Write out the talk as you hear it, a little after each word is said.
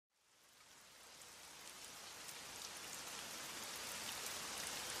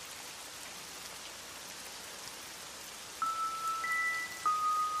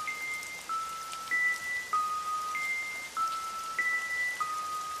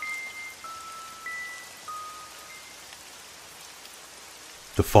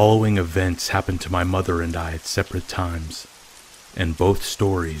The following events happened to my mother and I at separate times, and both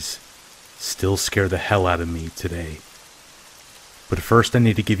stories still scare the hell out of me today. But first I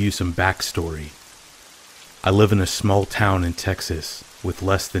need to give you some backstory. I live in a small town in Texas with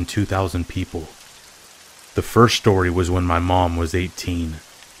less than 2,000 people. The first story was when my mom was 18,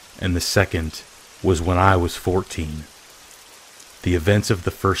 and the second was when I was 14. The events of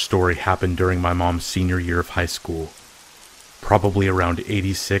the first story happened during my mom's senior year of high school, probably around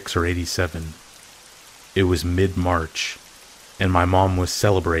 86 or 87. It was mid-March, and my mom was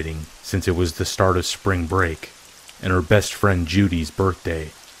celebrating since it was the start of spring break and her best friend Judy's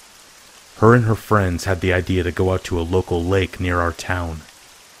birthday. Her and her friends had the idea to go out to a local lake near our town.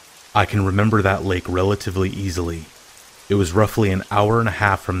 I can remember that lake relatively easily. It was roughly an hour and a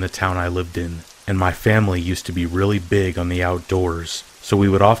half from the town I lived in, and my family used to be really big on the outdoors, so we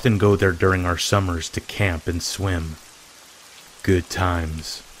would often go there during our summers to camp and swim. Good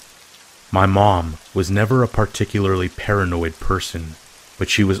times. My mom was never a particularly paranoid person, but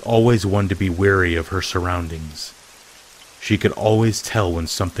she was always one to be wary of her surroundings. She could always tell when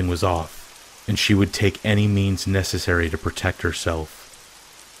something was off, and she would take any means necessary to protect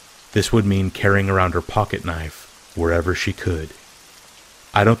herself. This would mean carrying around her pocket knife wherever she could.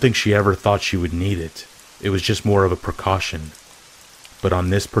 I don't think she ever thought she would need it. It was just more of a precaution. But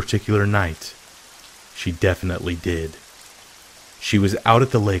on this particular night, she definitely did. She was out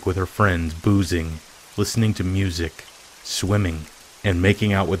at the lake with her friends, boozing, listening to music, swimming, and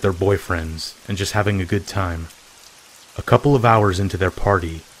making out with their boyfriends, and just having a good time. A couple of hours into their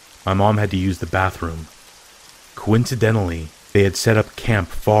party, my mom had to use the bathroom. Coincidentally, they had set up camp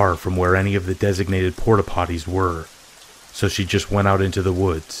far from where any of the designated porta potties were, so she just went out into the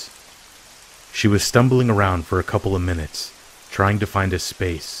woods. She was stumbling around for a couple of minutes, trying to find a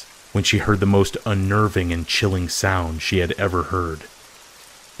space, when she heard the most unnerving and chilling sound she had ever heard.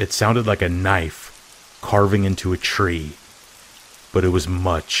 It sounded like a knife carving into a tree, but it was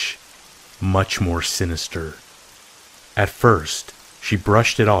much, much more sinister. At first, she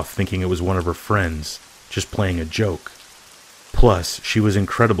brushed it off thinking it was one of her friends, just playing a joke. Plus, she was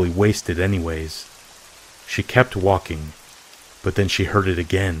incredibly wasted anyways. She kept walking, but then she heard it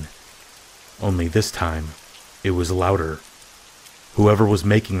again. Only this time, it was louder. Whoever was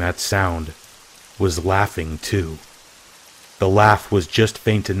making that sound was laughing too. The laugh was just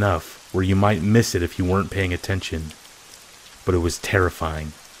faint enough where you might miss it if you weren't paying attention, but it was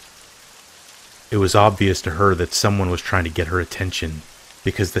terrifying. It was obvious to her that someone was trying to get her attention,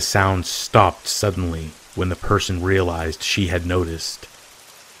 because the sound stopped suddenly when the person realized she had noticed.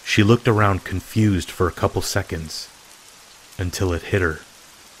 She looked around confused for a couple seconds, until it hit her.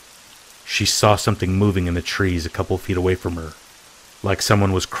 She saw something moving in the trees a couple feet away from her, like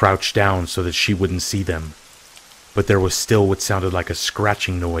someone was crouched down so that she wouldn't see them, but there was still what sounded like a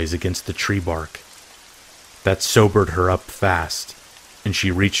scratching noise against the tree bark. That sobered her up fast, and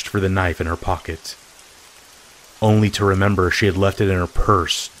she reached for the knife in her pocket, only to remember she had left it in her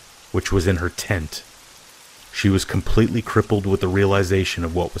purse, which was in her tent. She was completely crippled with the realization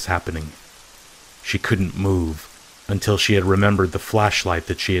of what was happening. She couldn't move until she had remembered the flashlight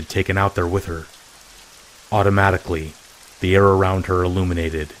that she had taken out there with her. Automatically, the air around her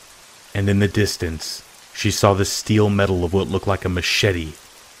illuminated, and in the distance, she saw the steel metal of what looked like a machete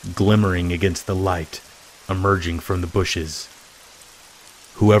glimmering against the light, emerging from the bushes.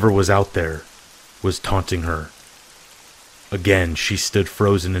 Whoever was out there was taunting her. Again, she stood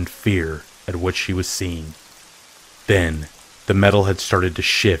frozen in fear at what she was seeing. Then, the metal had started to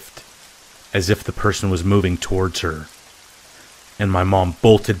shift, as if the person was moving towards her, and my mom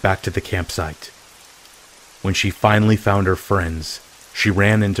bolted back to the campsite. When she finally found her friends, she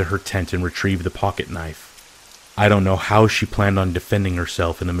ran into her tent and retrieved the pocket knife. I don't know how she planned on defending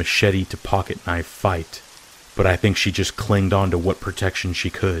herself in a machete to pocket knife fight, but I think she just clinged on to what protection she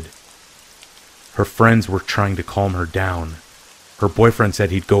could. Her friends were trying to calm her down. Her boyfriend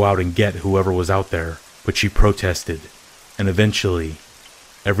said he'd go out and get whoever was out there, but she protested, and eventually,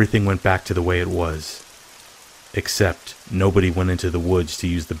 everything went back to the way it was. Except nobody went into the woods to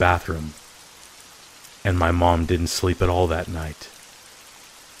use the bathroom. And my mom didn't sleep at all that night.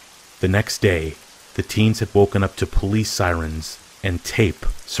 The next day, the teens had woken up to police sirens and tape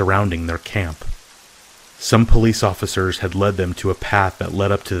surrounding their camp. Some police officers had led them to a path that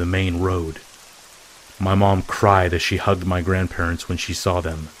led up to the main road. My mom cried as she hugged my grandparents when she saw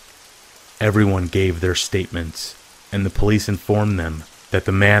them. Everyone gave their statements, and the police informed them that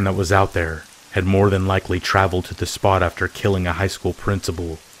the man that was out there had more than likely traveled to the spot after killing a high school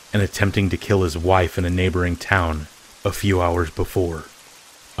principal and attempting to kill his wife in a neighboring town a few hours before.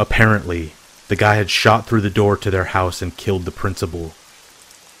 Apparently, the guy had shot through the door to their house and killed the principal.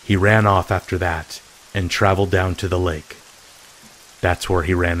 He ran off after that and traveled down to the lake. That's where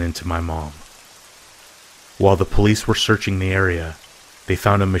he ran into my mom. While the police were searching the area, they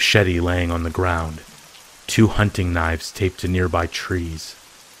found a machete laying on the ground, 2 hunting knives taped to nearby trees,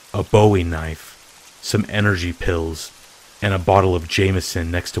 a Bowie knife, some energy pills, and a bottle of Jameson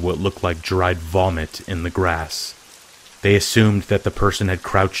next to what looked like dried vomit in the grass. They assumed that the person had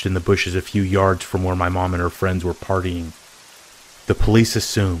crouched in the bushes a few yards from where my mom and her friends were partying. The police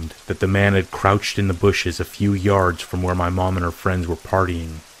assumed that the man had crouched in the bushes a few yards from where my mom and her friends were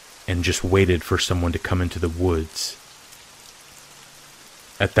partying and just waited for someone to come into the woods.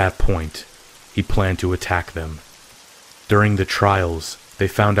 At that point, he planned to attack them. During the trials, they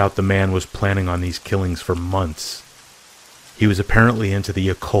found out the man was planning on these killings for months. He was apparently into the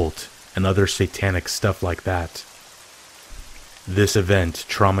occult and other satanic stuff like that. This event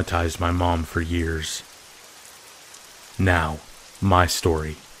traumatized my mom for years. Now, my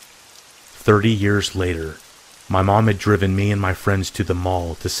story. 30 years later, my mom had driven me and my friends to the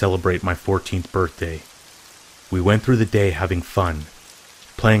mall to celebrate my 14th birthday. We went through the day having fun,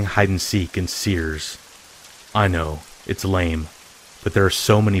 playing hide and seek in Sears. I know, it's lame, but there are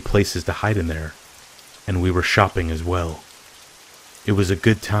so many places to hide in there, and we were shopping as well. It was a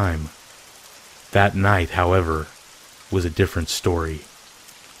good time. That night, however, was a different story.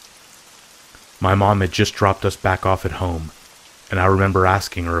 My mom had just dropped us back off at home, and I remember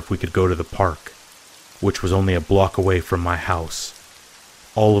asking her if we could go to the park, which was only a block away from my house.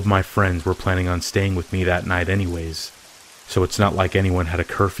 All of my friends were planning on staying with me that night anyways, so it's not like anyone had a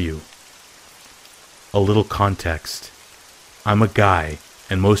curfew. A little context. I'm a guy,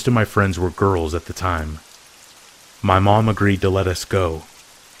 and most of my friends were girls at the time. My mom agreed to let us go,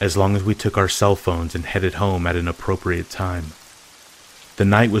 as long as we took our cell phones and headed home at an appropriate time. The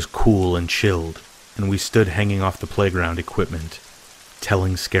night was cool and chilled, and we stood hanging off the playground equipment,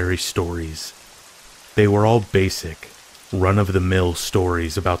 telling scary stories. They were all basic, run-of-the-mill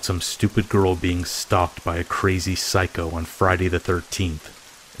stories about some stupid girl being stalked by a crazy psycho on Friday the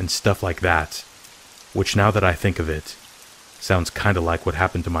 13th, and stuff like that, which now that I think of it, sounds kinda like what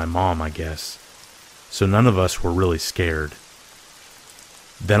happened to my mom, I guess. So none of us were really scared.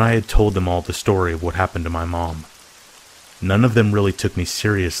 Then I had told them all the story of what happened to my mom. None of them really took me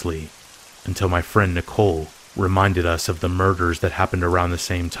seriously, until my friend Nicole reminded us of the murders that happened around the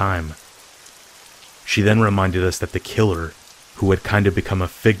same time. She then reminded us that the killer, who had kind of become a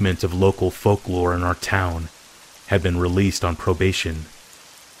figment of local folklore in our town, had been released on probation.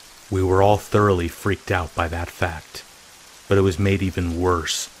 We were all thoroughly freaked out by that fact, but it was made even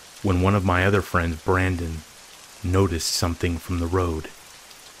worse when one of my other friends, Brandon, noticed something from the road.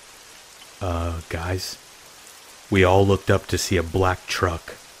 Guys? We all looked up to see a black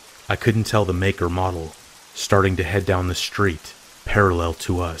truck, I couldn't tell the make or model, starting to head down the street, parallel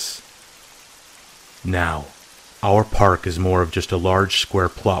to us. Now, our park is more of just a large square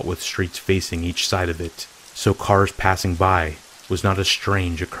plot with streets facing each side of it, so cars passing by was not a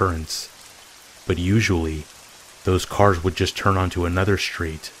strange occurrence. But usually, those cars would just turn onto another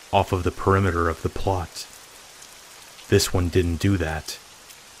street off of the perimeter of the plot. This one didn't do that.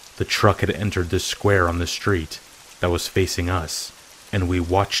 The truck had entered the square on the street that was facing us, and we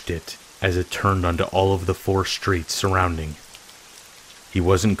watched it as it turned onto all of the 4 streets surrounding. He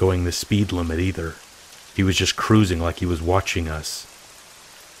wasn't going the speed limit either. He was just cruising like he was watching us.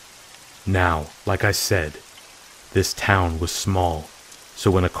 Now, like I said, this town was small,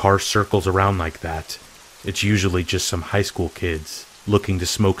 so when a car circles around like that, it's usually just some high school kids looking to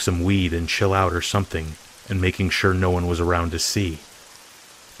smoke some weed and chill out or something, and making sure no one was around to see.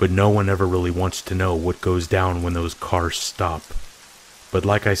 But no one ever really wants to know what goes down when those cars stop. But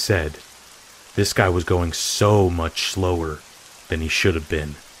like I said, this guy was going so much slower than he should have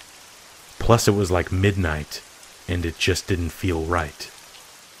been. Plus it was like midnight, and it just didn't feel right.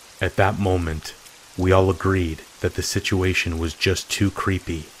 At that moment, we all agreed that the situation was just too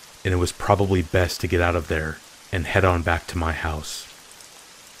creepy, and it was probably best to get out of there and head on back to my house.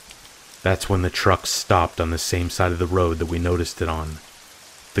 That's when the truck stopped on the same side of the road that we noticed it on.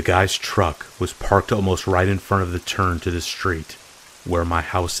 The guy's truck was parked almost right in front of the turn to the street, where my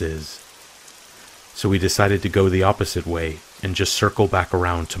house is. So we decided to go the opposite way and just circle back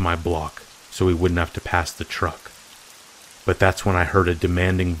around to my block so we wouldn't have to pass the truck. But that's when I heard a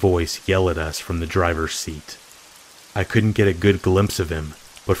demanding voice yell at us from the driver's seat. I couldn't get a good glimpse of him,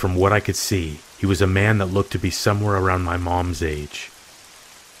 but from what I could see, he was a man that looked to be somewhere around my mom's age.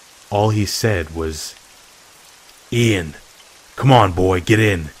 All he said was, "Ian, come on boy, get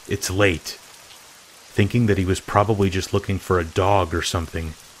in, it's late." Thinking that he was probably just looking for a dog or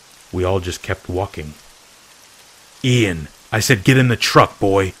something, we all just kept walking. "Ian, I said, "Get in the truck,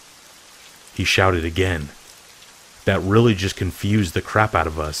 boy!" He shouted again. That really just confused the crap out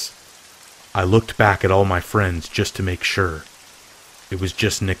of us. I looked back at all my friends just to make sure. It was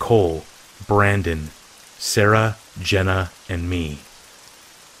just Nicole, Brandon, Sarah, Jenna, and me.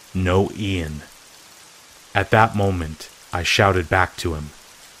 No Ian. At that moment, I shouted back to him,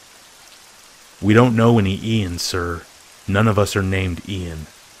 "We don't know any Ian, sir. None of us are named Ian."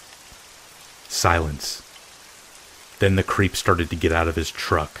 Silence. Then the creep started to get out of his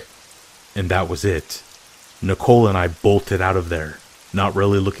truck. And that was it. Nicole and I bolted out of there, not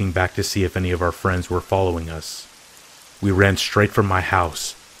really looking back to see if any of our friends were following us. We ran straight from my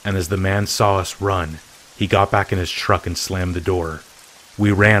house, and as the man saw us run, he got back in his truck and slammed the door.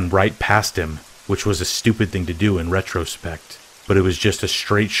 We ran right past him, which was a stupid thing to do in retrospect, but it was just a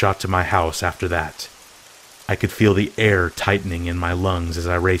straight shot to my house after that. I could feel the air tightening in my lungs as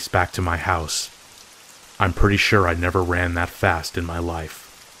I raced back to my house. I'm pretty sure I never ran that fast in my life.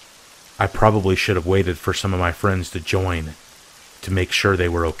 I probably should have waited for some of my friends to join, to make sure they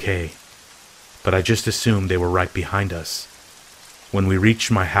were okay, but I just assumed they were right behind us. When we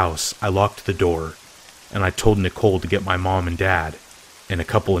reached my house, I locked the door, and I told Nicole to get my mom and dad, and a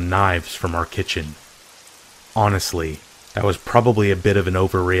couple of knives from our kitchen. Honestly, that was probably a bit of an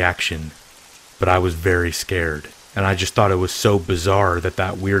overreaction, but I was very scared, and I just thought it was so bizarre that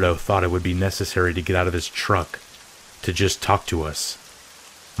that weirdo thought it would be necessary to get out of his truck to just talk to us.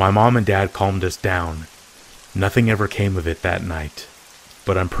 My mom and dad calmed us down. Nothing ever came of it that night,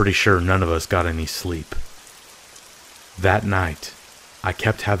 but I'm pretty sure none of us got any sleep. That night, I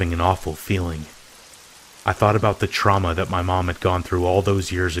kept having an awful feeling. I thought about the trauma that my mom had gone through all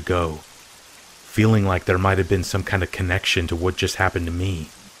those years ago, feeling like there might have been some kind of connection to what just happened to me.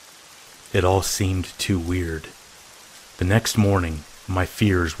 It all seemed too weird. The next morning, my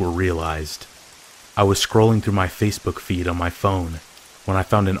fears were realized. I was scrolling through my Facebook feed on my phone when I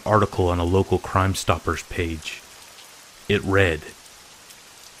found an article on a local Crime Stoppers page. It read,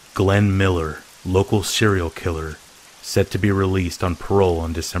 "Glenn Miller, local serial killer, set to be released on parole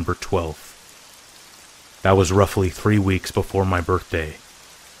on December 12th. That was roughly 3 weeks before my birthday.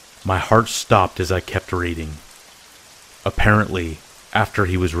 My heart stopped as I kept reading. Apparently, after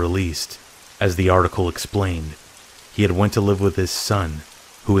he was released, as the article explained, he had went to live with his son,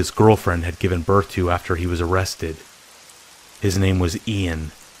 who his girlfriend had given birth to after he was arrested. His name was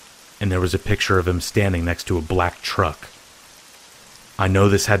Ian, and there was a picture of him standing next to a black truck. I know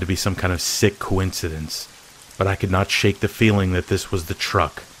this had to be some kind of sick coincidence, but I could not shake the feeling that this was the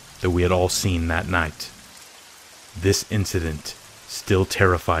truck that we had all seen that night. This incident still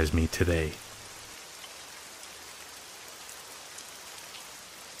terrifies me today."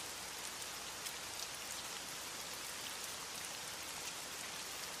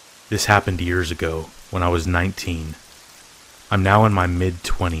 This happened years ago, when I was 19. I'm now in my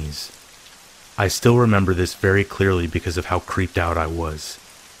mid-20s. I still remember this very clearly because of how creeped out I was.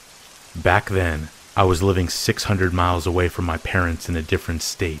 Back then, I was living 600 miles away from my parents in a different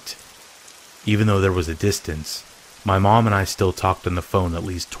state. Even though there was a distance, my mom and I still talked on the phone at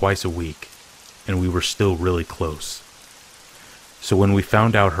least twice a week, and we were still really close. So when we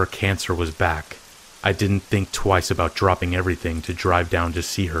found out her cancer was back, I didn't think twice about dropping everything to drive down to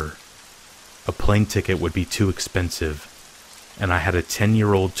see her. A plane ticket would be too expensive, and I had a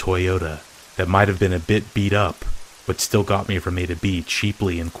 10-year-old Toyota that might have been a bit beat up, but still got me from A to B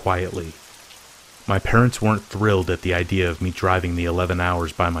cheaply and quietly. My parents weren't thrilled at the idea of me driving the 11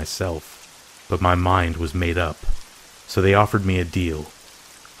 hours by myself, but my mind was made up, so they offered me a deal.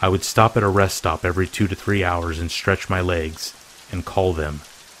 I would stop at a rest stop every 2 to 3 hours and stretch my legs and call them,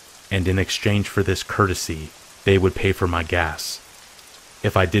 and in exchange for this courtesy, they would pay for my gas.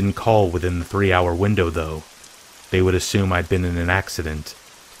 If I didn't call within the 3-hour window, though, they would assume I'd been in an accident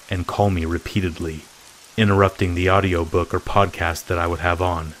and call me repeatedly, interrupting the audiobook or podcast that I would have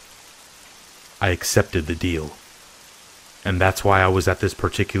on. I accepted the deal, and that's why I was at this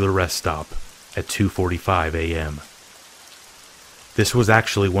particular rest stop at 2:45 a.m. This was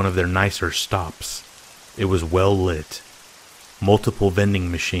actually one of their nicer stops. It was well lit. Multiple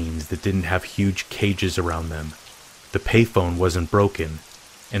vending machines that didn't have huge cages around them. The payphone wasn't broken,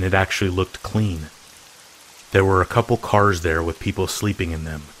 and it actually looked clean. There were a couple cars there with people sleeping in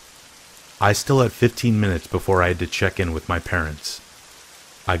them. I still had 15 minutes before I had to check in with my parents.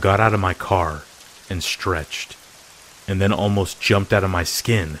 I got out of my car and stretched, and then almost jumped out of my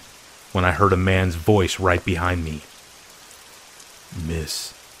skin when I heard a man's voice right behind me.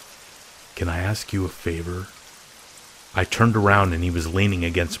 "Miss, can I ask you a favor?" I turned around and he was leaning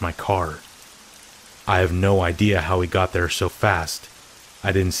against my car. I have no idea how he got there so fast.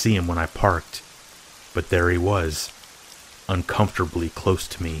 I didn't see him when I parked, but there he was, uncomfortably close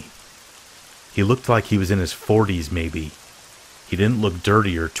to me. He looked like he was in his 40s maybe. He didn't look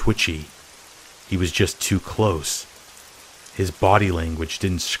dirty or twitchy. He was just too close. His body language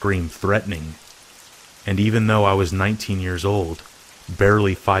didn't scream threatening. And even though I was 19 years old,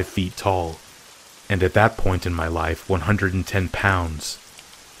 barely 5 feet tall, and at that point in my life 110 pounds,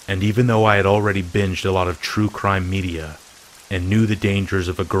 and even though I had already binged a lot of true crime media and knew the dangers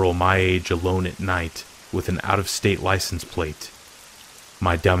of a girl my age alone at night with an out-of-state license plate,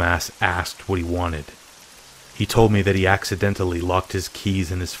 my dumbass asked what he wanted. He told me that he accidentally locked his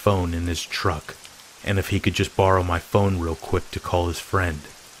keys and his phone in his truck, and if he could just borrow my phone real quick to call his friend.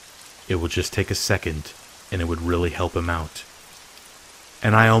 It would just take a second, and it would really help him out.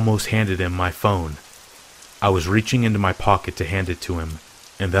 And I almost handed him my phone. I was reaching into my pocket to hand it to him,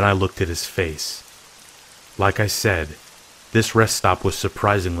 and then I looked at his face. Like I said, this rest stop was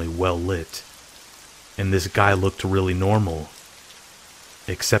surprisingly well lit, and this guy looked really normal,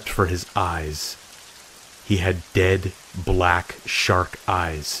 except for his eyes. He had dead, black shark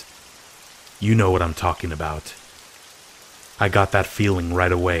eyes. You know what I'm talking about. I got that feeling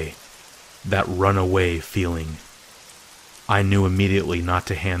right away. That runaway feeling. I knew immediately not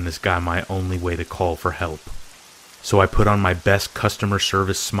to hand this guy my only way to call for help. So I put on my best customer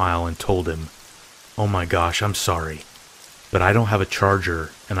service smile and told him, "Oh my gosh, I'm sorry, but I don't have a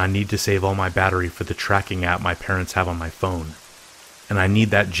charger and I need to save all my battery for the tracking app my parents have on my phone. And I need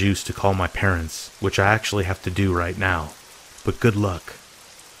that juice to call my parents, which I actually have to do right now. But good luck."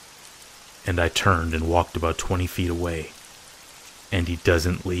 And I turned and walked about 20 feet away. And he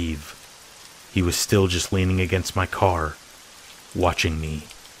doesn't leave. He was still just leaning against my car, watching me.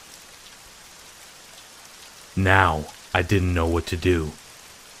 Now, I didn't know what to do.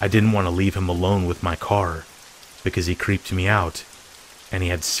 I didn't want to leave him alone with my car, because he creeped me out, and he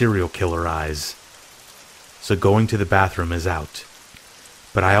had serial killer eyes. So going to the bathroom is out.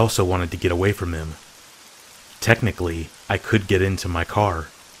 But I also wanted to get away from him. Technically, I could get into my car,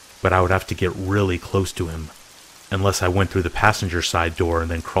 but I would have to get really close to him, unless I went through the passenger side door and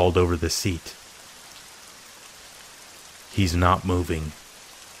then crawled over the seat. He's not moving,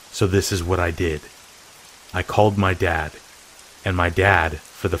 so this is what I did. I called my dad, and my dad,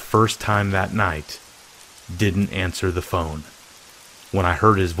 for the first time that night, didn't answer the phone. When I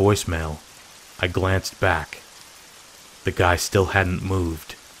heard his voicemail, I glanced back. The guy still hadn't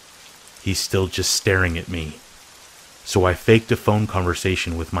moved. He's still just staring at me. So I faked a phone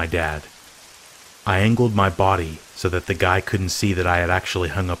conversation with my dad. I angled my body so that the guy couldn't see that I had actually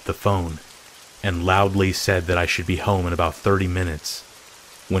hung up the phone, and loudly said that I should be home in about 30 minutes,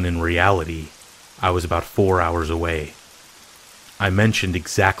 when in reality, I was about 4 hours away. I mentioned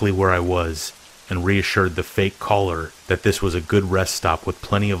exactly where I was and reassured the fake caller that this was a good rest stop with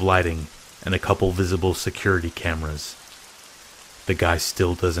plenty of lighting and a couple visible security cameras. The guy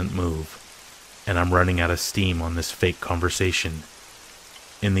still doesn't move, and I'm running out of steam on this fake conversation.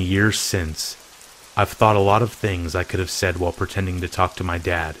 In the years since, I've thought a lot of things I could have said while pretending to talk to my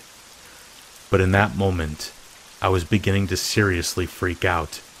dad, but in that moment, I was beginning to seriously freak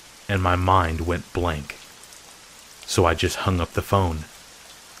out, and my mind went blank. So I just hung up the phone.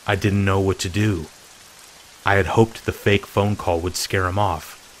 I didn't know what to do. I had hoped the fake phone call would scare him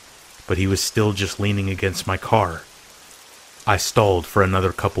off, but he was still just leaning against my car. I stalled for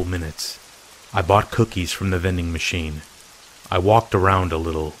another couple minutes. I bought cookies from the vending machine. I walked around a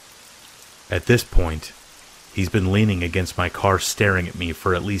little. At this point, he's been leaning against my car staring at me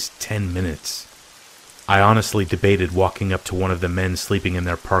for at least 10 minutes. I honestly debated walking up to one of the men sleeping in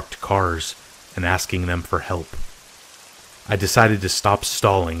their parked cars and asking them for help. I decided to stop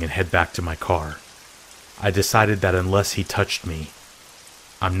stalling and head back to my car. I decided that unless he touched me,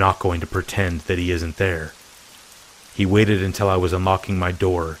 I'm not going to pretend that he isn't there. He waited until I was unlocking my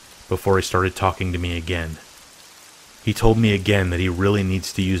door before he started talking to me again. He told me again that he really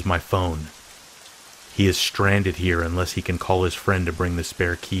needs to use my phone. He is stranded here unless he can call his friend to bring the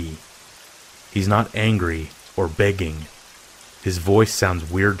spare key. He's not angry or begging. His voice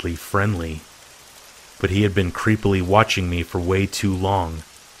sounds weirdly friendly, but he had been creepily watching me for way too long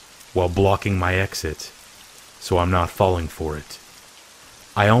while blocking my exit, so I'm not falling for it.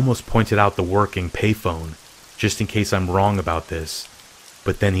 I almost pointed out the working payphone, just in case I'm wrong about this,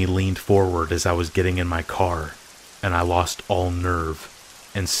 but then he leaned forward as I was getting in my car, and I lost all nerve,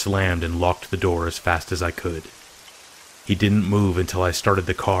 and slammed and locked the door as fast as I could. He didn't move until I started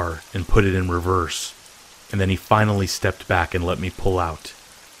the car and put it in reverse, and then he finally stepped back and let me pull out.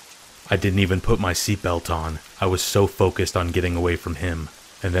 I didn't even put my seatbelt on. I was so focused on getting away from him,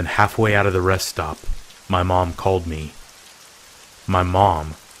 and then halfway out of the rest stop, my mom called me. My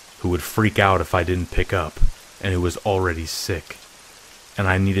mom, who would freak out if I didn't pick up, and who was already sick, and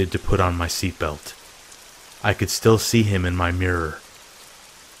I needed to put on my seatbelt. I could still see him in my mirror.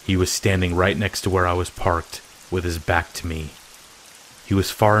 He was standing right next to where I was parked, with his back to me. He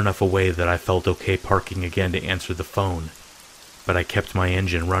was far enough away that I felt okay parking again to answer the phone, but I kept my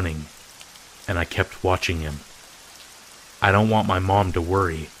engine running, and I kept watching him. I don't want my mom to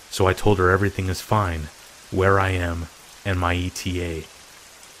worry, so I told her everything is fine, where I am, and my ETA.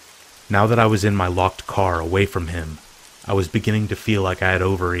 Now that I was in my locked car away from him, I was beginning to feel like I had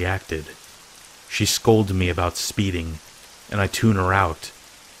overreacted. She scolded me about speeding, and I tuned her out,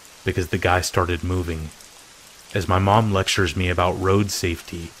 because the guy started moving. As my mom lectures me about road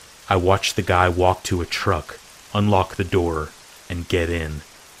safety, I watched the guy walk to a truck, unlock the door, and get in.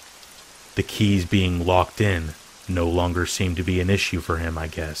 The keys being locked in no longer seemed to be an issue for him, I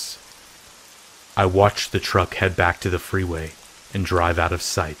guess. I watched the truck head back to the freeway and drive out of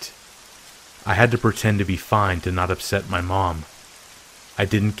sight. I had to pretend to be fine to not upset my mom. I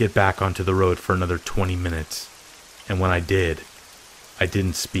didn't get back onto the road for another 20 minutes, and when I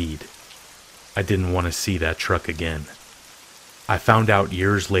didn't speed. I didn't want to see that truck again. I found out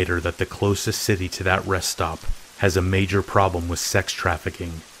years later that the closest city to that rest stop has a major problem with sex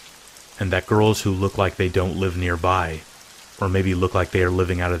trafficking, and that girls who look like they don't live nearby, or maybe look like they are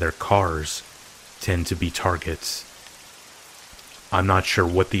living out of their cars, tend to be targets. I'm not sure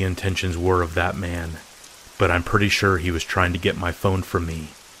what the intentions were of that man, but I'm pretty sure he was trying to get my phone from me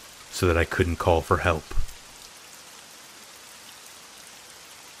so that I couldn't call for help.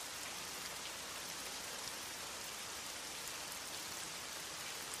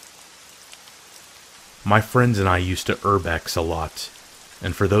 My friends and I used to urbex a lot,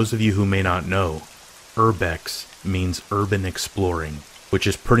 and for those of you who may not know, urbex means urban exploring, which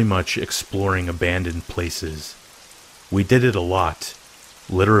is pretty much exploring abandoned places. We did it a lot.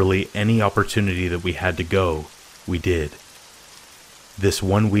 Literally any opportunity that we had to go, we did. This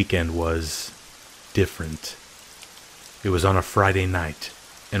one weekend was different. It was on a Friday night,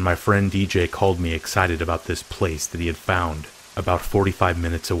 and my friend DJ called me excited about this place that he had found about 45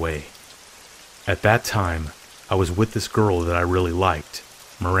 minutes away. At that time, I was with this girl that I really liked,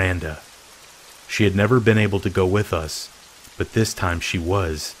 Miranda. She had never been able to go with us, but this time she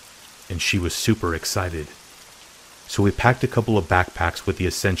was, and she was super excited. So we packed a couple of backpacks with the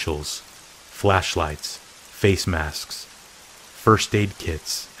essentials, flashlights, face masks, first aid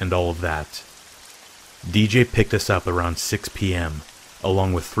kits, and all of that. DJ picked us up around 6 p.m.,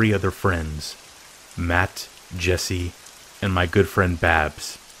 along with 3 other friends, Matt, Jesse, and my good friend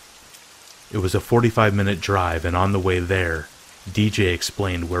Babs. It was a 45-minute drive, and on the way there, DJ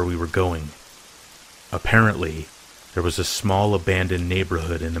explained where we were going. Apparently, there was a small abandoned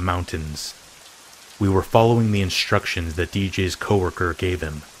neighborhood in the mountains. We were following the instructions that DJ's coworker gave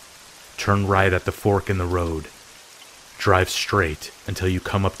him. Turn right at the fork in the road. Drive straight until you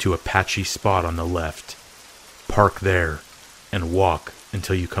come up to a patchy spot on the left. Park there, and walk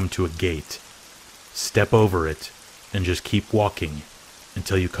until you come to a gate. Step over it, and just keep walking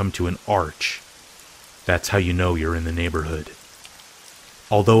until you come to an arch. That's how you know you're in the neighborhood.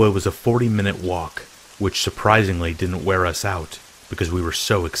 Although it was a 40-minute walk, which surprisingly didn't wear us out because we were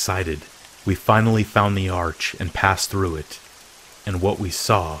so excited, we finally found the arch and passed through it. And what we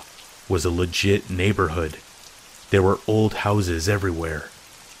saw was a legit neighborhood. There were old houses everywhere.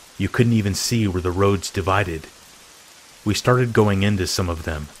 You couldn't even see where the roads divided. We started going into some of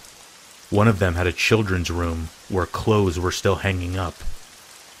them. One of them had a children's room where clothes were still hanging up.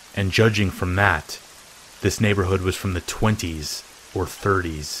 And judging from that, this neighborhood was from the 20s or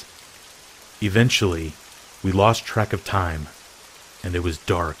 30s. Eventually, we lost track of time, and it was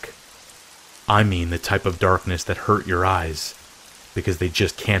dark. I mean the type of darkness that hurt your eyes, because they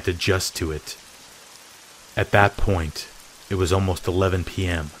just can't adjust to it. At that point, it was almost 11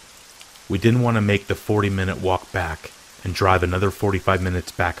 p.m. We didn't want to make the 40-minute walk back and drive another 45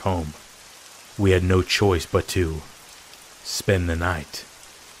 minutes back home. We had no choice but to spend the night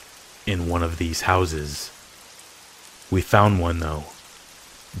in one of these houses. We found one, though.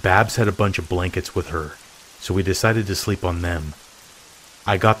 Babs had a bunch of blankets with her, so we decided to sleep on them.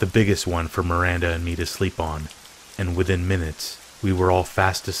 I got the biggest one for Miranda and me to sleep on, and within minutes, we were all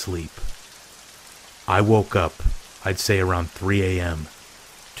fast asleep. I woke up, I'd say around 3 a.m.,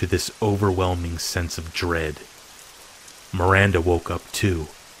 to this overwhelming sense of dread. Miranda woke up too,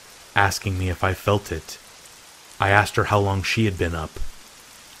 asking me if I felt it. I asked her how long she had been up.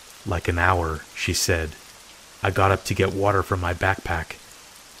 Like an hour, she said. I got up to get water from my backpack,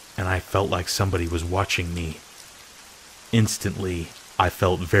 and I felt like somebody was watching me. Instantly, I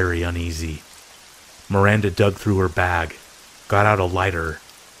felt very uneasy. Miranda dug through her bag, got out a lighter,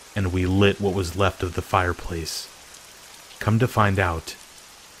 and we lit what was left of the fireplace. Come to find out,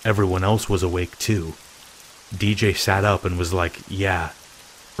 everyone else was awake too. DJ sat up and was like, "Yeah,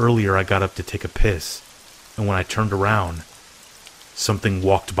 earlier I got up to take a piss, and when I turned around, something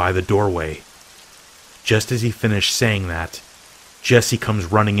walked by the doorway." Just as he finished saying that, Jessie comes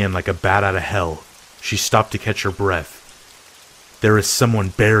running in like a bat out of hell. She stopped to catch her breath. There is someone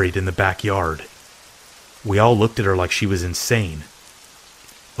buried in the backyard. We all looked at her like she was insane.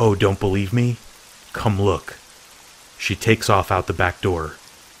 Oh, don't believe me? Come look. She takes off out the back door.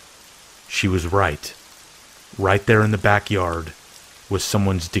 She was right. Right there in the backyard was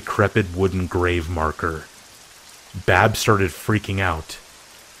someone's decrepit wooden grave marker. Bab started freaking out.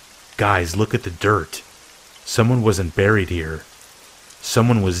 "Guys, look at the dirt. Someone wasn't buried here.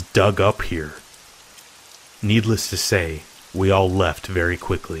 Someone was dug up here." Needless to say, we all left very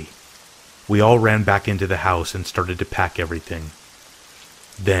quickly. We all ran back into the house and started to pack everything.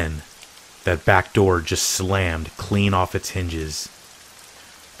 Then, that back door just slammed clean off its hinges.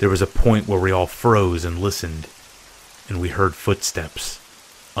 There was a point where we all froze and listened, and we heard footsteps,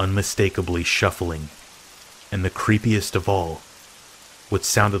 unmistakably shuffling, and the creepiest of all, what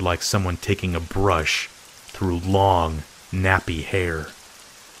sounded like someone taking a brush through long, nappy hair.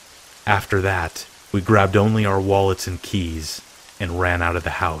 After that, we grabbed only our wallets and keys and ran out of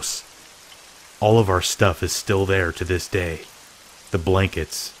the house. All of our stuff is still there to this day. The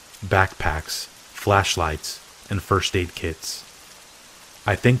blankets, backpacks, flashlights, and first aid kits.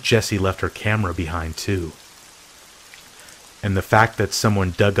 I think Jessie left her camera behind too. And the fact that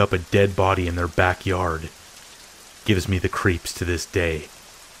someone dug up a dead body in their backyard gives me the creeps to this day.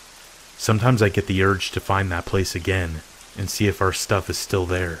 Sometimes I get the urge to find that place again and see if our stuff is still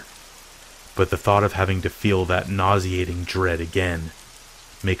there. But the thought of having to feel that nauseating dread again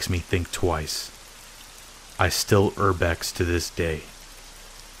makes me think twice. I still urbex to this day.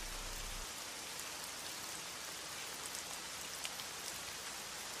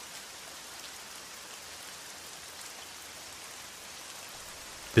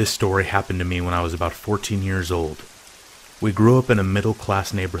 This story happened to me when I was about 14 years old. We grew up in a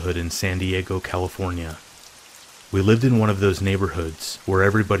middle-class neighborhood in San Diego, California. We lived in one of those neighborhoods where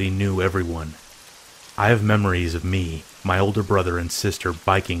everybody knew everyone. I have memories of me, my older brother and sister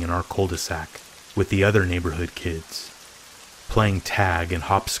biking in our cul-de-sac with the other neighborhood kids, playing tag and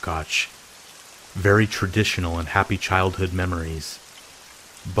hopscotch. Very traditional and happy childhood memories.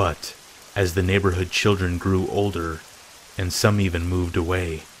 But as the neighborhood children grew older, and some even moved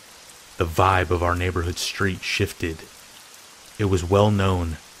away, the vibe of our neighborhood street shifted. It was well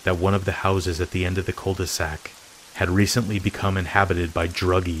known that one of the houses at the end of the cul-de-sac had recently become inhabited by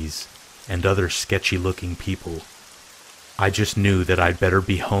druggies and other sketchy-looking people. I just knew that I'd better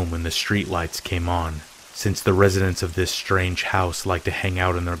be home when the streetlights came on, since the residents of this strange house liked to hang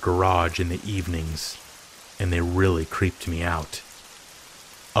out in their garage in the evenings, and they really creeped me out.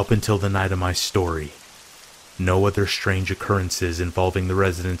 Up until the night of my story, no other strange occurrences involving the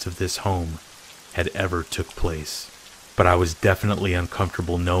residents of this home had ever took place, but I was definitely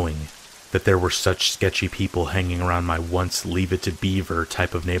uncomfortable knowing that there were such sketchy people hanging around my once Leave It to Beaver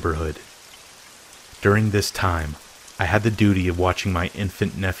type of neighborhood. During this time, I had the duty of watching my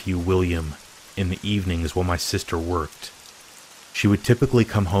infant nephew William in the evenings while my sister worked. She would typically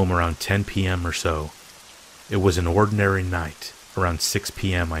come home around 10 p.m. or so. It was an ordinary night, around 6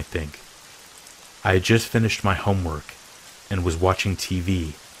 p.m. I think. I had just finished my homework and was watching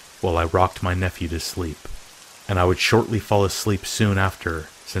TV while I rocked my nephew to sleep, and I would shortly fall asleep soon after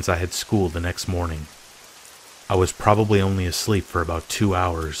since I had school the next morning. I was probably only asleep for about 2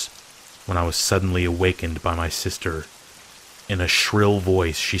 hours when I was suddenly awakened by my sister. In a shrill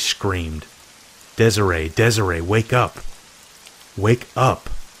voice, she screamed, "Desiree, Desiree, wake up! Wake up!"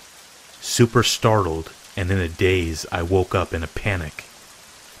 Super startled and in a daze, I woke up in a panic.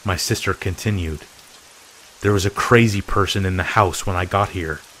 My sister continued, "There was a crazy person in the house when I got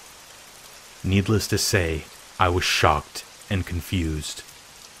here." Needless to say, I was shocked and confused.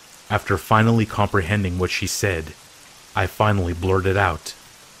 After finally comprehending what she said, I finally blurted out,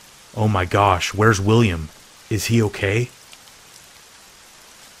 "Oh my gosh, where's William? Is he okay?"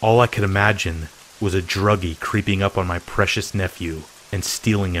 All I could imagine was a druggie creeping up on my precious nephew and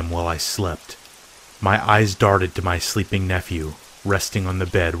stealing him while I slept. My eyes darted to my sleeping nephew, resting on the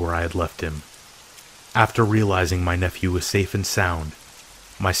bed where I had left him. After realizing my nephew was safe and sound,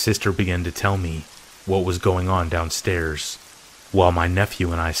 my sister began to tell me what was going on downstairs, while my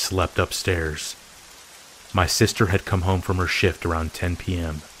nephew and I slept upstairs. My sister had come home from her shift around 10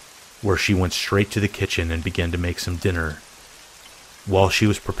 p.m., where she went straight to the kitchen and began to make some dinner. While she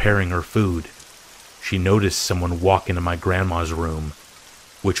was preparing her food, she noticed someone walk into my grandma's room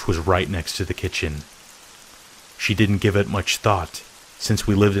which was right next to the kitchen. She didn't give it much thought, since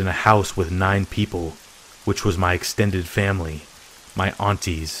we lived in a house with 9 people, which was my extended family, my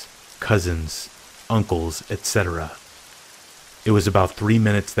aunties, cousins, uncles, etc. It was about 3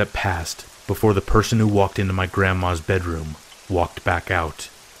 minutes that passed before the person who walked into my grandma's bedroom walked back out.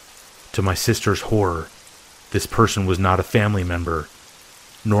 To my sister's horror, this person was not a family member,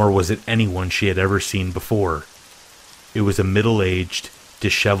 nor was it anyone she had ever seen before. It was a middle-aged,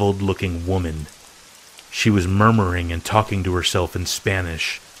 disheveled-looking woman. She was murmuring and talking to herself in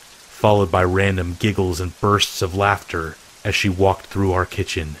Spanish, followed by random giggles and bursts of laughter as she walked through our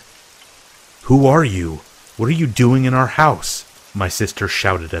kitchen. "Who are you? What are you doing in our house?" my sister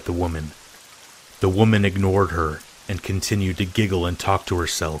shouted at the woman. The woman ignored her and continued to giggle and talk to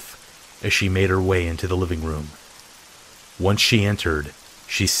herself as she made her way into the living room. Once she entered,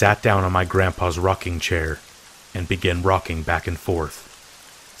 she sat down on my grandpa's rocking chair and began rocking back and forth,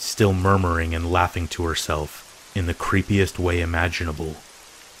 still murmuring and laughing to herself in the creepiest way imaginable.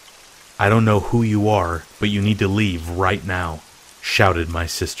 "I don't know who you are, but you need to leave right now," shouted my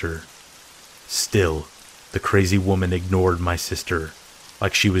sister. Still, the crazy woman ignored my sister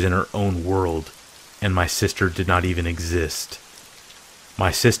like she was in her own world, and my sister did not even exist.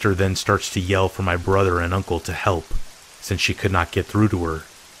 My sister then starts to yell for my brother and uncle to help, since she could not get through to her.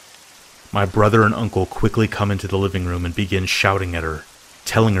 My brother and uncle quickly come into the living room and begin shouting at her,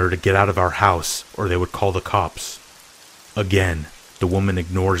 telling her to get out of our house or they would call the cops. Again, the woman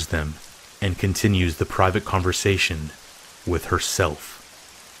ignores them and continues the private conversation with herself.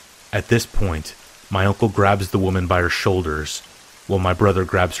 At this point, my uncle grabs the woman by her shoulders, while my brother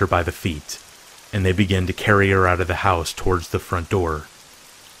grabs her by the feet, and they begin to carry her out of the house towards the front door.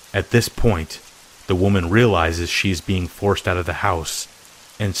 At this point, the woman realizes she is being forced out of the house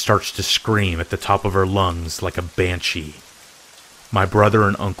and starts to scream at the top of her lungs like a banshee. My brother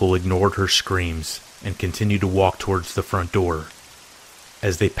and uncle ignored her screams and continued to walk towards the front door.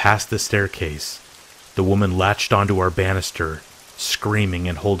 As they passed the staircase, the woman latched onto our banister, screaming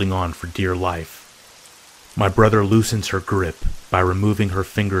and holding on for dear life. My brother loosens her grip by removing her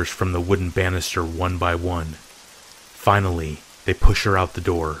fingers from the wooden banister one by one. Finally, they push her out the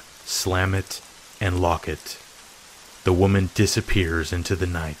door, slam it, and lock it. The woman disappears into the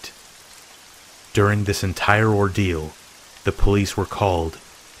night. During this entire ordeal, the police were called,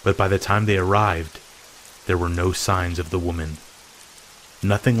 but by the time they arrived, there were no signs of the woman.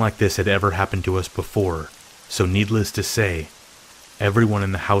 Nothing like this had ever happened to us before, so needless to say, everyone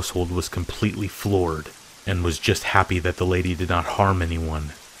in the household was completely floored and was just happy that the lady did not harm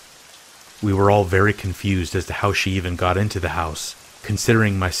anyone. We were all very confused as to how she even got into the house,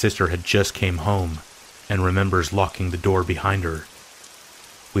 considering my sister had just came home and remembers locking the door behind her.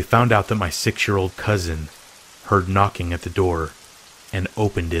 We found out that my 6-year-old cousin heard knocking at the door and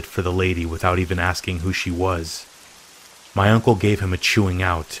opened it for the lady without even asking who she was. My uncle gave him a chewing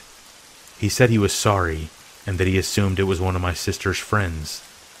out. He said he was sorry and that he assumed it was one of my sister's friends.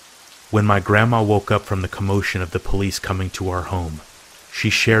 When my grandma woke up from the commotion of the police coming to our home, she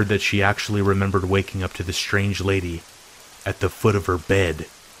shared that she actually remembered waking up to the strange lady at the foot of her bed.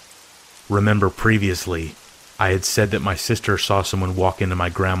 Remember previously, I had said that my sister saw someone walk into my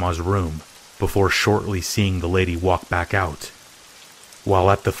grandma's room before shortly seeing the lady walk back out.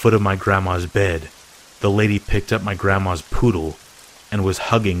 While at the foot of my grandma's bed, the lady picked up my grandma's poodle and was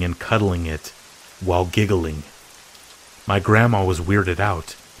hugging and cuddling it while giggling. My grandma was weirded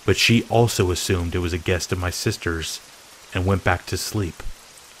out, but she also assumed it was a guest of my sister's and went back to sleep.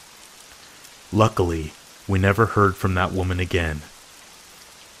 Luckily, we never heard from that woman again.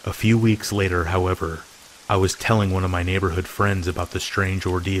 A few weeks later, however, I was telling one of my neighborhood friends about the strange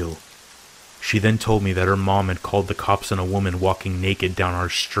ordeal. She then told me that her mom had called the cops on a woman walking naked down our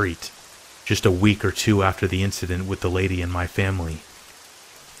street, just a week or 2 after the incident with the lady and my family.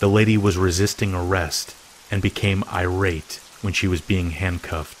 The lady was resisting arrest and became irate when she was being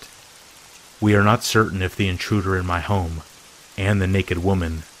handcuffed. We are not certain if the intruder in my home and the naked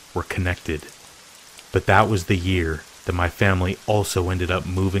woman were connected, but that was the year that my family also ended up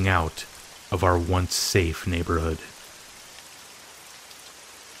moving out of our once safe neighborhood.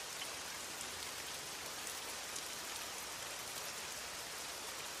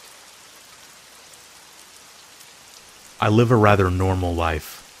 I live a rather normal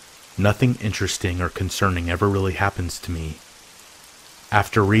life. Nothing interesting or concerning ever really happens to me.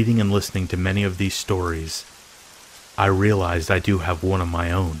 After reading and listening to many of these stories, I realized I do have one of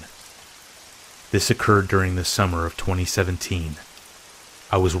my own. This occurred during the summer of 2017.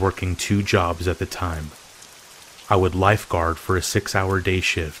 I was working 2 jobs at the time. I would lifeguard for a 6-hour day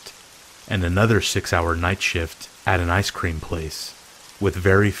shift and another 6-hour night shift at an ice cream place. with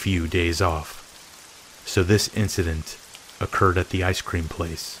very few days off. So this incident occurred at the ice cream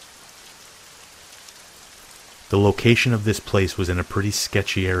place. The location of this place was in a pretty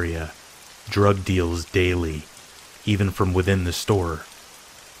sketchy area. Drug deals daily, even from within the store.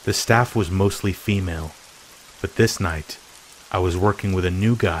 The staff was mostly female, but this night, I was working with a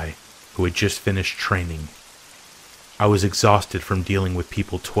new guy who had just finished training. I was exhausted from dealing with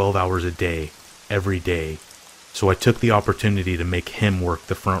people 12 hours a day, every day, so I took the opportunity to make him work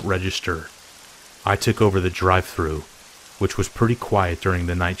the front register. I took over the drive-thru, which was pretty quiet during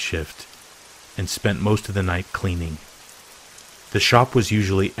the night shift, and spent most of the night cleaning. The shop was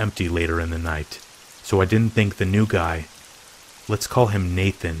usually empty later in the night, so I didn't think the new guy, let's call him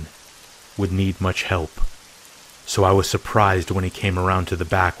Nathan, would need much help. So I was surprised when he came around to the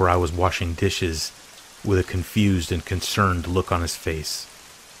back where I was washing dishes with a confused and concerned look on his face.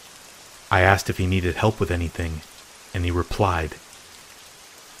 I asked if he needed help with anything, and he replied,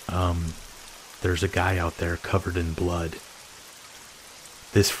 there's a guy out there covered in blood.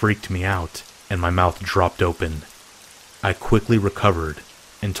 This freaked me out, and my mouth dropped open. I quickly recovered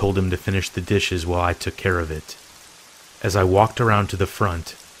and told him to finish the dishes while I took care of it. As I walked around to the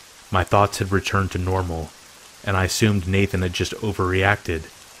front, my thoughts had returned to normal, and I assumed Nathan had just overreacted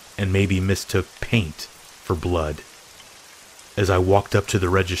and maybe mistook paint for blood. As I walked up to the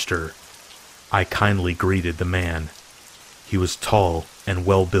register, I kindly greeted the man. He was tall and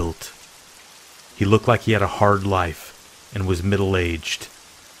well-built. He looked like he had a hard life and was middle-aged.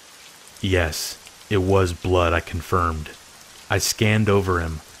 Yes, it was blood, I confirmed. I scanned over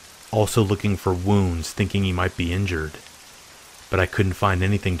him, also looking for wounds, thinking he might be injured. But I couldn't find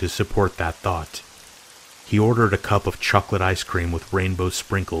anything to support that thought. He ordered a cup of chocolate ice cream with rainbow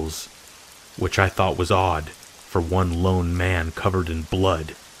sprinkles, which I thought was odd for one lone man covered in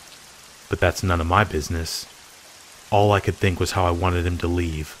blood. But that's none of my business. All I could think was how I wanted him to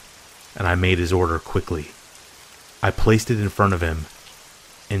leave, and I made his order quickly. I placed it in front of him,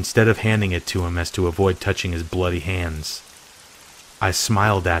 instead of handing it to him as to avoid touching his bloody hands. I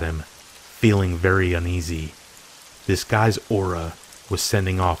smiled at him, feeling very uneasy. This guy's aura was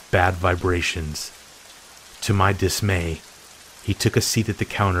sending off bad vibrations. To my dismay, he took a seat at the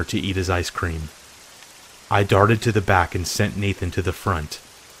counter to eat his ice cream. I darted to the back and sent Nathan to the front,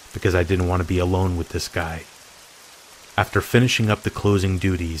 because I didn't want to be alone with this guy. After finishing up the closing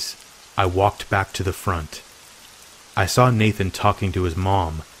duties, I walked back to the front. I saw Nathan talking to his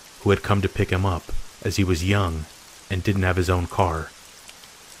mom, who had come to pick him up, as he was young and didn't have his own car.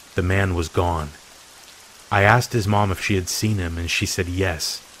 The man was gone. I asked his mom if she had seen him, and she said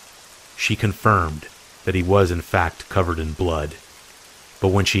yes. She confirmed that he was in fact covered in blood. But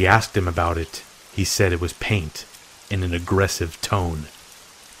when she asked him about it, he said it was paint, in an aggressive tone,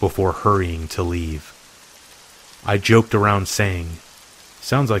 before hurrying to leave. I joked around saying,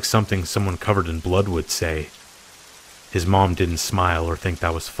 "Sounds like something someone covered in blood would say." His mom didn't smile or think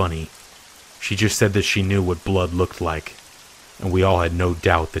that was funny. She just said that she knew what blood looked like, and we all had no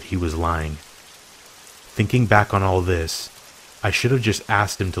doubt that he was lying. Thinking back on all this, I should have just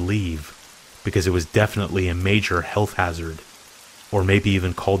asked him to leave, because it was definitely a major health hazard, or maybe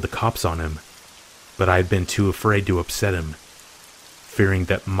even called the cops on him, but I had been too afraid to upset him, fearing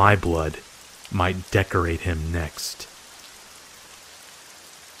that my blood might decorate him next.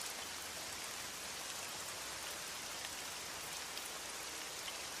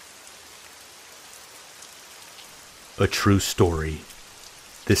 A true story.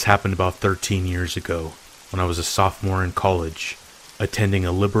 This happened about 13 years ago, when I was a sophomore in college, attending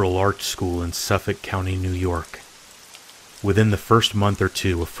a liberal arts school in Suffolk County, New York. Within the first month or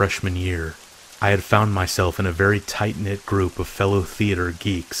two of freshman year, I had found myself in a very tight-knit group of fellow theater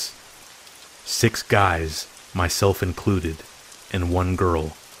geeks. 6 guys, myself included, and 1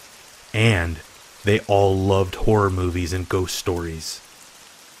 girl. And they all loved horror movies and ghost stories.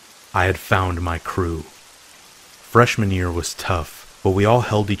 I had found my crew. Freshman year was tough, but we all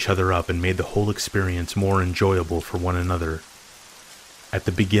held each other up and made the whole experience more enjoyable for one another. At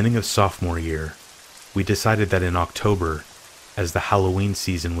the beginning of sophomore year, we decided that in October, as the Halloween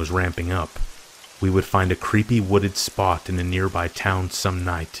season was ramping up, we would find a creepy wooded spot in a nearby town some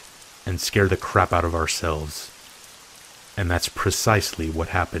night and scare the crap out of ourselves. And that's precisely what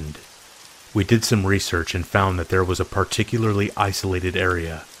happened. We did some research and found that there was a particularly isolated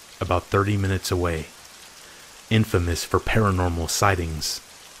area about 30 minutes away, infamous for paranormal sightings.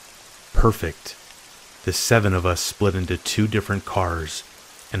 Perfect. The 7 of us split into 2 different cars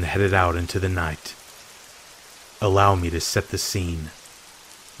and headed out into the night. Allow me to set the scene.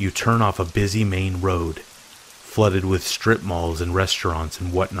 You turn off a busy main road, flooded with strip malls and restaurants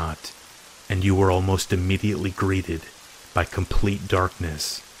and whatnot, and you were almost immediately greeted by complete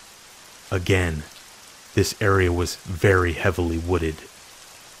darkness. Again, this area was very heavily wooded.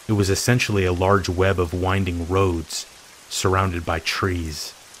 It was essentially a large web of winding roads surrounded by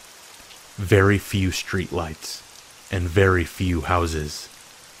trees. Very few streetlights, and very few houses.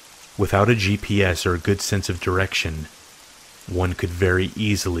 Without a GPS or a good sense of direction, one could very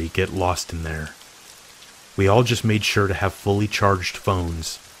easily get lost in there. We all just made sure to have fully charged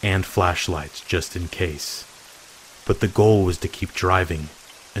phones and flashlights just in case. But the goal was to keep driving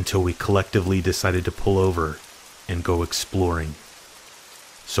until we collectively decided to pull over and go exploring.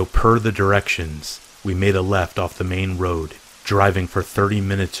 So per the directions, we made a left off the main road, driving for 30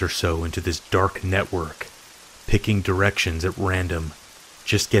 minutes or so into this dark network, picking directions at random,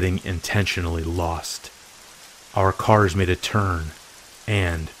 just getting intentionally lost. Our cars made a turn,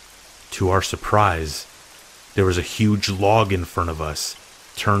 and, to our surprise, there was a huge log in front of us,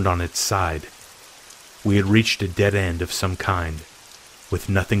 turned on its side. We had reached a dead end of some kind, with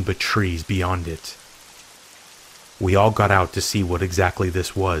nothing but trees beyond it. We all got out to see what exactly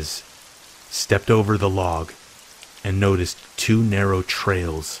this was, stepped over the log, and noticed two narrow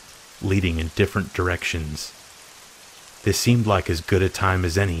trails leading in different directions. This seemed like as good a time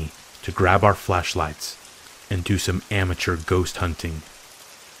as any to grab our flashlights and do some amateur ghost hunting.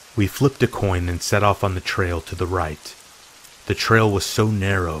 We flipped a coin and set off on the trail to the right. The trail was so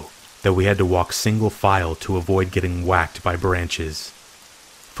narrow that we had to walk single file to avoid getting whacked by branches.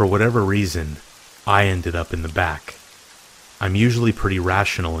 For whatever reason, I ended up in the back. I'm usually pretty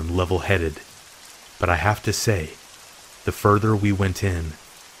rational and level-headed, but I have to say, the further we went in,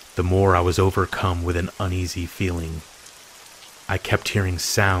 the more I was overcome with an uneasy feeling. I kept hearing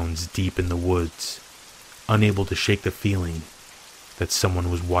sounds deep in the woods, unable to shake the feeling that someone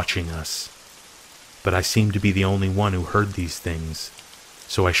was watching us. But I seemed to be the only one who heard these things,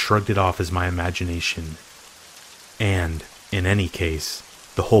 so I shrugged it off as my imagination. And, in any case,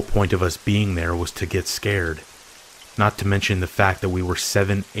 the whole point of us being there was to get scared, not to mention the fact that we were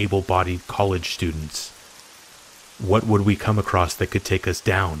 7 able-bodied college students. What would we come across that could take us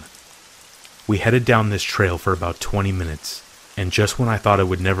down? We headed down this trail for about 20 minutes, and just when I thought it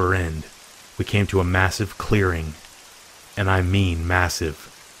would never end, we came to a massive clearing, and I mean massive.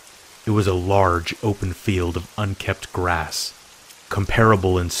 It was a large open field of unkept grass,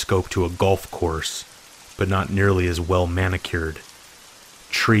 comparable in scope to a golf course, but not nearly as well manicured.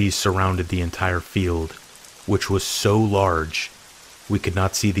 Trees surrounded the entire field, which was so large we could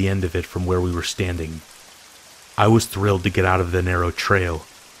not see the end of it from where we were standing. I was thrilled to get out of the narrow trail,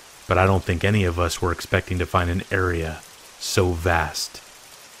 but I don't think any of us were expecting to find an area so vast.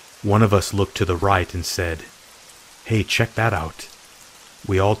 One of us looked to the right and said, "Hey, check that out."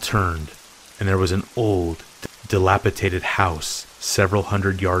 We all turned, and there was an old, dilapidated house several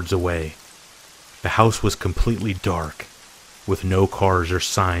hundred yards away. The house was completely dark, with no cars or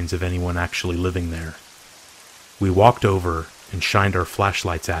signs of anyone actually living there. We walked over and shined our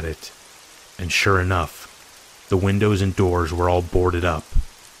flashlights at it, and sure enough, the windows and doors were all boarded up.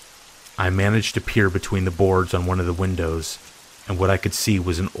 I managed to peer between the boards on one of the windows, and what I could see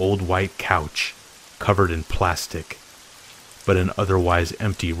was an old white couch covered in plastic, but an otherwise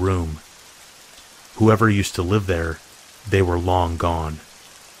empty room. Whoever used to live there, they were long gone.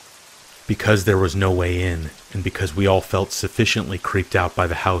 Because there was no way in, and because we all felt sufficiently creeped out by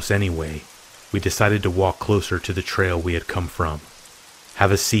the house anyway, we decided to walk closer to the trail we had come from,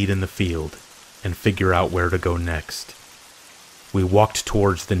 have a seat in the field, and figure out where to go next. We walked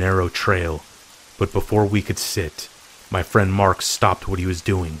towards the narrow trail, but before we could sit, my friend Mark stopped what he was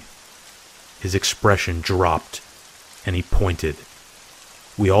doing. His expression dropped, and he pointed.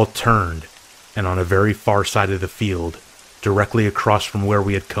 We all turned, and on a very far side of the field, directly across from where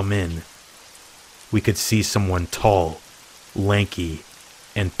we had come in, we could see someone tall, lanky,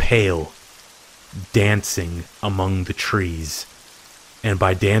 and pale, dancing among the trees. And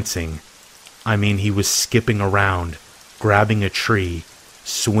by dancing, I mean he was skipping around, grabbing a tree,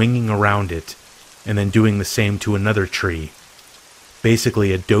 swinging around it, and then doing the same to another tree.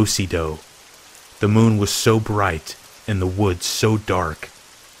 Basically a do-si-do. The moon was so bright, and the woods so dark,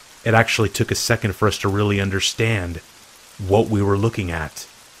 it actually took a second for us to really understand what we were looking at.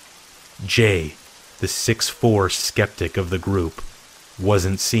 Jay, the 6'4" skeptic of the group,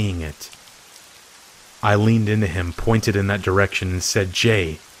 wasn't seeing it. I leaned into him, pointed in that direction, and said,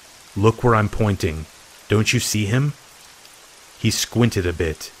 "Jay, look where I'm pointing. Don't you see him?" He squinted a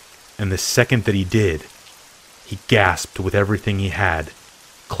bit, and the second that he did, he gasped with everything he had,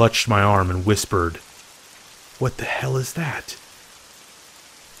 clutched my arm and whispered, "What the hell is that?"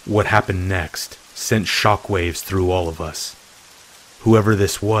 What happened next sent shockwaves through all of us. Whoever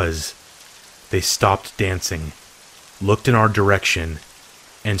this was, they stopped dancing, looked in our direction,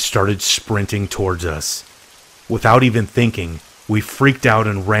 and started sprinting towards us. Without even thinking, we freaked out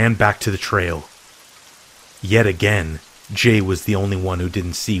and ran back to the trail. Yet again, Jay was the only one who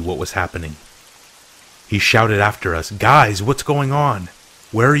didn't see what was happening. He shouted after us, "Guys, what's going on?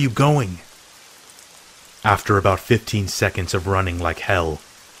 Where are you going?" After about 15 seconds of running like hell,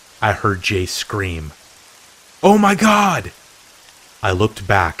 I heard Jay scream, "Oh my God!" I looked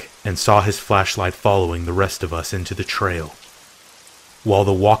back and saw his flashlight following the rest of us into the trail. While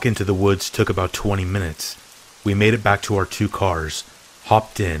the walk into the woods took about 20 minutes, we made it back to our 2 cars,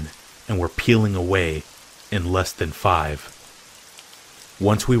 hopped in, and were peeling away in less than 5.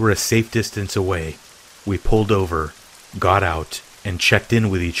 Once we were a safe distance away, we pulled over, got out, and checked in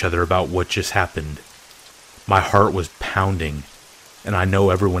with each other about what just happened. My heart was pounding, and I know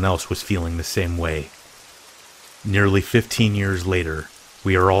everyone else was feeling the same way. Nearly 15 years later,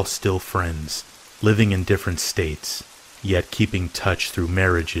 we are all still friends, living in different states, yet keeping touch through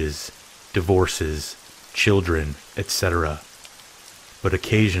marriages, divorces, children, etc. But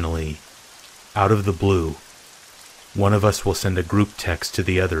occasionally, out of the blue, one of us will send a group text to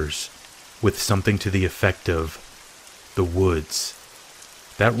the others with something to the effect of, "The woods.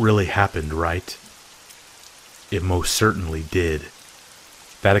 That really happened, right?" It most certainly did.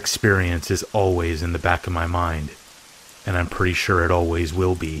 That experience is always in the back of my mind, and I'm pretty sure it always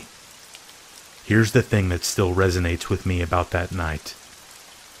will be. Here's the thing that still resonates with me about that night.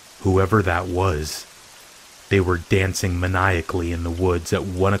 Whoever that was, they were dancing maniacally in the woods at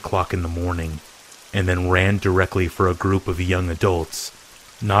 1 o'clock in the morning, and then ran directly for a group of young adults,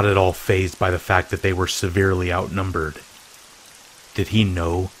 not at all fazed by the fact that they were severely outnumbered. Did he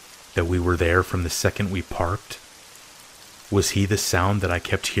know that we were there from the second we parked? Was he the sound that I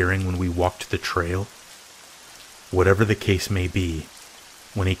kept hearing when we walked the trail? Whatever the case may be,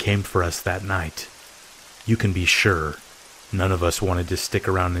 when he came for us that night, you can be sure none of us wanted to stick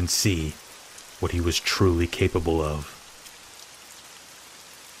around and see what he was truly capable of.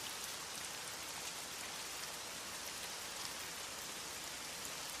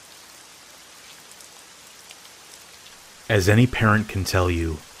 As any parent can tell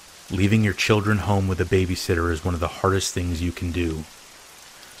you, leaving your children home with a babysitter is one of the hardest things you can do.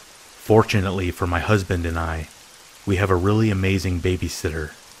 Fortunately for my husband and I, we have a really amazing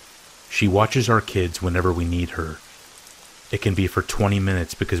babysitter. She watches our kids whenever we need her. It can be for 20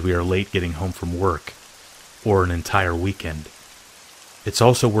 minutes because we are late getting home from work, or an entire weekend. It's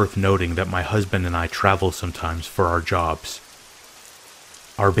also worth noting that my husband and I travel sometimes for our jobs.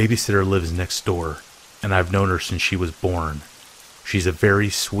 Our babysitter lives next door, and I've known her since she was born. She's a very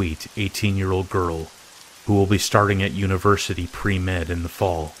sweet 18-year-old girl who will be starting at university pre-med in the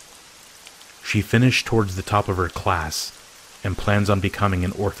fall. She finished towards the top of her class and plans on becoming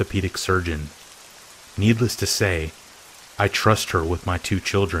an orthopedic surgeon. Needless to say, I trust her with my 2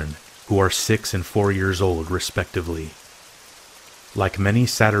 children, who are 6 and 4 years old respectively. Like many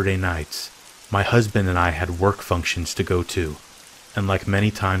Saturday nights, my husband and I had work functions to go to, and like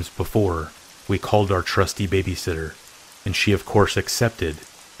many times before, we called our trusty babysitter, and she of course accepted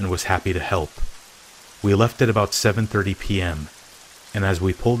and was happy to help. We left at about 7:30 p.m., and as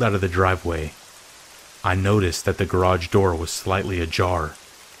we pulled out of the driveway, I noticed that the garage door was slightly ajar.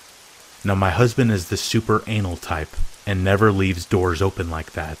 Now my husband is the super anal type and never leaves doors open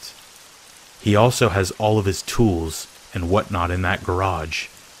like that. He also has all of his tools and whatnot in that garage,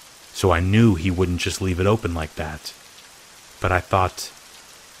 so I knew he wouldn't just leave it open like that. But I thought,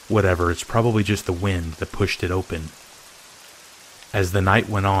 whatever, it's probably just the wind that pushed it open. As the night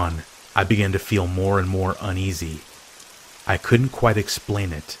went on, I began to feel more and more uneasy. I couldn't quite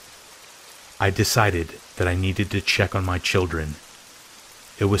explain it. I decided that I needed to check on my children.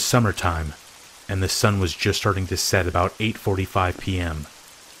 It was summertime, and the sun was just starting to set about 8:45 p.m.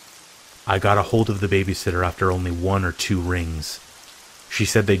 I got a hold of the babysitter after only 1 or 2 rings. She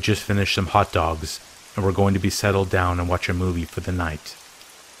said they'd just finished some hot dogs and were going to be settled down and watch a movie for the night.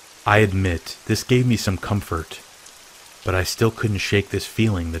 I admit, this gave me some comfort, but I still couldn't shake this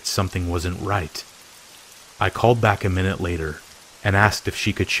feeling that something wasn't right. I called back a minute later and asked if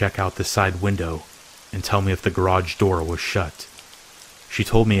she could check out the side window and tell me if the garage door was shut. She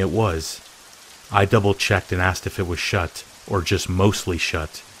told me it was. I double-checked and asked if it was shut, or just mostly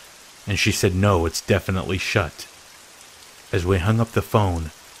shut, and she said no, it's definitely shut. As we hung up the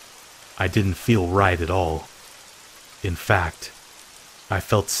phone, I didn't feel right at all. In fact, I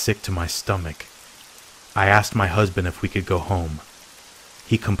felt sick to my stomach. I asked my husband if we could go home.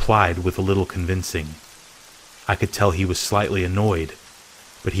 He complied with a little convincing. I could tell he was slightly annoyed,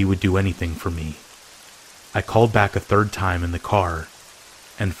 but he would do anything for me. I called back a third time in the car,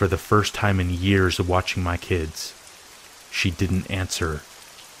 and for the first time in years of watching my kids, She didn't answer.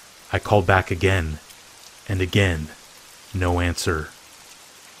 I called back again, and again, no answer.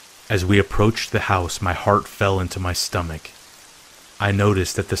 As we approached the house, my heart fell into my stomach. I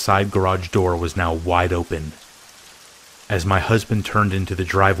noticed that the side garage door was now wide open. As my husband turned into the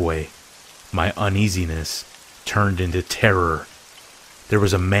driveway, my uneasiness turned into terror. There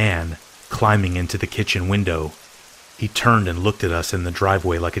was a man climbing into the kitchen window. He turned and looked at us in the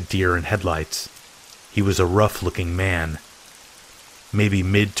driveway like a deer in headlights. He was a rough-looking man, maybe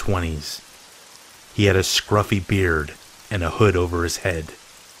mid-20s. He had a scruffy beard and a hood over his head.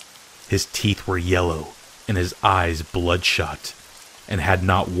 His teeth were yellow and his eyes bloodshot, and had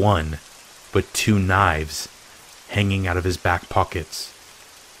not one, but 2 knives hanging out of his back pockets.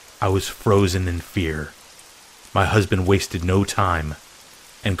 I was frozen in fear. My husband wasted no time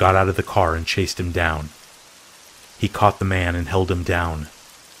and got out of the car and chased him down. He caught the man and held him down.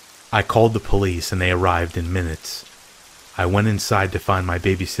 I called the police and they arrived in minutes. I went inside to find my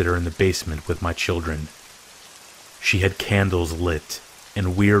babysitter in the basement with my children. She had candles lit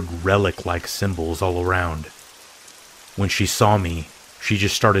and weird relic-like symbols all around. When she saw me, she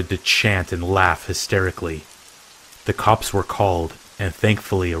just started to chant and laugh hysterically. The cops were called and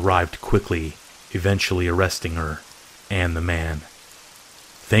thankfully arrived quickly, eventually arresting her and the man.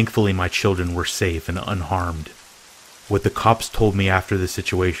 Thankfully, my children were safe and unharmed. What the cops told me after the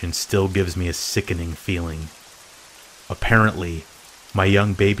situation still gives me a sickening feeling. Apparently, my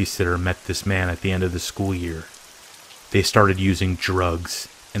young babysitter met this man at the end of the school year. They started using drugs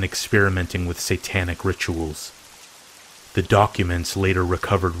and experimenting with satanic rituals. The documents later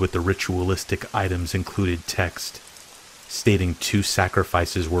recovered with the ritualistic items included text stating 2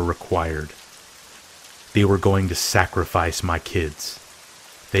 sacrifices were required. They were going to sacrifice my kids.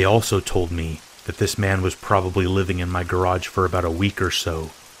 They also told me that this man was probably living in my garage for about a week or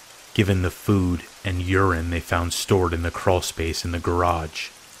so, given the food and urine they found stored in the crawl space in the garage.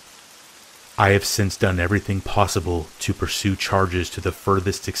 I have since done everything possible to pursue charges to the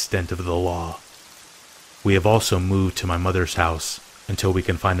furthest extent of the law. We have also moved to my mother's house until we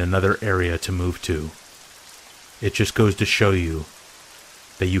can find another area to move to. It just goes to show you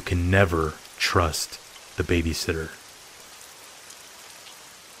that you can never trust the babysitter.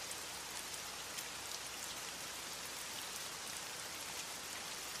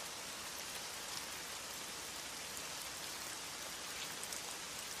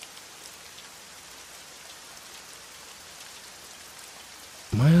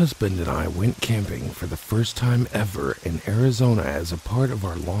 My husband and I went camping for the first time ever in Arizona as a part of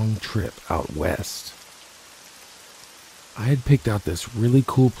our long trip out west. I had picked out this really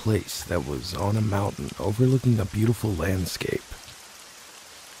cool place that was on a mountain overlooking a beautiful landscape.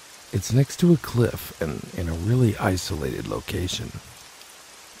 It's next to a cliff and in a really isolated location.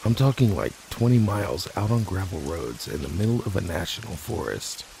 I'm talking like 20 miles out on gravel roads in the middle of a national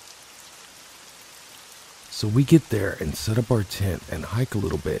forest. So we get there and set up our tent and hike a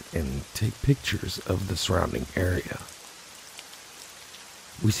little bit and take pictures of the surrounding area.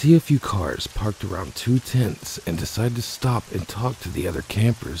 We see a few cars parked around 2 tents and decide to stop and talk to the other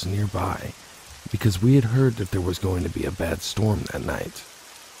campers nearby because we had heard that there was going to be a bad storm that night.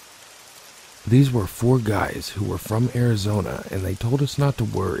 These were 4 guys who were from Arizona and they told us not to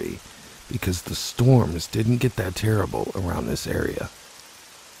worry because the storms didn't get that terrible around this area.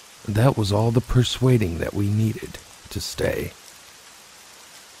 That was all the persuading that we needed to stay.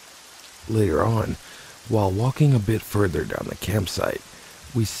 Later on, while walking a bit further down the campsite,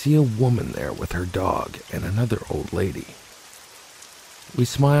 we see a woman there with her dog and another old lady. We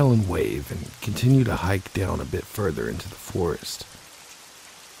smile and wave and continue to hike down a bit further into the forest.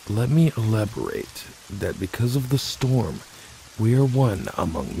 Let me elaborate that because of the storm, we are one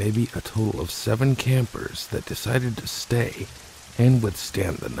among maybe a total of 7 campers that decided to stay and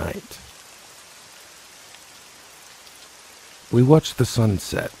withstand the night. We watch the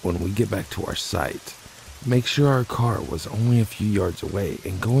sunset when we get back to our site, make sure our car was only a few yards away,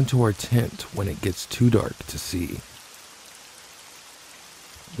 and go into our tent when it gets too dark to see.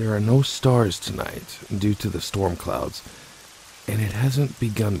 There are no stars tonight due to the storm clouds, and it hasn't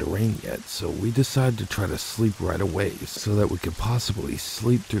begun to rain yet, so we decide to try to sleep right away so that we could possibly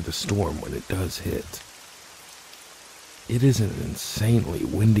sleep through the storm when it does hit. It is an insanely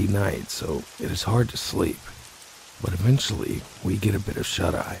windy night, so it is hard to sleep, but eventually we get a bit of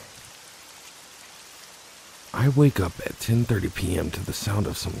shut-eye. I wake up at 10:30 p.m. to the sound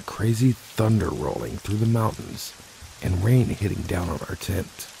of some crazy thunder rolling through the mountains and rain hitting down on our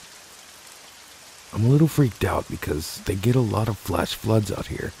tent. I'm a little freaked out because they get a lot of flash floods out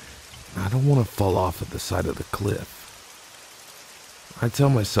here, and I don't want to fall off at the side of the cliff. I tell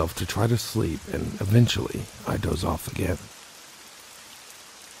myself to try to sleep, and eventually I doze off again.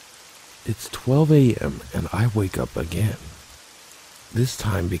 It's 12 a.m. and I wake up again. This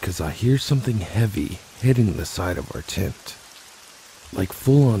time because I hear something heavy hitting the side of our tent. Like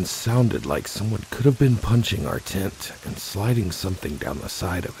full-on sounded like someone could have been punching our tent and sliding something down the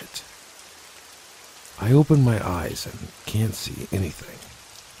side of it. I open my eyes and can't see anything.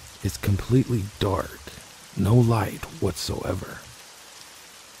 It's completely dark, no light whatsoever.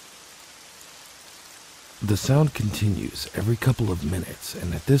 The sound continues every couple of minutes,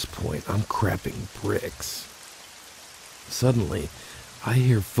 and at this point I'm crapping bricks. Suddenly, I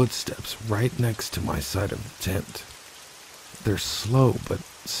hear footsteps right next to my side of the tent. They're slow but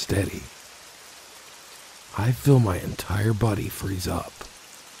steady. I feel my entire body freeze up.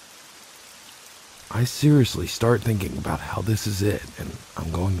 I seriously start thinking about how this is it and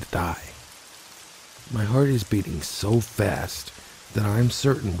I'm going to die. My heart is beating so fast that I'm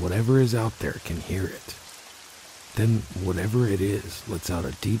certain whatever is out there can hear it. Then whatever it is lets out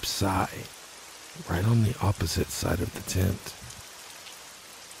a deep sigh right on the opposite side of the tent.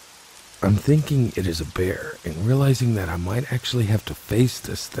 I'm thinking it is a bear and realizing that I might actually have to face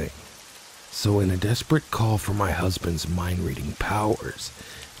this thing. So in a desperate call for my husband's mind-reading powers,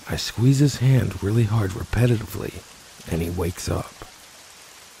 I squeeze his hand really hard repetitively and he wakes up.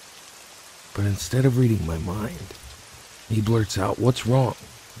 But instead of reading my mind, he blurts out, "What's wrong?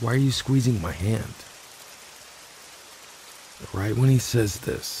 Why are you squeezing my hand?" Right when he says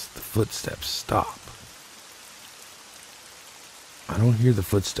this, the footsteps stop. I don't hear the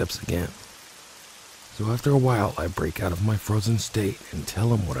footsteps again. So after a while, I break out of my frozen state and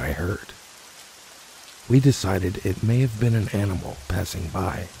tell him what I heard. We decided it may have been an animal passing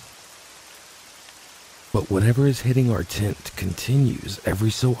by. But whatever is hitting our tent continues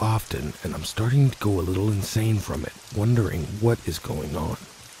every so often, and I'm starting to go a little insane from it, wondering what is going on.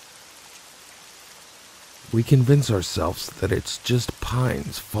 We convince ourselves that it's just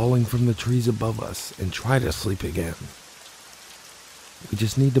pines falling from the trees above us and try to sleep again. We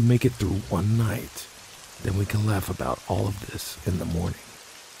just need to make it through one night, then we can laugh about all of this in the morning.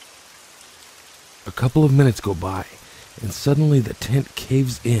 A couple of minutes go by, and suddenly the tent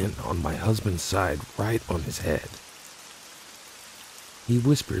caves in on my husband's side right on his head. He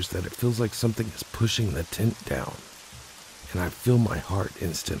whispers that it feels like something is pushing the tent down, and I feel my heart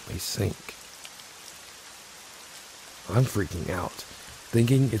instantly sink. I'm freaking out,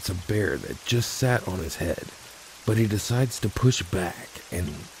 thinking it's a bear that just sat on his head, but he decides to push back,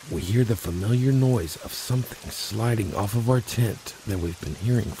 and we hear the familiar noise of something sliding off of our tent that we've been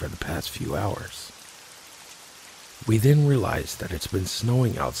hearing for the past few hours. We then realize that it's been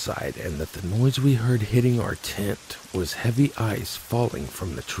snowing outside and that the noise we heard hitting our tent was heavy ice falling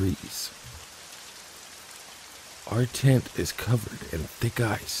from the trees. Our tent is covered in thick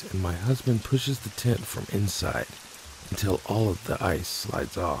ice, and my husband pushes the tent from inside until all of the ice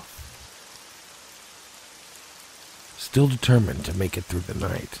slides off. Still determined to make it through the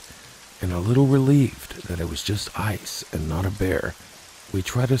night, and a little relieved that it was just ice and not a bear, we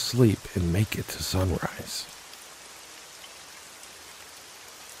try to sleep and make it to sunrise.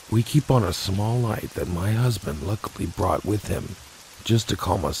 We keep on a small light that my husband luckily brought with him just to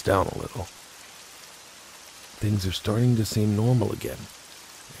calm us down a little. Things are starting to seem normal again,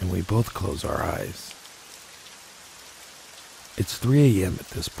 and we both close our eyes. It's 3 a.m.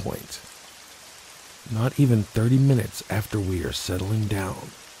 at this point. Not even 30 minutes after we are settling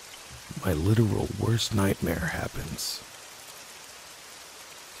down, my literal worst nightmare happens.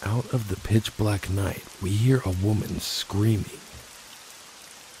 Out of the pitch black night, we hear a woman screaming.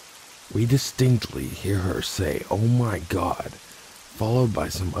 We distinctly hear her say, "Oh my God," followed by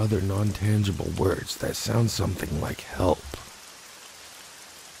some other non-tangible words that sound something like help.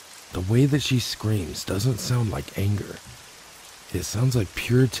 The way that she screams doesn't sound like anger. It sounds like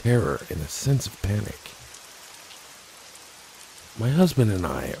pure terror and a sense of panic. My husband and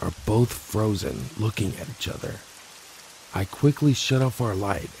I are both frozen, looking at each other. I quickly shut off our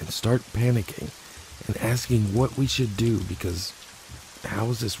light and start panicking and asking what we should do, because how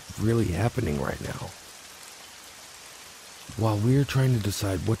is this really happening right now? While we are trying to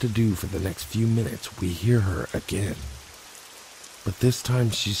decide what to do for the next few minutes, we hear her again. But this time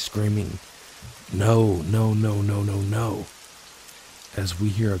she's screaming, "No, no, no, no, no, no," as we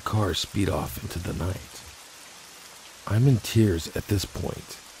hear a car speed off into the night. I'm in tears at this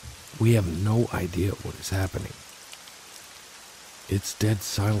point. We have no idea what is happening. It's dead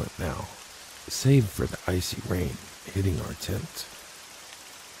silent now, save for the icy rain hitting our tent.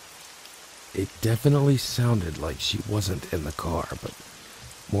 It definitely sounded like she wasn't in the car, but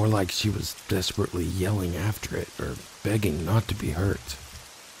more like she was desperately yelling after it or begging not to be hurt.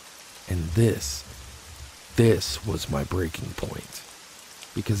 And this was my breaking point.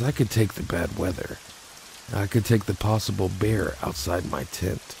 Because I could take the bad weather. I could take the possible bear outside my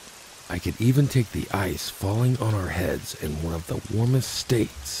tent. I could even take the ice falling on our heads in one of the warmest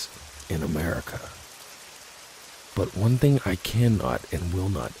states in America. But one thing I cannot and will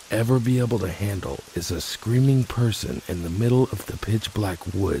not ever be able to handle is a screaming person in the middle of the pitch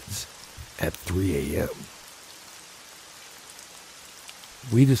black woods at 3 a.m.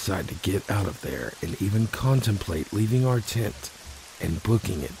 We decide to get out of there and even contemplate leaving our tent and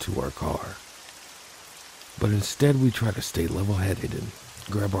booking it to our car. But instead we try to stay level-headed and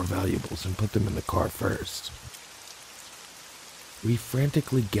grab our valuables and put them in the car first. We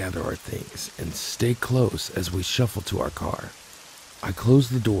frantically gather our things and stay close as we shuffle to our car. I close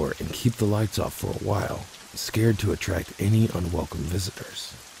the door and keep the lights off for a while, scared to attract any unwelcome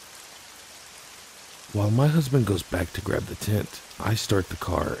visitors. While my husband goes back to grab the tent, I start the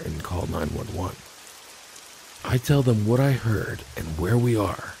car and call 911. I tell them what I heard and where we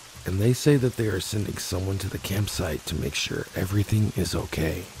are, and they say that they are sending someone to the campsite to make sure everything is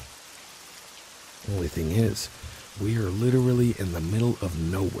okay. Only thing is, we are literally in the middle of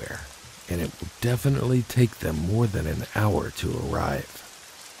nowhere, and it will definitely take them more than an hour to arrive.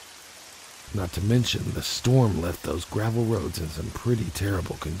 Not to mention, the storm left those gravel roads in some pretty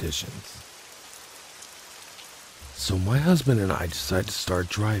terrible conditions. So my husband and I decide to start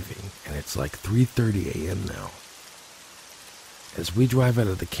driving, and it's like 3:30 a.m. now. As we drive out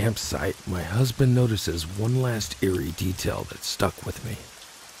of the campsite, my husband notices one last eerie detail that stuck with me.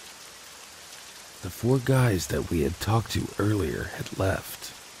 The 4 guys that we had talked to earlier had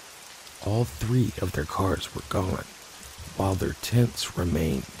left. All 3 of their cars were gone, while their tents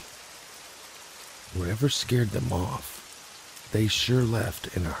remained. Whatever scared them off, they sure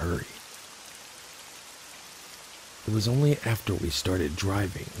left in a hurry. It was only after we started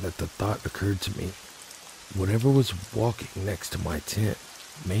driving that the thought occurred to me, whatever was walking next to my tent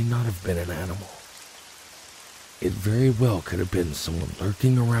may not have been an animal. It very well could have been someone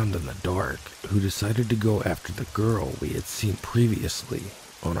lurking around in the dark who decided to go after the girl we had seen previously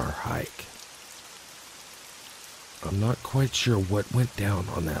on our hike. I'm not quite sure what went down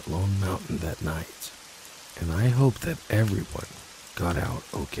on that lone mountain that night, and I hope that everyone got out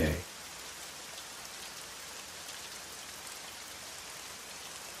okay.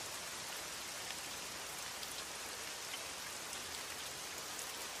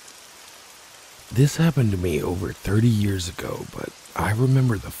 This happened to me over 30 years ago, but I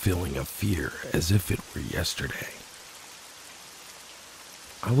remember the feeling of fear as if it were yesterday.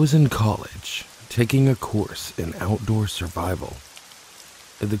 I was in college, taking a course in outdoor survival.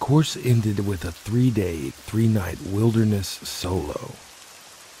 The course ended with a 3-day, 3-night wilderness solo.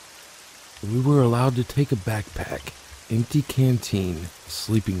 We were allowed to take a backpack, empty canteen,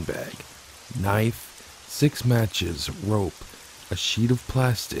 sleeping bag, knife, 6 matches, rope, a sheet of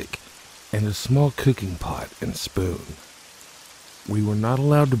plastic, and a small cooking pot and spoon. We were not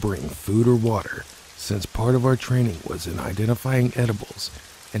allowed to bring food or water, since part of our training was in identifying edibles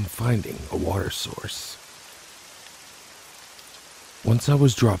and finding a water source. Once I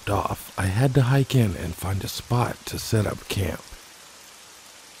was dropped off, I had to hike in and find a spot to set up camp.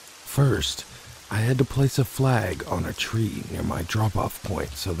 First, I had to place a flag on a tree near my drop-off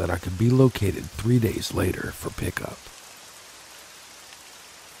point so that I could be located 3 days later for pickup.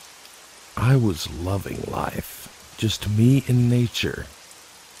 I was loving life, just me and nature.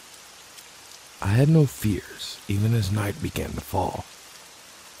 I had no fears, even as night began to fall.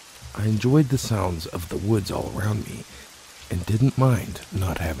 I enjoyed the sounds of the woods all around me, and didn't mind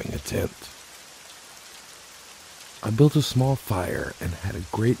not having a tent. I built a small fire and had a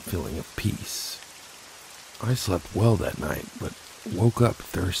great feeling of peace. I slept well that night, but woke up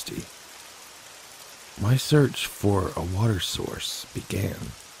thirsty. My search for a water source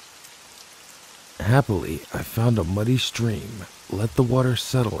began. Happily, I found a muddy stream, let the water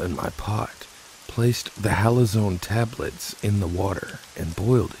settle in my pot, placed the halazone tablets in the water, and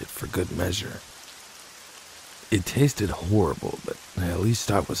boiled it for good measure. It tasted horrible, but at least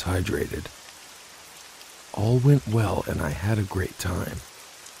I was hydrated. All went well and I had a great time.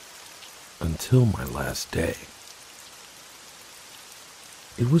 Until my last day.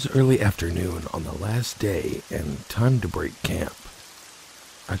 It was early afternoon on the last day and time to break camp.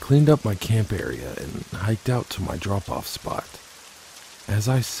 I cleaned up my camp area and hiked out to my drop-off spot. As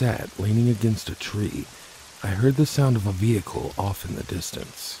I sat leaning against a tree, I heard the sound of a vehicle off in the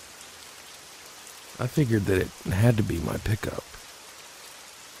distance. I figured that it had to be my pickup.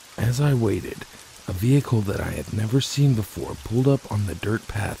 As I waited, A vehicle that I had never seen before pulled up on the dirt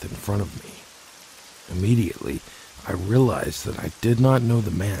path in front of me. Immediately, I realized that I did not know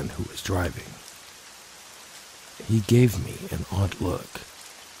the man who was driving. He gave me an odd look.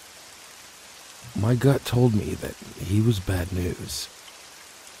 My gut told me that he was bad news.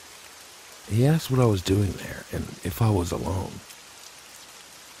 He asked what I was doing there and if I was alone.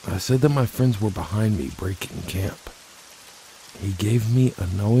 I said that my friends were behind me breaking camp. He gave me a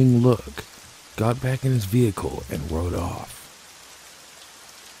knowing look, got back in his vehicle, and rode off.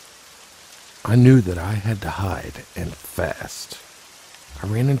 I knew that I had to hide, and fast. I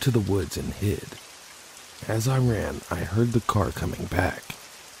ran into the woods and hid. As I ran, I heard the car coming back.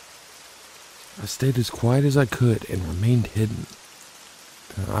 I stayed as quiet as I could and remained hidden.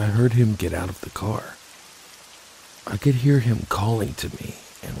 I heard him get out of the car. I could hear him calling to me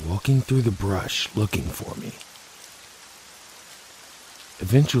and walking through the brush looking for me.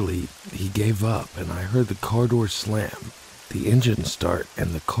 Eventually, he gave up and I heard the car door slam, the engine start,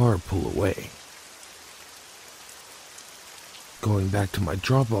 and the car pull away. Going back to my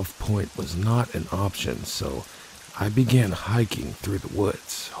drop-off point was not an option, so I began hiking through the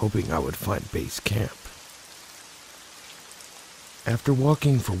woods, hoping I would find base camp. After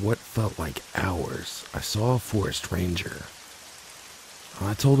walking for what felt like hours, I saw a forest ranger.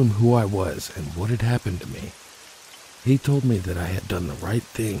 I told him who I was and what had happened to me. He told me that I had done the right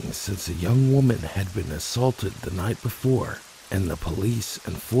thing since a young woman had been assaulted the night before, and the police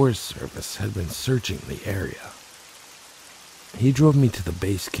and Forest Service had been searching the area. He drove me to the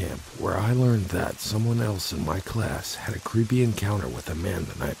base camp, where I learned that someone else in my class had a creepy encounter with a man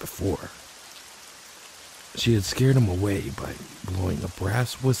the night before. She had scared him away by blowing a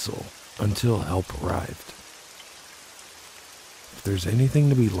brass whistle until help arrived. If there's anything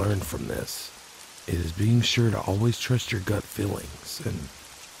to be learned from this, it is being sure to always trust your gut feelings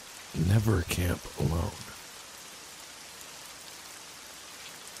and never camp alone.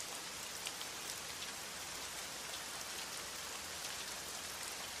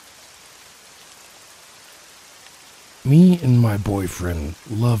 Me and my boyfriend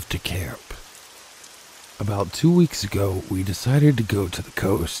love to camp. About 2 weeks ago, we decided to go to the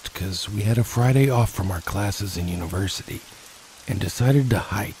coast because we had a Friday off from our classes in university and decided to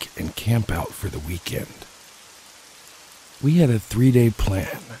hike and camp out for the weekend. We had a 3-day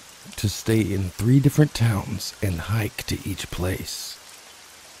plan to stay in 3 different towns and hike to each place.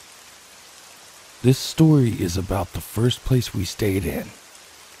 This story is about the first place we stayed in.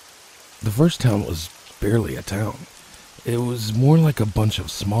 The first town was barely a town. It was more like a bunch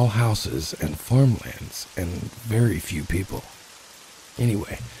of small houses and farmlands and very few people.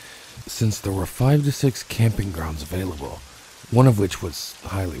 Anyway, since there were 5 to 6 camping grounds available, one of which was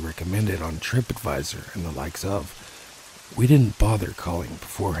highly recommended on TripAdvisor and the likes of, we didn't bother calling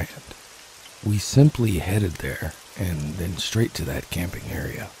beforehand. We simply headed there and then straight to that camping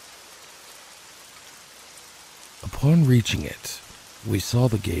area. Upon reaching it, we saw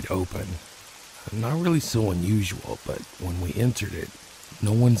the gate open. Not really so unusual, but when we entered it,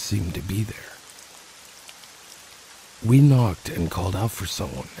 no one seemed to be there. We knocked and called out for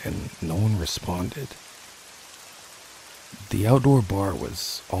someone, and no one responded. The outdoor bar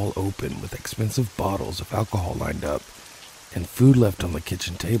was all open with expensive bottles of alcohol lined up, and food left on the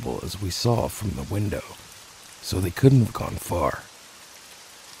kitchen table as we saw from the window, so they couldn't have gone far.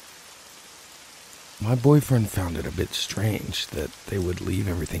 My boyfriend found it a bit strange that they would leave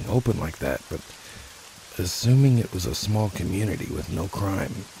everything open like that, but assuming it was a small community with no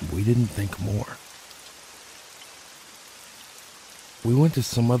crime, we didn't think more. We went to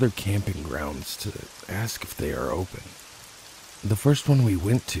some other camping grounds to ask if they are open. The first one we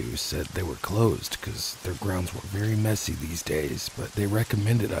went to said they were closed because their grounds were very messy these days, but they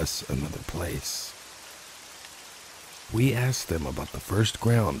recommended us another place. We asked them about the first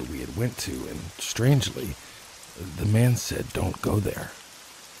ground we had went to, and strangely, the man said don't go there.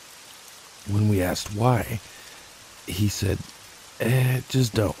 When we asked why, he said,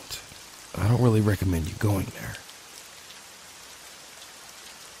 just don't. I don't really recommend you going there.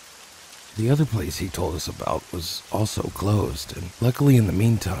 The other place he told us about was also closed, and luckily in the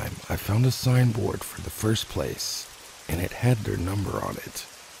meantime, I found a signboard for the first place, and it had their number on it.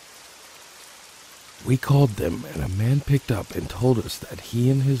 We called them, and a man picked up and told us that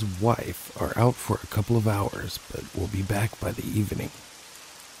he and his wife are out for a couple of hours, but will be back by the evening.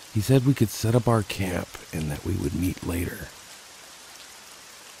 He said we could set up our camp and that we would meet later.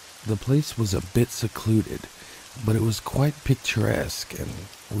 The place was a bit secluded, but it was quite picturesque, and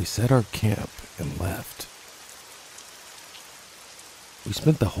we set our camp and left. We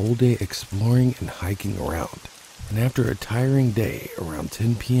spent the whole day exploring and hiking around, and after a tiring day, around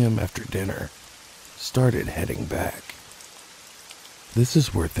 10 p.m. after dinner, started heading back. This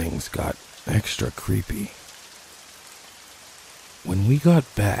is where things got extra creepy. When we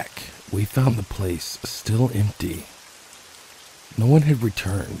got back, we found the place still empty. No one had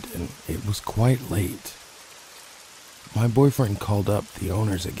returned, and it was quite late. My boyfriend called up the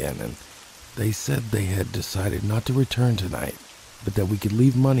owners again, and they said they had decided not to return tonight, but that we could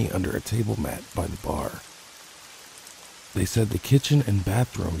leave money under a table mat by the bar. They said the kitchen and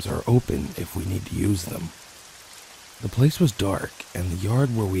bathrooms are open if we need to use them. The place was dark, and the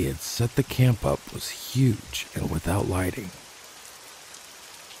yard where we had set the camp up was huge and without lighting.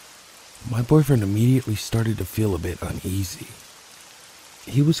 My boyfriend immediately started to feel a bit uneasy.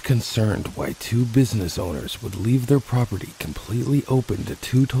 He was concerned why two business owners would leave their property completely open to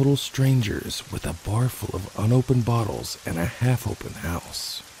two total strangers with a bar full of unopened bottles and a half-open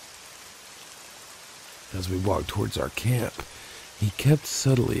house. As we walked towards our camp, he kept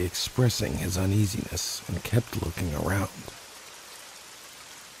subtly expressing his uneasiness and kept looking around.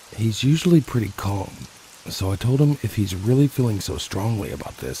 He's usually pretty calm, so I told him if he's really feeling so strongly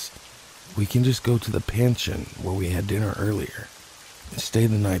about this, we can just go to the pension where we had dinner earlier and stay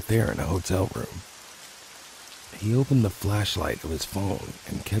the night there in a hotel room. He opened the flashlight of his phone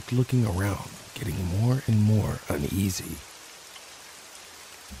and kept looking around, getting more and more uneasy.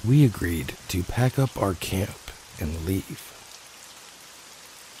 We agreed to pack up our camp and leave.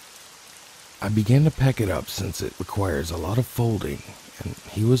 I began to pack it up since it requires a lot of folding, and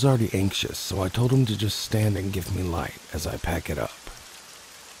he was already anxious, so I told him to just stand and give me light as I pack it up.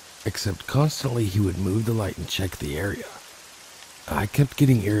 Except constantly he would move the light and check the area. I kept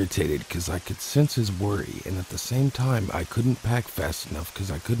getting irritated because I could sense his worry, and at the same time I couldn't pack fast enough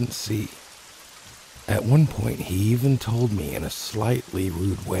because I couldn't see. At one point he even told me in a slightly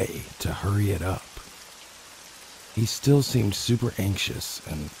rude way to hurry it up. He still seemed super anxious,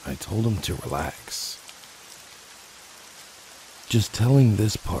 and I told him to relax. Just telling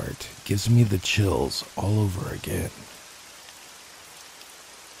this part gives me the chills all over again.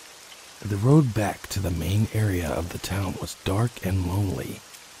 The road back to the main area of the town was dark and lonely,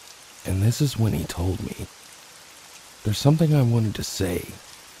 and this is when he told me. There's something I wanted to say,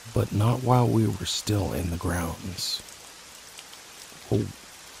 but not while we were still in the grounds. "Oh,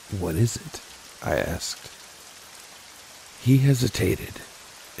 what is it?" I asked. He hesitated,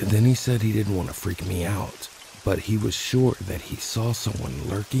 and then he said he didn't want to freak me out, but he was sure that he saw someone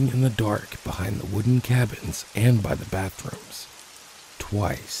lurking in the dark behind the wooden cabins and by the bathrooms.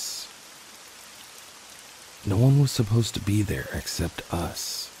 Twice. No one was supposed to be there except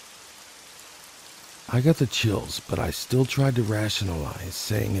us. I got the chills, but I still tried to rationalize,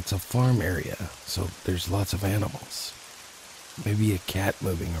 saying it's a farm area, so there's lots of animals. Maybe a cat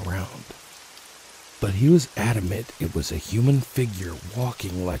moving around. But he was adamant it was a human figure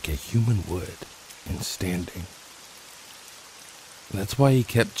walking like a human would, and standing. That's why he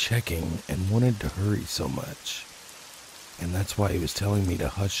kept checking and wanted to hurry so much. And that's why he was telling me to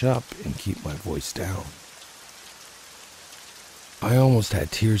hush up and keep my voice down. I almost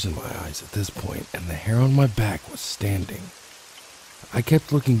had tears in my eyes at this point, and the hair on my back was standing. I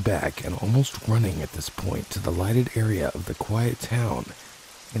kept looking back and almost running at this point to the lighted area of the quiet town,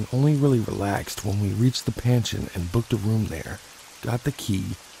 and only really relaxed when we reached the pension and booked a room there, got the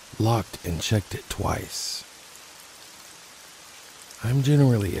key, locked and checked it twice. I'm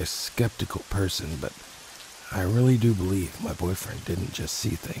generally a skeptical person, but I really do believe my boyfriend didn't just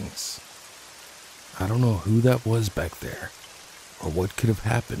see things. I don't know who that was back there, or what could have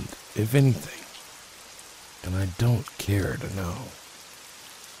happened, if anything, and I don't care to know.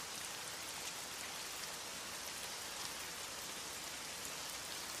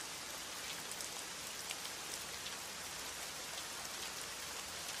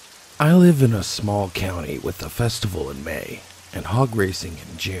 I live in a small county with a festival in May, and hog racing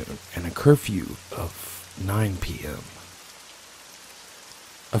in June, and a curfew of 9 p.m.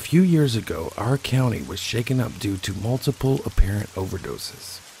 A few years ago, our county was shaken up due to multiple apparent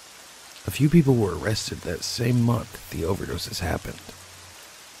overdoses. A few people were arrested that same month the overdoses happened.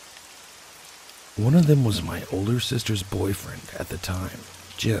 One of them was my older sister's boyfriend at the time,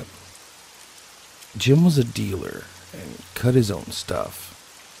 Jim. Jim was a dealer and cut his own stuff.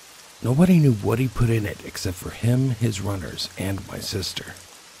 Nobody knew what he put in it except for him, his runners, and my sister.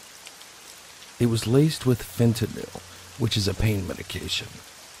 It was laced with fentanyl, which is a pain medication.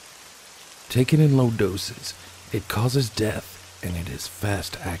 Taken in low doses, it causes death, and it is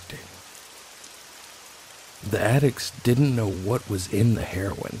fast-acting. The addicts didn't know what was in the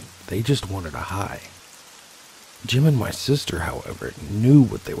heroin, they just wanted a high. Jim and my sister, however, knew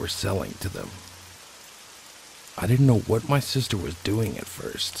what they were selling to them. I didn't know what my sister was doing at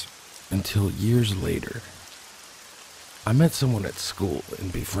first. until years later. I met someone at school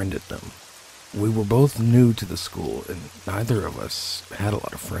and befriended them. We were both new to the school and neither of us had a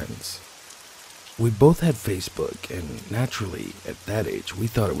lot of friends. We both had Facebook, and naturally, at that age, we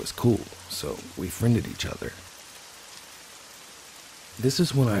thought it was cool, so we friended each other. This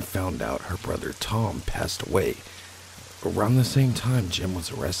is when I found out her brother Tom passed away, around the same time Jim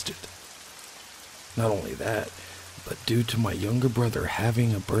was arrested. Not only that, but due to my younger brother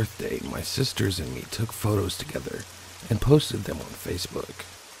having a birthday, my sisters and me took photos together and posted them on Facebook.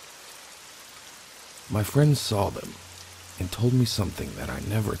 My friends saw them and told me something that I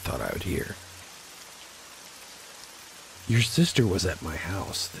never thought I would hear. Your sister was at my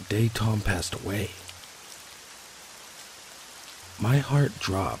house the day Tom passed away. My heart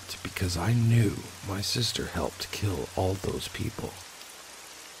dropped because I knew my sister helped kill all those people.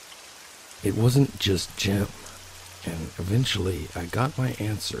 It wasn't just Jim, and eventually I got my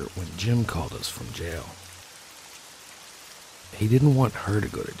answer when Jim called us from jail. He didn't want her to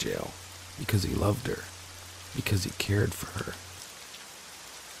go to jail because he loved her, because he cared for her.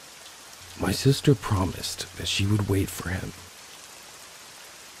 My sister promised that she would wait for him.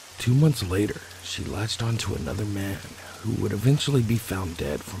 2 months later, she latched onto another man who would eventually be found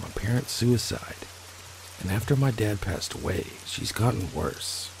dead from apparent suicide. And after my dad passed away, she's gotten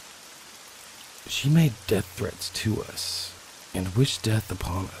worse. She made death threats to us and wished death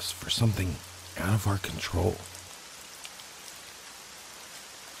upon us for something out of our control.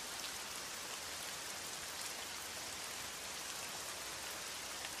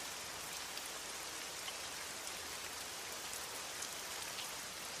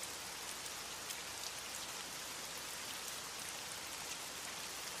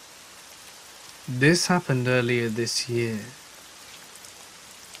 This happened earlier this year.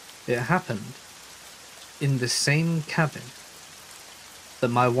 It happened in the same cabin that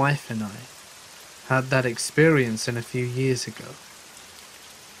my wife and I had that experience in a few years ago,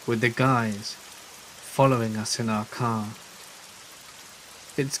 with the guys following us in our car.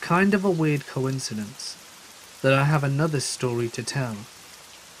 It's kind of a weird coincidence that I have another story to tell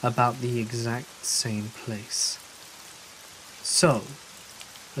about the exact same place. So,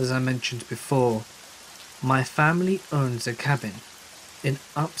 as I mentioned before, my family owns a cabin in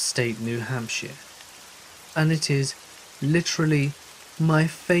upstate New Hampshire, and it is literally my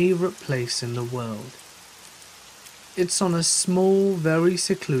favorite place in the world. It's on a small, very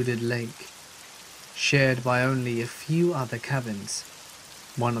secluded lake, shared by only a few other cabins,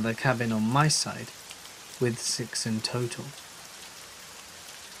 one other cabin on my side, with 6 in total.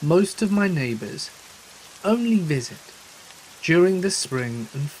 Most of my neighbours only visit during the spring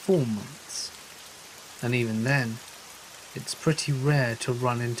and fall months, and even then, it's pretty rare to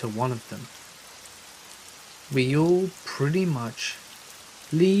run into one of them. We all pretty much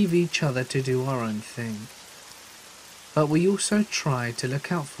leave each other to do our own thing, but we also try to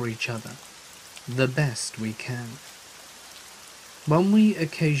look out for each other the best we can. When we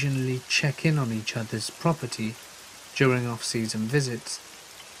occasionally check in on each other's property during off-season visits,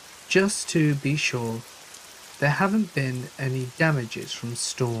 just to be sure there haven't been any damages from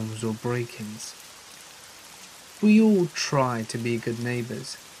storms or break-ins. We all try to be good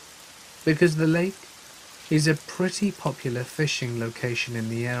neighbours, because the lake is a pretty popular fishing location in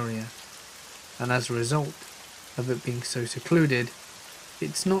the area, and as a result of it being so secluded,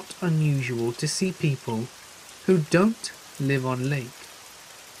 it's not unusual to see people who don't live on lake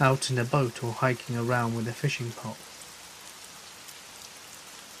out in a boat or hiking around with a fishing pole.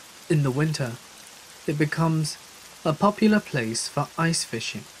 In the winter, it becomes a popular place for ice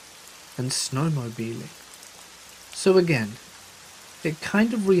fishing and snowmobiling. So again, it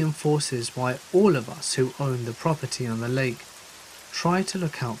kind of reinforces why all of us who own the property on the lake try to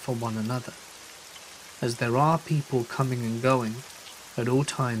look out for one another, as there are people coming and going at all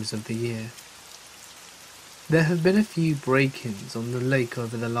times of the year. There have been a few break-ins on the lake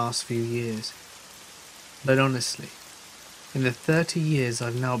over the last few years, but honestly, in the 30 years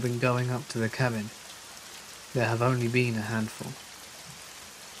I've now been going up to the cabin, there have only been a handful.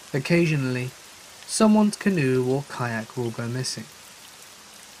 Occasionally, someone's canoe or kayak will go missing,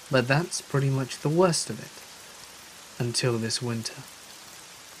 but that's pretty much the worst of it, until this winter.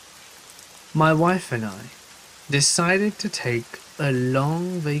 My wife and I decided to take a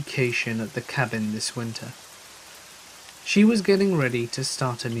long vacation at the cabin this winter. She was getting ready to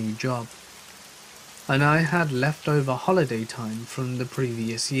start a new job, and I had leftover holiday time from the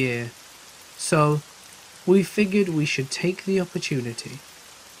previous year, so we figured we should take the opportunity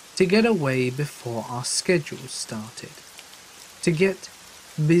to get away before our schedules started, to get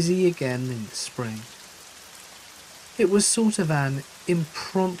busy again in the spring. It was sort of an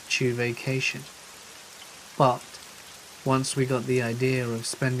impromptu vacation. But once we got the idea of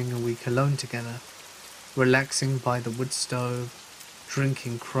spending a week alone together, relaxing by the wood stove,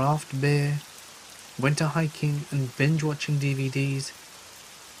 drinking craft beer, winter hiking and binge watching DVDs,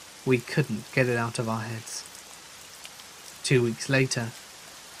 we couldn't get it out of our heads. 2 weeks later,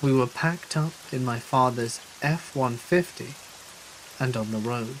 we were packed up in my father's F-150 and on the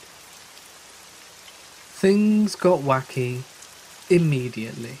road. Things got wacky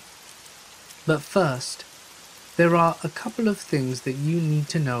immediately. But first, there are a couple of things that you need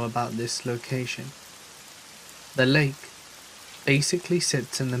to know about this location. The lake basically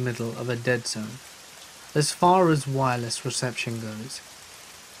sits in the middle of a dead zone, as far as wireless reception goes.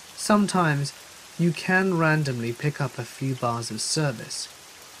 Sometimes you can randomly pick up a few bars of service,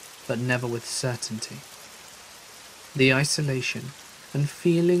 but never with certainty. The isolation and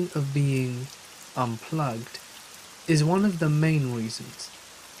feeling of being unplugged is one of the main reasons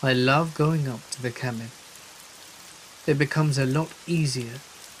I love going up to the cabin. It becomes a lot easier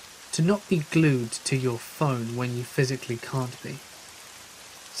to not be glued to your phone when you physically can't be.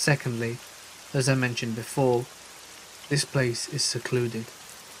 Secondly, as I mentioned before, this place is secluded.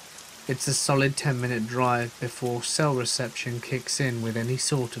 It's a solid 10-minute drive before cell reception kicks in with any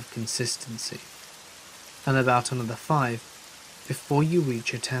sort of consistency, and about another 5 before you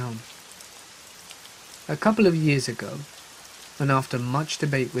reach a town. A couple of years ago, and after much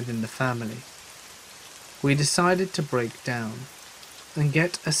debate within the family, we decided to break down and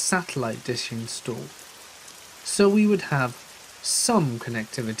get a satellite dish installed, so we would have some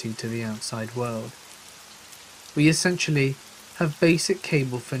connectivity to the outside world. We essentially have basic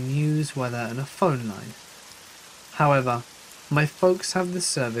cable for news, weather and a phone line. However, my folks have the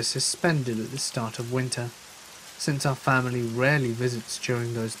service suspended at the start of winter, since our family rarely visits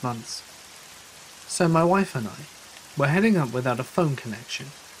during those months. So my wife and I were heading up without a phone connection,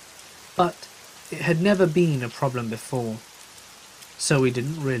 but it had never been a problem before, so we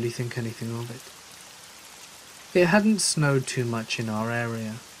didn't really think anything of it. It hadn't snowed too much in our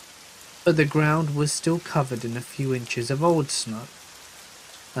area, but the ground was still covered in a few inches of old snow,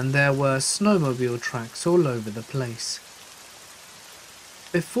 and there were snowmobile tracks all over the place.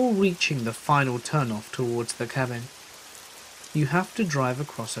 Before reaching the final turnoff towards the cabin, you have to drive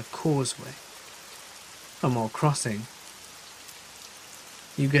across a causeway, and while crossing,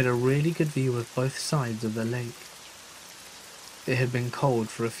 you get a really good view of both sides of the lake. It had been cold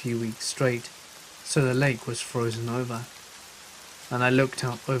for a few weeks straight, so the lake was frozen over, and I looked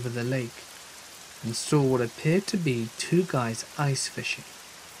out over the lake and saw what appeared to be 2 guys ice fishing,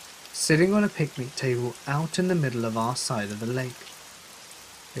 sitting on a picnic table out in the middle of our side of the lake.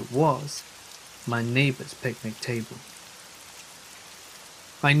 It was my neighbour's picnic table.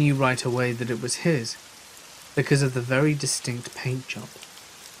 I knew right away that it was his, because of the very distinct paint job.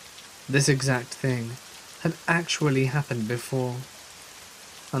 This exact thing had actually happened before,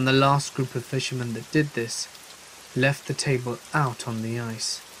 and the last group of fishermen that did this left the table out on the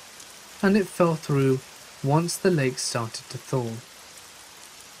ice, and it fell through once the lake started to thaw.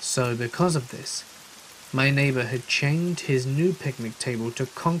 So because of this, my neighbour had chained his new picnic table to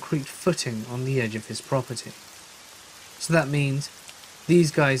concrete footing on the edge of his property. So that means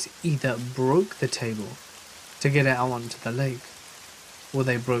these guys either broke the table to get it out onto the lake, or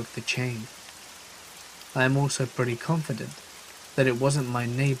they broke the chain. I am also pretty confident that it wasn't my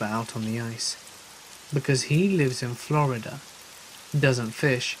neighbour out on the ice, because he lives in Florida, doesn't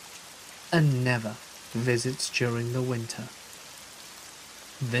fish, and never visits during the winter.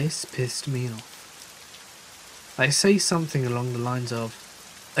 This pissed me off. I say something along the lines of,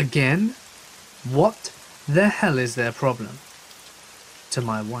 "Again? What the hell is their problem?" to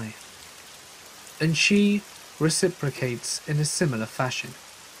my wife, and she reciprocates in a similar fashion.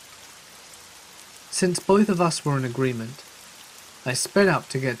 Since both of us were in agreement, I sped up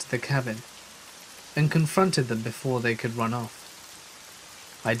to get to the cabin and confronted them before they could run off.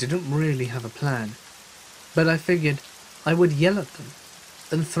 I didn't really have a plan, but I figured I would yell at them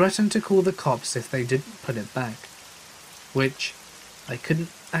and threaten to call the cops if they didn't put it back, which I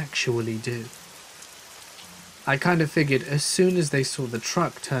couldn't actually do. I kind of figured as soon as they saw the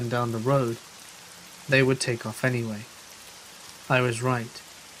truck turn down the road, they would take off anyway. I was right,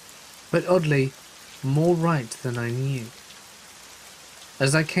 but oddly, more right than I knew.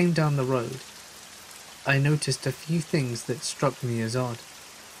 As I came down the road, I noticed a few things that struck me as odd.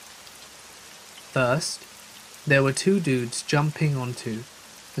 First, there were 2 dudes jumping onto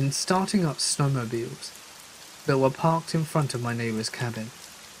and starting up snowmobiles that were parked in front of my neighbour's cabin.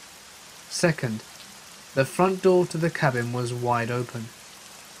 Second, the front door to the cabin was wide open.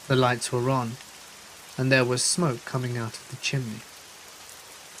 The lights were on, and there was smoke coming out of the chimney.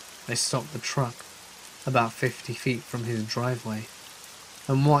 I stopped the truck about 50 feet from his driveway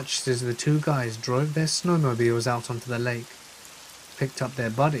and watched as the two guys drove their snowmobiles out onto the lake, picked up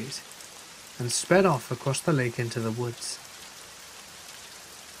their buddies, and sped off across the lake into the woods.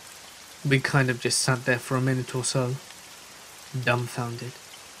 We kind of just sat there for a minute or so, dumbfounded.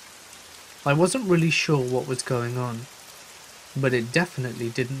 I wasn't really sure what was going on, but it definitely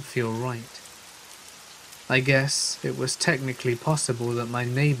didn't feel right. I guess it was technically possible that my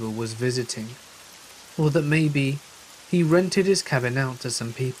neighbor was visiting, or that maybe he rented his cabin out to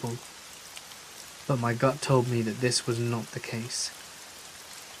some people. But my gut told me that this was not the case.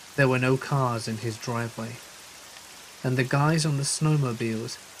 There were no cars in his driveway, and the guys on the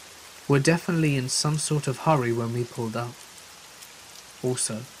snowmobiles were definitely in some sort of hurry when we pulled up.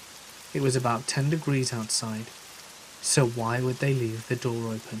 Also, it was about 10 degrees outside, so why would they leave the door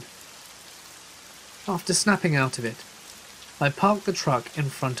open? After snapping out of it, I parked the truck in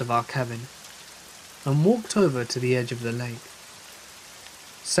front of our cabin and walked over to the edge of the lake.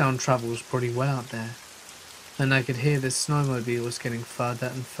 Sound travels pretty well out there, and I could hear the snowmobiles getting further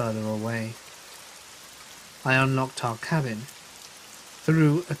and further away. I unlocked our cabin,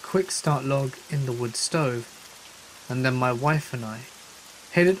 threw a quick start log in the wood stove, and then my wife and I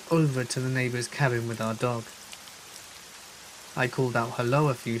headed over to the neighbor's cabin with our dog. I called out hello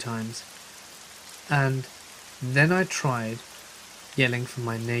a few times, and then I tried yelling for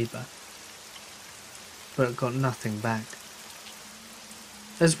my neighbor, but got nothing back.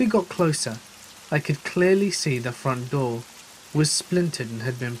 As we got closer, I could clearly see the front door was splintered and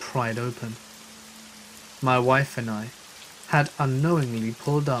had been pried open. My wife and I had unknowingly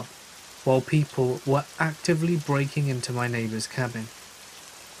pulled up while people were actively breaking into my neighbor's cabin.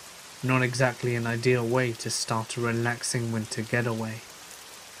 Not exactly an ideal way to start a relaxing winter getaway.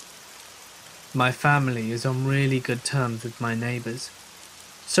 My family is on really good terms with my neighbors,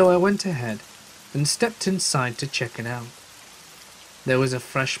 so I went ahead and stepped inside to check it out. There was a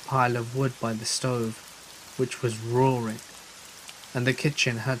fresh pile of wood by the stove, which was roaring, and the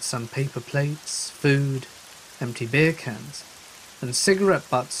kitchen had some paper plates, food, empty beer cans, and cigarette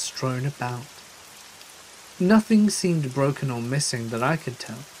butts strewn about. Nothing seemed broken or missing that I could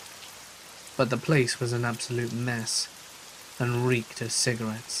tell, but the place was an absolute mess and reeked of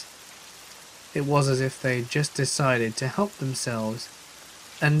cigarettes. It was as if they had just decided to help themselves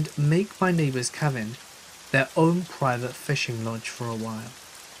and make my neighbor's cabin their own private fishing lodge for a while.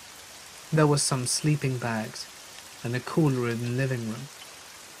 There were some sleeping bags and a cooler in the living room,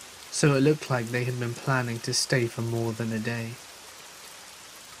 so it looked like they had been planning to stay for more than a day.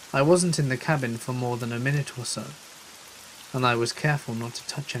 I wasn't in the cabin for more than a minute or so, and I was careful not to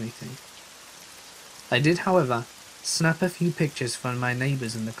touch anything. I did, however, snap a few pictures for my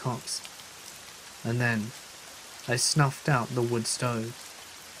neighbors in the copse, and then I snuffed out the wood stove,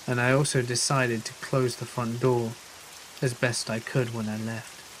 and I also decided to close the front door as best I could when I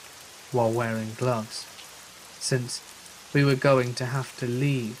left, while wearing gloves, since we were going to have to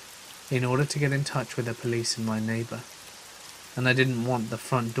leave in order to get in touch with the police and my neighbor, and I didn't want the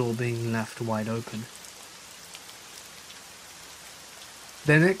front door being left wide open.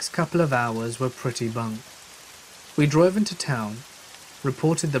 The next couple of hours were pretty bunk. We drove into town,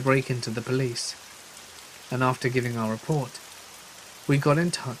 reported the break-in to the police, and after giving our report, we got in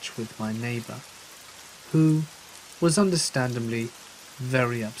touch with my neighbor, who was understandably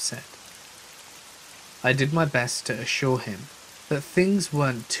very upset. I did my best to assure him that things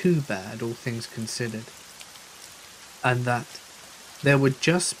weren't too bad, all things considered, and that there would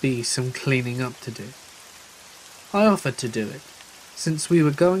just be some cleaning up to do. I offered to do it, since we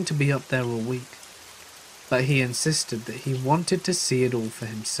were going to be up there all week, but he insisted that he wanted to see it all for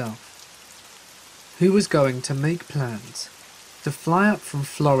himself. He was going to make plans to fly up from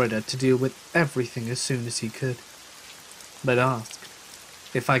Florida to deal with everything as soon as he could, but asked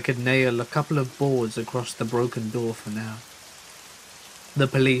if I could nail a couple of boards across the broken door for now. The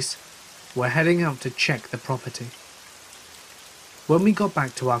police were heading out to check the property. When we got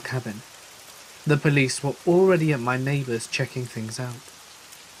back to our cabin, the police were already at my neighbor's checking things out.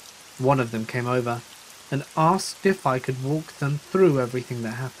 One of them came over and asked if I could walk them through everything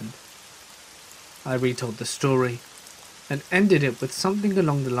that happened. I retold the story and ended it with something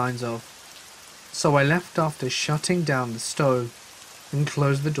along the lines of, "So I left after shutting down the stove and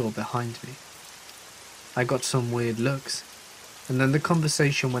closed the door behind me." I got some weird looks, and then the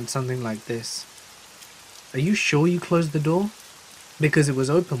conversation went something like this. "Are you sure you closed the door? Because it was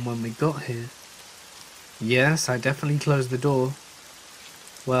open when we got here." "Yes, I definitely closed the door."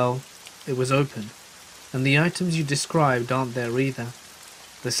 "Well, it was open, and the items you described aren't there either.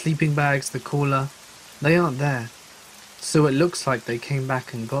 The sleeping bags, the cooler, They aren't there, so it looks like they came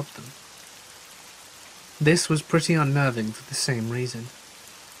back and got them. This was pretty unnerving for the same reason.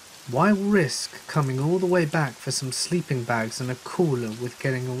 Why risk coming all the way back for some sleeping bags and a cooler with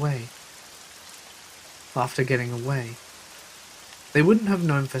getting away? After getting away, they wouldn't have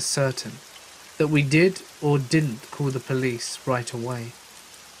known for certain that we did or didn't call the police right away.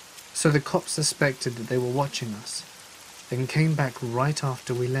 So the cops suspected that they were watching us, then came back right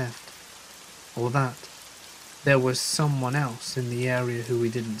after we left, or that there was someone else in the area who we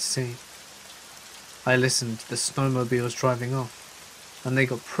didn't see. I listened to the snowmobiles driving off, and they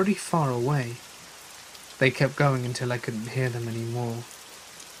got pretty far away. They kept going until I couldn't hear them anymore,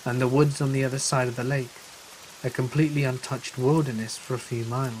 and the woods on the other side of the lake, a completely untouched wilderness for a few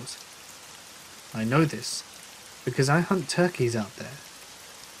miles. I know this because I hunt turkeys out there.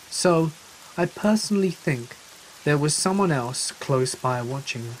 So, I personally think there was someone else close by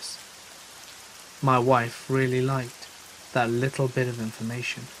watching us. My wife really liked that little bit of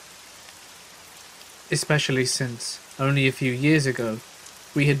information. Especially since, only a few years ago,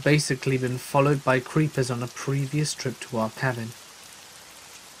 we had basically been followed by creepers on a previous trip to our cabin.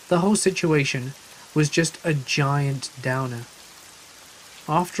 The whole situation was just a giant downer.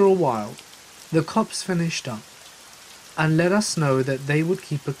 After a while, the cops finished up and let us know that they would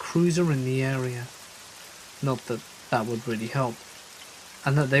keep a cruiser in the area. Not that that would really help,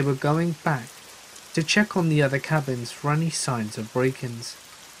 and that they were going back to check on the other cabins for any signs of break-ins.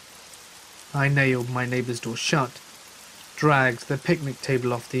 I nailed my neighbor's door shut, dragged the picnic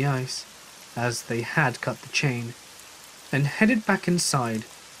table off the ice, as they had cut the chain, and headed back inside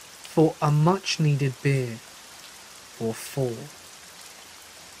for a much-needed beer, or four.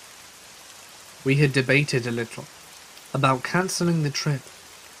 We had debated a little about cancelling the trip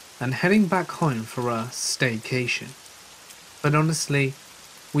and heading back home for a staycation, but honestly,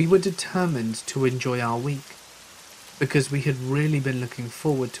 we were determined to enjoy our week, because we had really been looking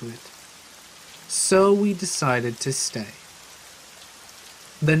forward to it. So we decided to stay.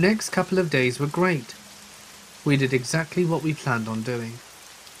 The next couple of days were great. We did exactly what we planned on doing,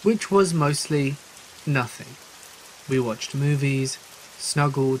 which was mostly nothing. We watched movies,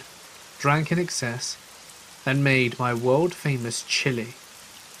 snuggled, drank in excess, and made my world-famous chili,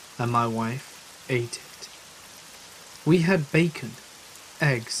 and my wife ate it. We had bacon,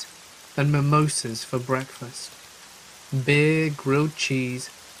 eggs, and mimosas for breakfast, beer, grilled cheese,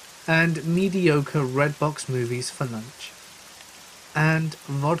 and mediocre red box movies for lunch, and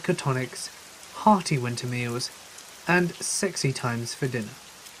vodka tonics, hearty winter meals, and sexy times for dinner.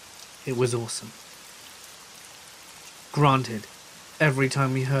 It was awesome. Granted, every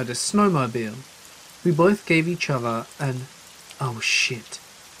time we heard a snowmobile, we both gave each other an "oh shit"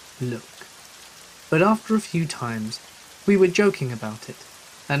 look. But after a few times, we were joking about it,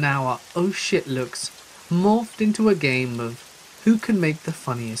 and our "oh shit" looks morphed into a game of who can make the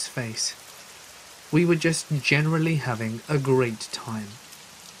funniest face. We were just generally having a great time.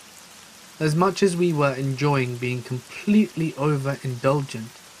 As much as we were enjoying being completely overindulgent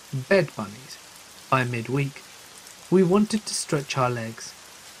bed bunnies by midweek, we wanted to stretch our legs,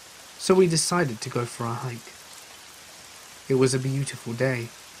 so we decided to go for a hike. It was a beautiful day,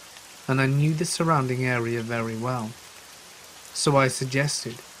 and I knew the surrounding area very well, so I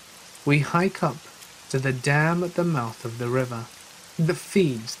suggested we hike up to the dam at the mouth of the river that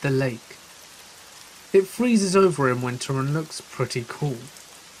feeds the lake. It freezes over in winter and looks pretty cool.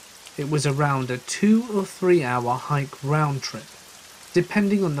 It was around a 2 or 3 hour hike round trip,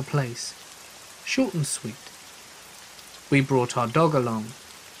 depending on the place. Short and sweet. We brought our dog along,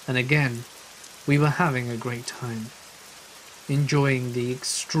 and again, we were having a great time, enjoying the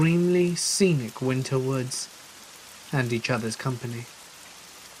extremely scenic winter woods and each other's company.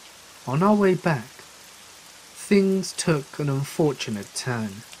 On our way back, things took an unfortunate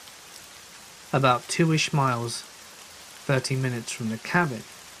turn. About 2-ish miles, 30 minutes from the cabin,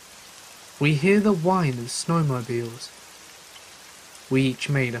 we hear the whine of snowmobiles. We each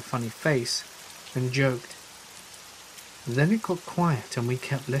made a funny face and joked. Then it got quiet and we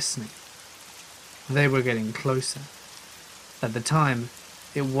kept listening. They were getting closer. At the time,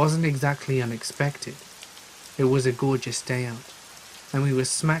 it wasn't exactly unexpected. It was a gorgeous day out, and we were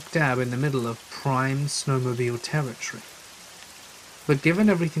smack dab in the middle of prime snowmobile territory. But given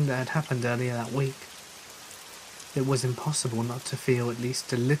everything that had happened earlier that week, it was impossible not to feel at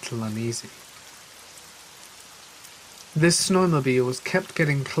least a little uneasy. The snowmobiles kept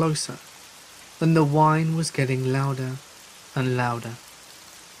getting closer, and the whine was getting louder and louder.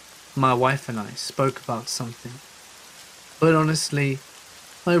 My wife and I spoke about something, but honestly,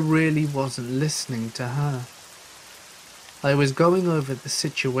 I really wasn't listening to her. I was going over the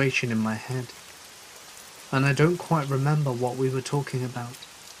situation in my head. and I don't quite remember what we were talking about.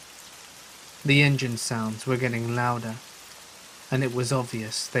 The engine sounds were getting louder, and it was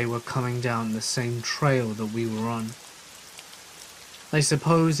obvious they were coming down the same trail that we were on. I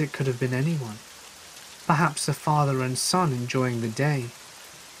suppose it could have been anyone. Perhaps a father and son enjoying the day,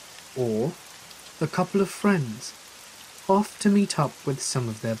 or a couple of friends off to meet up with some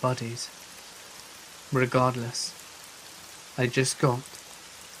of their buddies. Regardless, I just got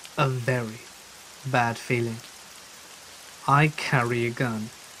a very bad feeling. I carry a gun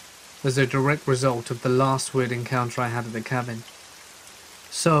as a direct result of the last weird encounter I had at the cabin.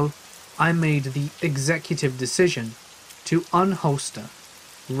 So I made the executive decision to unholster,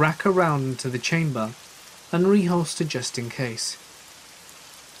 rack around into the chamber, and reholster just in case.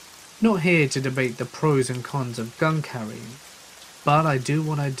 Not here to debate the pros and cons of gun carrying, but I do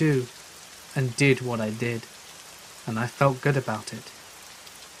what I do, and did what I did, and I felt good about it.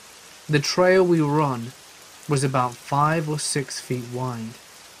 The trail we were on was about 5 or 6 feet wide,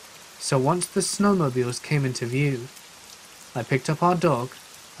 so once the snowmobiles came into view, I picked up our dog,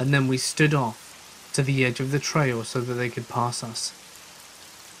 and then we stood off to the edge of the trail so that they could pass us.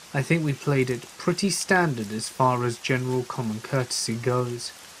 I think we played it pretty standard as far as general common courtesy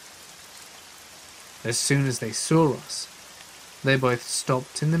goes. As soon as they saw us, they both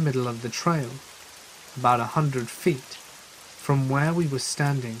stopped in the middle of the trail, about 100 feet from where we were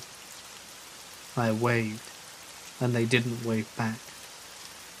standing. I waved, and they didn't wave back.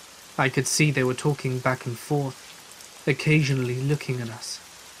 I could see they were talking back and forth, occasionally looking at us.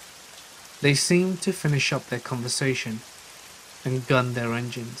 They seemed to finish up their conversation and gun their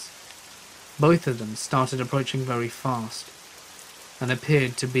engines. Both of them started approaching very fast and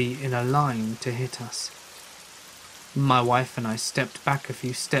appeared to be in a line to hit us. My wife and I stepped back a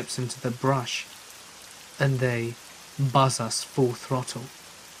few steps into the brush, and they buzz us full throttle.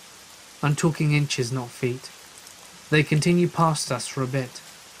 I'm talking inches, not feet. They continue past us for a bit,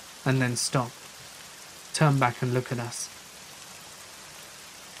 and then stop, turn back and look at us.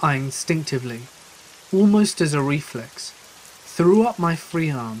 I instinctively, almost as a reflex, threw up my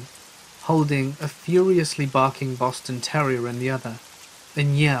free arm, holding a furiously barking Boston Terrier in the other,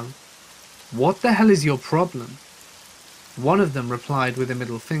 and yelled, "What the hell is your problem?" One of them replied with a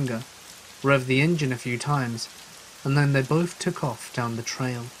middle finger, revved the engine a few times, and then they both took off down the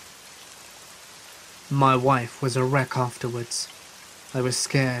trail. My wife was a wreck afterwards. I was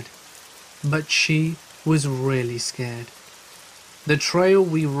scared, but she was really scared. The trail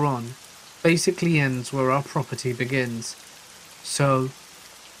we were on basically ends where our property begins, so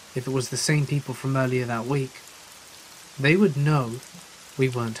if it was the same people from earlier that week, they would know we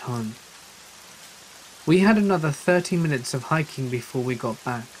weren't home. We had another 30 minutes of hiking before we got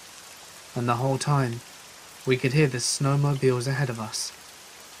back, and the whole time we could hear the snowmobiles ahead of us.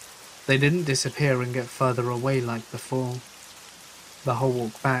 They didn't disappear and get further away like before. The whole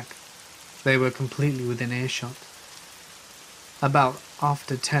walk back, they were completely within earshot. About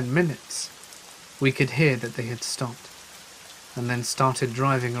after 10 minutes, we could hear that they had stopped, and then started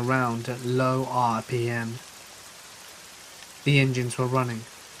driving around at low RPM. The engines were running,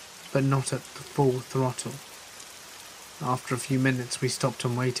 but not at the full throttle. After a few minutes we stopped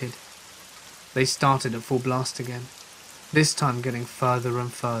and waited. They started at full blast again, this time getting further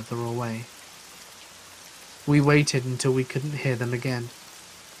and further away. We waited until we couldn't hear them again,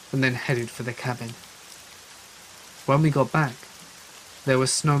 and then headed for the cabin. When we got back, there were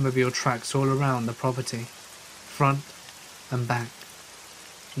snowmobile tracks all around the property, front and back.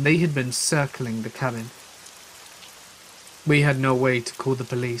 They had been circling the cabin. We had no way to call the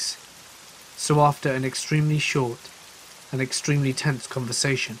police, so after an extremely short and extremely tense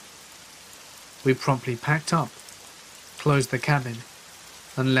conversation, we promptly packed up, closed the cabin,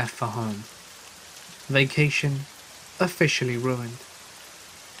 and left for home. Vacation officially ruined.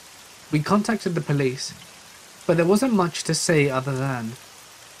 We contacted the police, but there wasn't much to say other than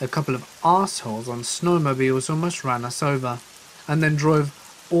a couple of assholes on snowmobiles almost ran us over and then drove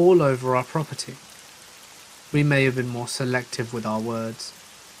all over our property. We may have been more selective with our words,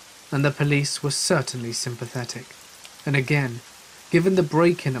 and the police were certainly sympathetic, and again, given the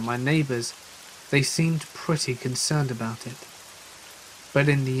break-in at my neighbour's, they seemed pretty concerned about it. But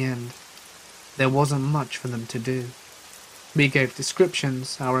in the end, there wasn't much for them to do. We gave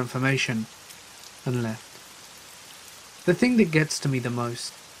descriptions, our information, and left. The thing that gets to me the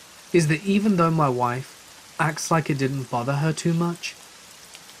most is that even though my wife acts like it didn't bother her too much,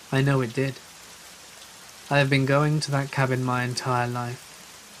 I know it did. I have been going to that cabin my entire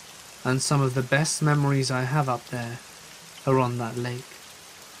life, and some of the best memories I have up there are on that lake.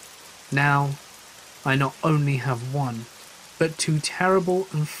 Now, I not only have one, but two terrible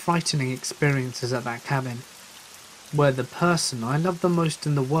and frightening experiences at that cabin, where the person I loved the most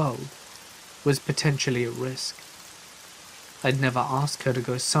in the world was potentially at risk. I'd never ask her to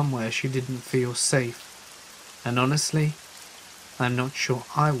go somewhere she didn't feel safe, and honestly, I'm not sure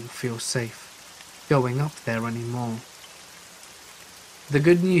I will feel safe going up there anymore. The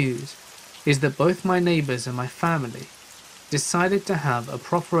good news is that both my neighbours and my family decided to have a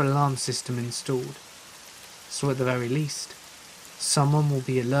proper alarm system installed, so at the very least, someone will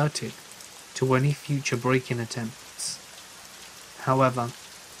be alerted to any future break-in attempts. However,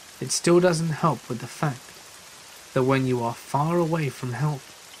 it still doesn't help with the fact that when you are far away from help,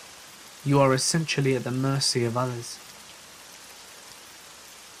 you are essentially at the mercy of others.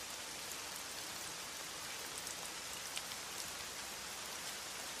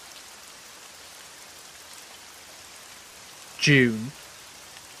 June.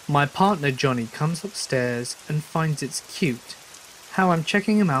 My partner Johnny comes upstairs and finds it's cute how I'm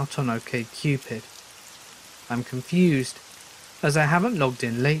checking him out on OkCupid. I'm confused as I haven't logged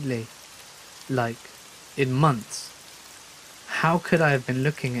in lately, like in months. How could I have been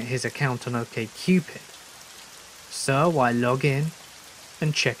looking at his account on OkCupid? So I log in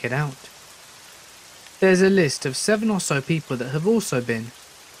and check it out. There's a list of 7 or so people that have also been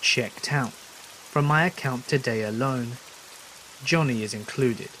checked out from my account today alone. Johnny is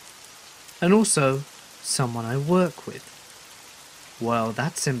included, and also someone I work with. Well,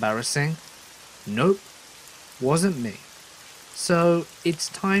 that's embarrassing. Nope, wasn't me. So it's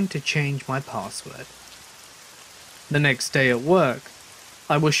time to change my password. The next day at work,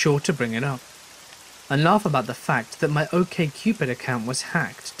 I was sure to bring it up and laugh about the fact that my OkCupid account was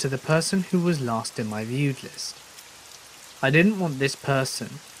hacked to the person who was last in my viewed list. I didn't want this person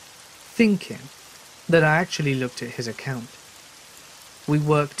thinking that I actually looked at his account. We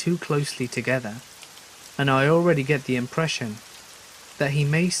work too closely together, and I already get the impression that he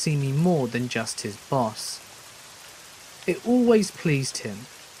may see me more than just his boss. It always pleased him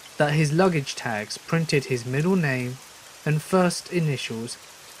that his luggage tags printed his middle name and first initials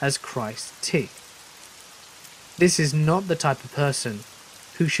as Christ T. This is not the type of person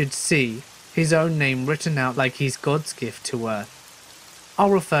who should see his own name written out like he's God's gift to earth.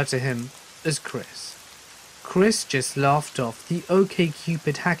 I'll refer to him as Chris. Chris just laughed off the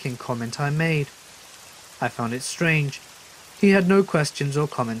OkCupid hacking comment I made. I found it strange. He had no questions or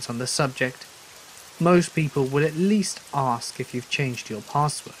comments on the subject. Most people would at least ask if you've changed your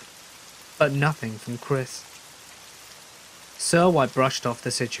password, but nothing from Chris. So I brushed off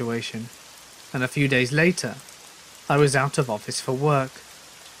the situation, and a few days later, I was out of office for work.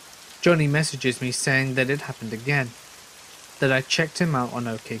 Johnny messages me saying that it happened again, that I checked him out on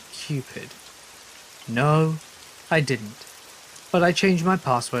OkCupid. No, I didn't, but I changed my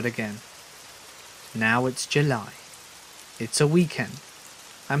password again. Now it's July. It's a weekend.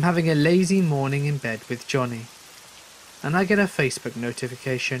 I'm having a lazy morning in bed with Johnny, and I get a Facebook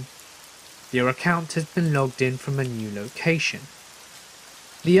notification. Your account has been logged in from a new location.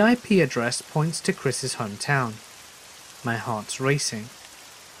 The IP address points to Chris's hometown. My heart's racing.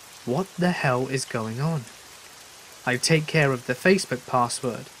 What the hell is going on? I take care of the Facebook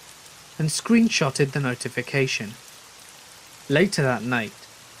password and screenshotted the notification. Later that night,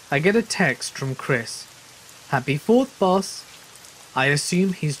 I get a text from Chris. Happy 4th, boss. I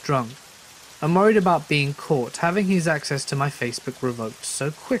assume he's drunk. I'm worried about being caught having his access to my Facebook revoked so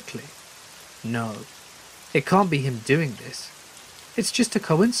quickly. No, it can't be him doing this. It's just a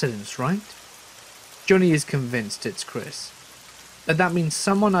coincidence, right? Johnny is convinced it's Chris, but that means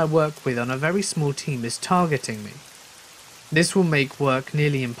someone I work with on a very small team is targeting me. This will make work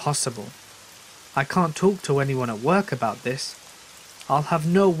nearly impossible. I can't talk to anyone at work about this. I'll have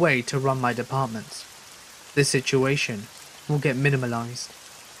no way to run my departments. The situation will get minimalized.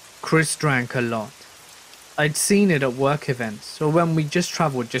 Chris drank a lot. I'd seen it at work events or when we just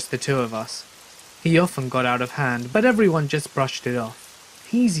travelled just the two of us. He often got out of hand, but everyone just brushed it off.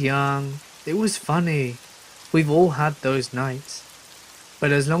 He's young. It was funny. We've all had those nights.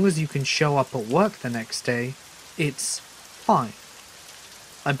 But as long as you can show up at work the next day, it's fine.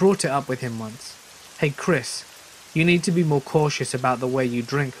 I brought it up with him once. Hey Chris, you need to be more cautious about the way you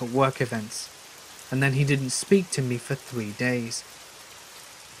drink at work events. And then he didn't speak to me for 3 days.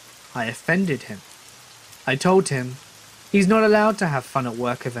 I offended him. I told him he's not allowed to have fun at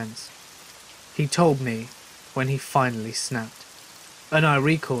work events. He told me when he finally snapped, and I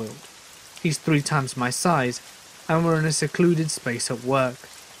recoiled. He's 3 times my size, and we're in a secluded space at work.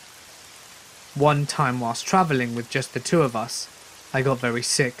 One time whilst travelling with just the two of us, I got very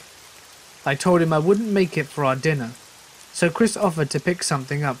sick. I told him I wouldn't make it for our dinner, so Chris offered to pick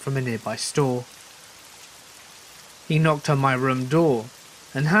something up from a nearby store. He knocked on my room door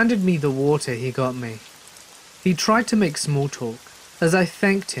and handed me the water he got me. He tried to make small talk as I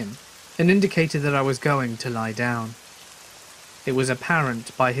thanked him and indicated that I was going to lie down. It was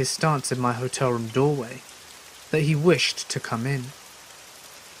apparent by his stance in my hotel room doorway that he wished to come in.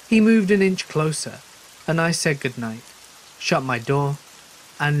 He moved an inch closer and I said goodnight, shut my door,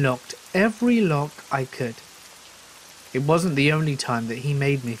 and locked every lock I could. It wasn't the only time that he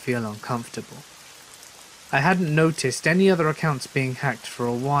made me feel uncomfortable. I hadn't noticed any other accounts being hacked for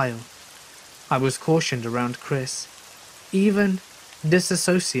a while. I was cautioned around Chris, even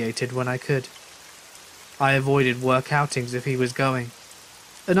disassociated when I could. I avoided work outings if he was going,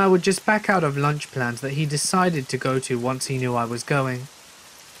 and I would just back out of lunch plans that he decided to go to once he knew I was going.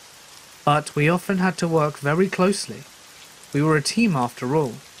 But we often had to work very closely. We were a team after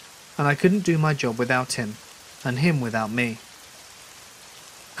all, and I couldn't do my job without him, and him without me.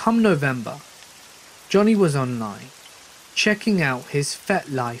 Come November, Johnny was online, checking out his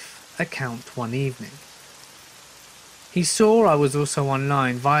FetLife account one evening. He saw I was also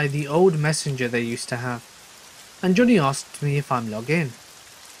online via the old messenger they used to have, and Johnny asked me if I'm logged in.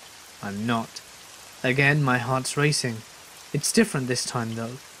 I'm not. Again, my heart's racing. It's different this time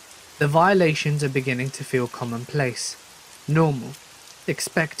though. The violations are beginning to feel commonplace, normal,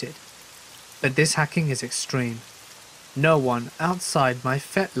 expected. But this hacking is extreme. No one outside my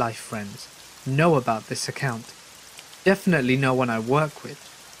FetLife friends know about this account. Definitely no one I work with.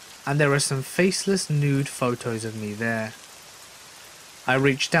 And there are some faceless nude photos of me there. I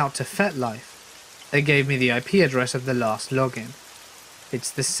reached out to FetLife. They gave me the IP address of the last login.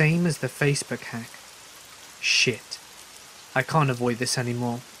 It's the same as the Facebook hack. Shit. I can't avoid this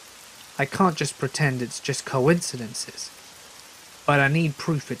anymore. I can't just pretend it's just coincidences. But I need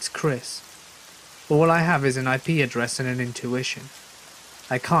proof it's Chris. All I have is an IP address and an intuition.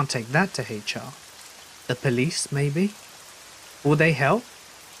 I can't take that to HR. The police, maybe? Will they help?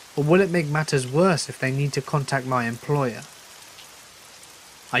 Or will it make matters worse if they need to contact my employer?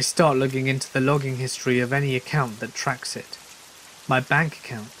 I start looking into the logging history of any account that tracks it. My bank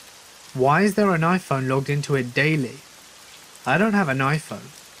account. Why is there an iPhone logged into it daily? I don't have an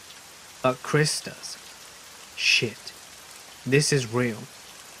iPhone, but Chris does. Shit. This is real.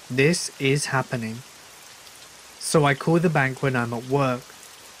 This is happening. So I call the bank when I'm at work.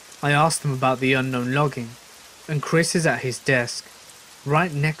 I ask them about the unknown logging, and Chris is at his desk,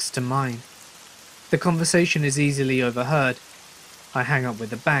 right next to mine. The conversation is easily overheard. I hang up with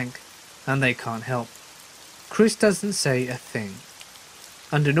the bank, and they can't help. Chris doesn't say a thing.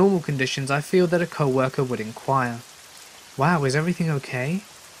 Under normal conditions, I feel that a co-worker would inquire. Wow, is everything okay?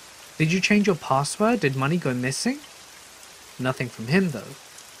 Did you change your password? Did money go missing? Nothing from him though.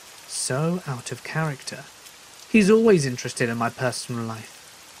 So out of character. He's always interested in my personal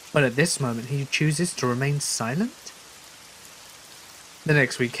life, but at this moment he chooses to remain silent? The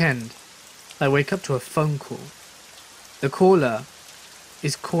next weekend, I wake up to a phone call. The caller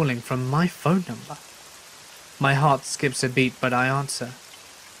is calling from my phone number. My heart skips a beat, but I answer.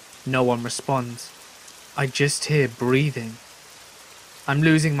 No one responds. I just hear breathing. I'm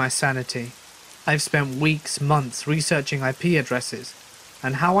losing my sanity. I've spent weeks, months researching IP addresses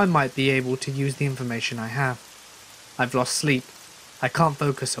and how I might be able to use the information I have. I've lost sleep. I can't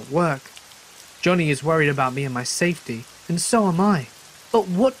focus at work. Johnny is worried about me and my safety, and so am I. But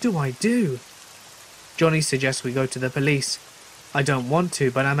what do I do? Johnny suggests we go to the police. I don't want to,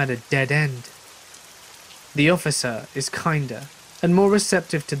 but I'm at a dead end. The officer is kinder and more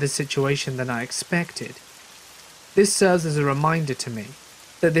receptive to the situation than I expected. This serves as a reminder to me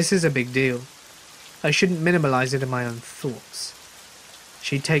that this is a big deal. I shouldn't minimize it in my own thoughts.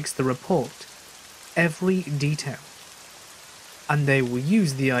 She takes the report, every detail, and they will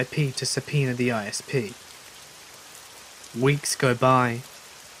use the IP to subpoena the ISP. Weeks go by.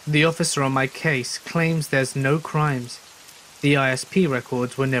 The officer on my case claims there's no crimes. The ISP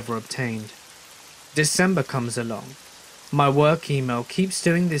records were never obtained. December comes along. My work email keeps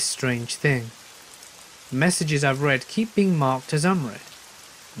doing this strange thing. Messages I've read keep being marked as unread.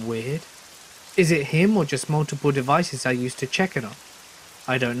 Weird. Is it him or just multiple devices I used to check it on?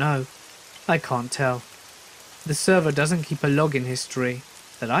 I don't know. I can't tell. The server doesn't keep a login history,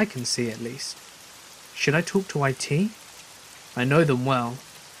 that I can see at least. Should I talk to IT? I know them well.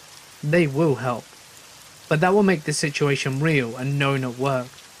 They will help. But that will make the situation real and known at work.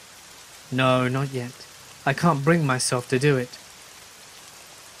 No, not yet. I can't bring myself to do it.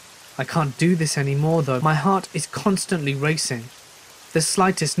 I can't do this anymore though. My heart is constantly racing. The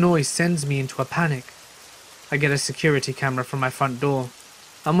slightest noise sends me into a panic. I get a security camera from my front door.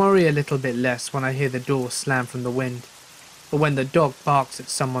 I worry a little bit less when I hear the door slam from the wind, or when the dog barks at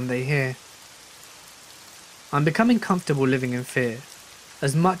someone they hear. I'm becoming comfortable living in fear,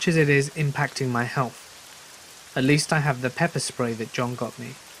 as much as it is impacting my health. At least I have the pepper spray that John got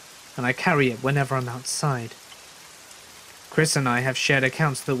me, and I carry it whenever I'm outside. Chris and I have shared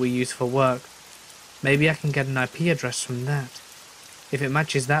accounts that we use for work. Maybe I can get an IP address from that. If it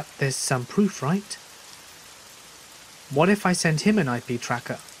matches that, there's some proof, right? What if I send him an IP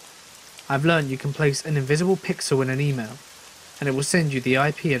tracker? I've learned you can place an invisible pixel in an email, and it will send you the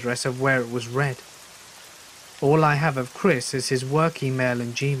IP address of where it was read. All I have of Chris is his work email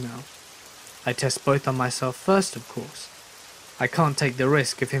and Gmail. I test both on myself first, of course. I can't take the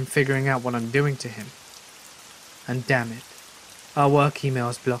risk of him figuring out what I'm doing to him. And damn it, our work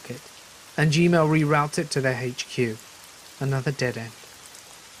emails block it, and Gmail reroutes it to their HQ. Another dead end.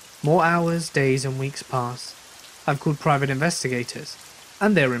 More hours, days and weeks pass. I've called private investigators,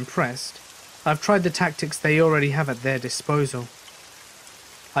 and they're impressed. I've tried the tactics they already have at their disposal.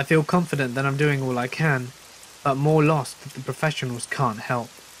 I feel confident that I'm doing all I can, but more lost that the professionals can't help.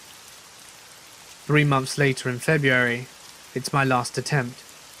 3 months later in February, it's my last attempt.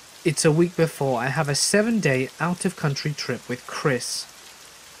 It's a week before I have a 7-day out-of-country trip with Chris.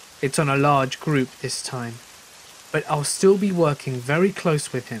 It's on a large group this time, but I'll still be working very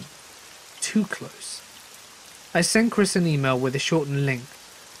close with him. Too close. I send Chris an email with a shortened link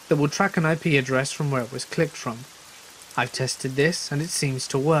that will track an IP address from where it was clicked from. I've tested this and it seems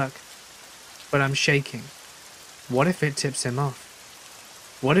to work, but I'm shaking. What if it tips him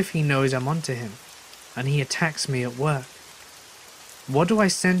off? What if he knows I'm onto him and he attacks me at work? What do I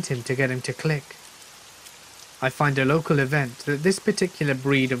send him to get him to click? I find a local event that this particular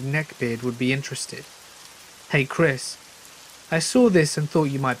breed of neckbeard would be interested. Hey Chris, I saw this and thought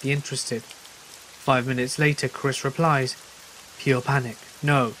you might be interested. 5 minutes later Chris replies, pure panic,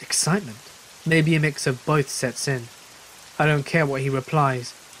 no, excitement. Maybe a mix of both sets in. I don't care what he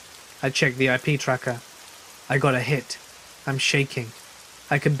replies. I check the IP tracker. I got a hit. I'm shaking.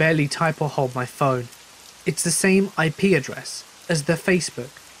 I can barely type or hold my phone. It's the same IP address as the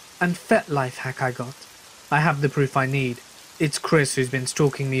Facebook and FetLife hack I got. I have the proof I need. It's Chris who's been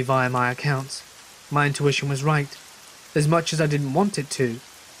stalking me via my accounts. My intuition was right. As much as I didn't want it to,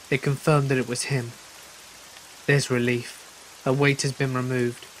 it confirmed that it was him. There's relief. A weight has been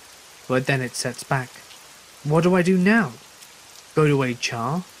removed, but then it sets back. What do I do now? Go to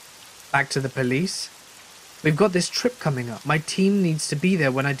HR? Back to the police? We've got this trip coming up. My team needs to be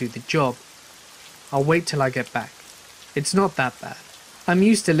there when I do the job. I'll wait till I get back. It's not that bad. I'm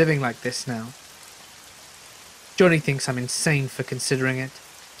used to living like this now. Johnny thinks I'm insane for considering it.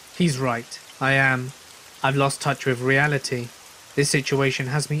 He's right. I am. I've lost touch with reality. This situation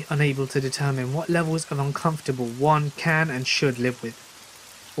has me unable to determine what levels of uncomfortable one can and should live with.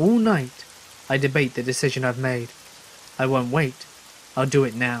 All night, I debate the decision I've made. I won't wait. I'll do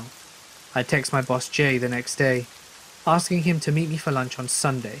it now. I text my boss Jay the next day, asking him to meet me for lunch on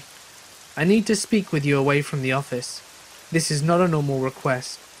Sunday. I need to speak with you away from the office. This is not a normal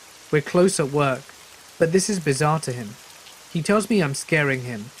request. We're close at work, but this is bizarre to him. He tells me I'm scaring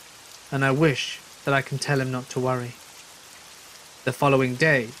him, and I wish that I can tell him not to worry. The following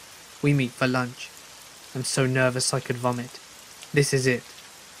day, we meet for lunch. I'm so nervous I could vomit. This is it.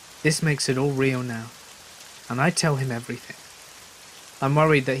 This makes it all real now. And I tell him everything. I'm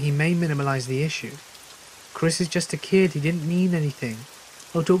worried that he may minimize the issue. Chris is just a kid, he didn't mean anything.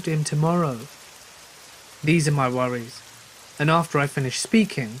 I'll talk to him tomorrow. These are my worries. And after I finish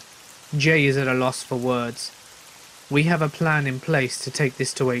speaking, Jay is at a loss for words. We have a plan in place to take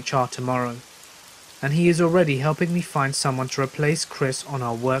this to HR tomorrow. And he is already helping me find someone to replace Chris on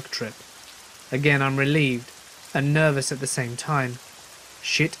our work trip. Again, I'm relieved and nervous at the same time.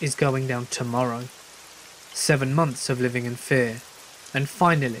 Shit is going down tomorrow. 7 months of living in fear, and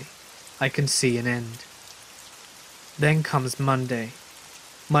finally, I can see an end. Then comes Monday.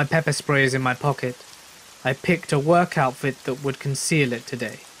 My pepper spray is in my pocket. I picked a work outfit that would conceal it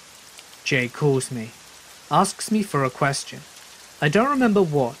today. Jay calls me, asks me for a question. I don't remember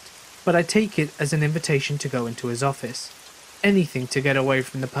what, but I take it as an invitation to go into his office. Anything to get away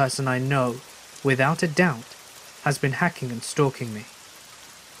from the person I know, without a doubt, has been hacking and stalking me.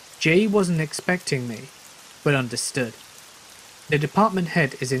 Jay wasn't expecting me, but understood. The department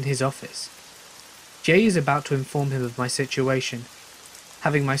head is in his office. Jay is about to inform him of my situation.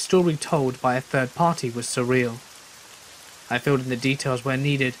 Having my story told by a third party was surreal. I filled in the details where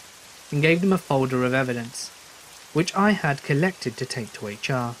needed and gave them a folder of evidence, which I had collected to take to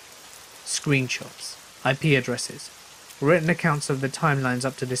HR. Screenshots, IP addresses, written accounts of the timelines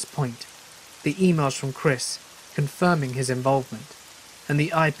up to this point, the emails from Chris confirming his involvement, and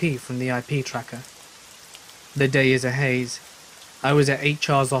the IP from the IP tracker. The day is a haze. I was at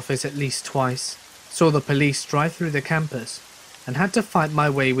HR's office at least twice. saw the police drive through the campus, and had to fight my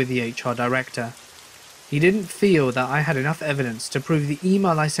way with the HR director. He didn't feel that I had enough evidence to prove the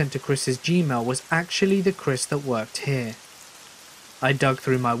email I sent to Chris's Gmail was actually the Chris that worked here. I dug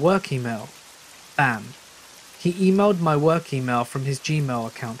through my work email. Bam. He emailed my work email from his Gmail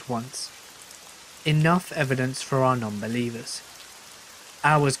account once. Enough evidence for our non-believers.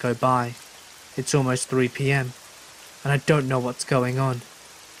 Hours go by. It's almost 3 p.m. and I don't know what's going on.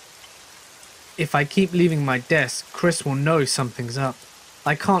 If I keep leaving my desk, Chris will know something's up.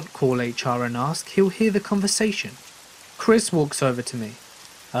 I can't call HR and ask, he'll hear the conversation. Chris walks over to me.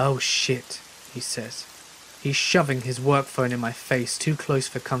 "Oh shit," he says. He's shoving his work phone in my face too close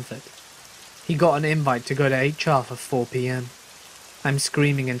for comfort. He got an invite to go to HR for 4 p.m. I'm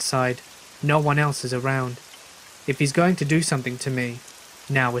screaming inside. No one else is around. If he's going to do something to me,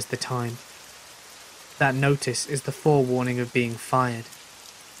 now is the time. That notice is the forewarning of being fired.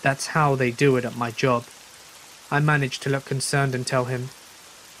 That's how they do it at my job. I manage to look concerned and tell him,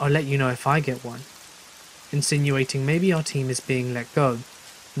 "I'll let you know if I get one," insinuating maybe our team is being let go,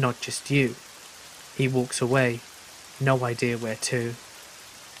 not just you. He walks away, no idea where to.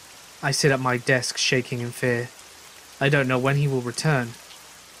 I sit at my desk shaking in fear. I don't know when he will return.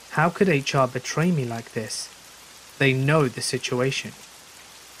 How could HR betray me like this? They know the situation.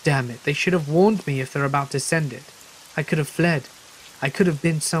 Damn it, they should have warned me if they're about to send it. I could have fled. I could have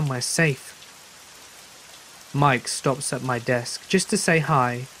been somewhere safe. Mike stops at my desk just to say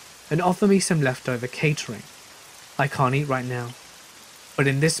hi and offer me some leftover catering. I can't eat right now. But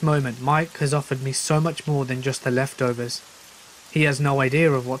in this moment, Mike has offered me so much more than just the leftovers. He has no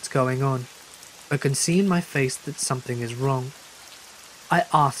idea of what's going on, but can see in my face that something is wrong. I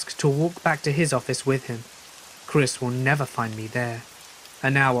ask to walk back to his office with him. Chris will never find me there.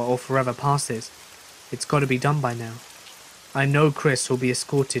 An hour or forever passes. It's got to be done by now. I know Chris will be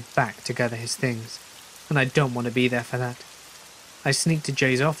escorted back to gather his things, and I don't want to be there for that. I sneak to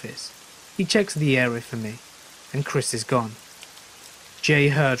Jay's office. He checks the area for me, and Chris is gone. Jay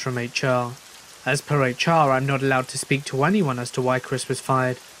heard from HR. As per HR, I'm not allowed to speak to anyone as to why Chris was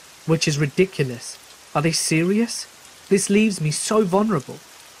fired, which is ridiculous. Are they serious? This leaves me so vulnerable.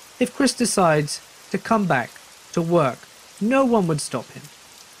 If Chris decides to come back to work, no one would stop him.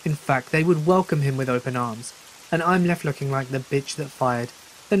 In fact, they would welcome him with open arms, and I'm left looking like the bitch that fired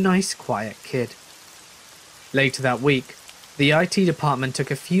the nice, quiet kid. Later that week, the IT department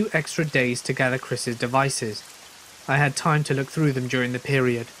took a few extra days to gather Chris's devices. I had time to look through them during the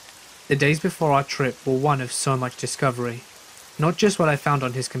period. The days before our trip were one of so much discovery. Not just what I found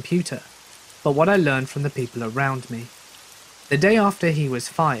on his computer, but what I learned from the people around me. The day after he was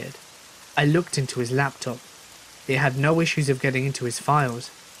fired, I looked into his laptop. It had no issues of getting into his files.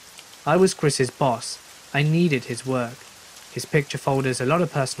 I was Chris's boss. I needed his work. His picture folders, a lot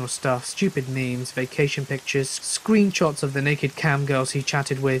of personal stuff, stupid memes, vacation pictures, screenshots of the naked cam girls he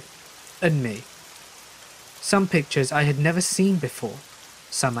chatted with, and me. Some pictures I had never seen before.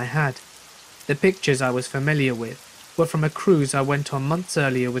 Some I had. The pictures I was familiar with were from a cruise I went on months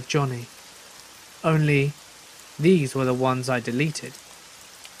earlier with Johnny. Only, these were the ones I deleted.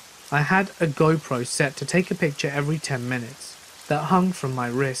 I had a GoPro set to take a picture every 10 minutes that hung from my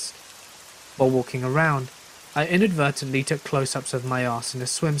wrist. While walking around, I inadvertently took close-ups of my ass in a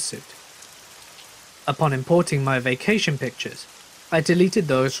swimsuit. Upon importing my vacation pictures, I deleted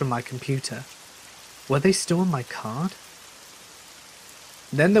those from my computer. Were they still on my card?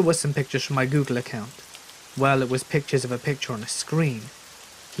 Then there were some pictures from my Google account. Well, it was pictures of a picture on a screen.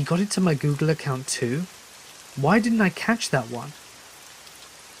 He got into my Google account too? Why didn't I catch that one?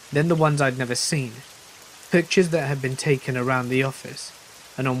 Then the ones I'd never seen. Pictures that had been taken around the office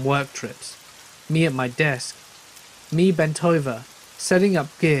and on work trips. Me at my desk. Me bent over, setting up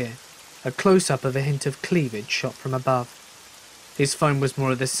gear. A close-up of a hint of cleavage shot from above. His phone was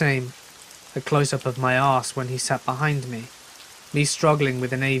more of the same. A close-up of my arse when he sat behind me. Me struggling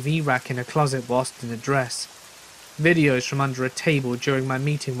with an AV rack in a closet whilst in a dress. Videos from under a table during my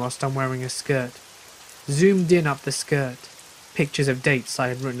meeting whilst I'm wearing a skirt. Zoomed in up the skirt. Pictures of dates I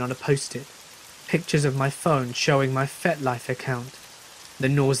had written on a post-it. Pictures of my phone showing my FetLife account. The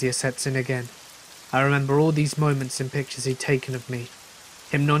nausea sets in again. I remember all these moments in pictures he'd taken of me.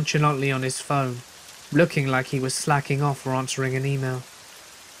 Him nonchalantly on his phone, looking like he was slacking off or answering an email.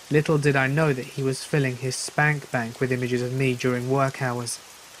 Little did I know that he was filling his spank bank with images of me during work hours,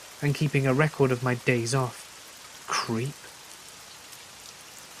 and keeping a record of my days off. Creep.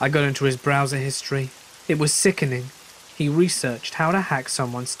 I got into his browser history. It was sickening. He researched how to hack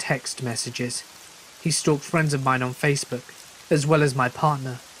someone's text messages. He stalked friends of mine on Facebook, as well as my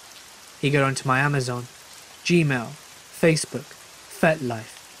partner. He got onto my Amazon, Gmail, Facebook,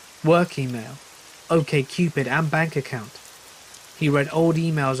 FetLife, work email, OkCupid and bank account. He read old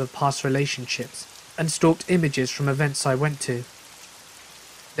emails of past relationships and stalked images from events I went to.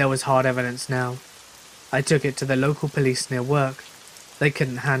 There was hard evidence now. I took it to the local police near work. They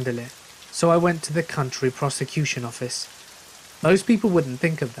couldn't handle it, so I went to the country prosecution office. Most people wouldn't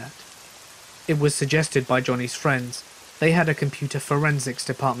think of that. It was suggested by Johnny's friends. They had a computer forensics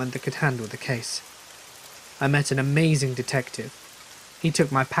department that could handle the case. I met an amazing detective. He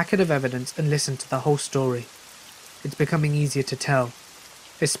took my packet of evidence and listened to the whole story. It's becoming easier to tell,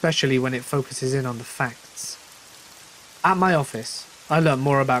 especially when it focuses in on the facts. At my office, I learned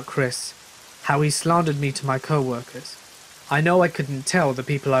more about Chris, how he slandered me to my co-workers. I know I couldn't tell the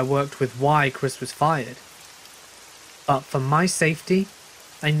people I worked with why Chris was fired. But for my safety,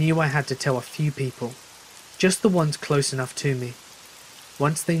 I knew I had to tell a few people, just the ones close enough to me.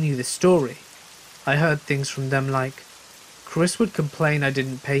 Once they knew the story, I heard things from them like, Chris would complain I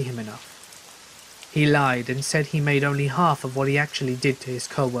didn't pay him enough. He lied and said he made only half of what he actually did to his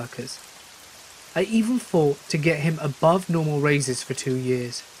co-workers. I even fought to get him above normal raises for 2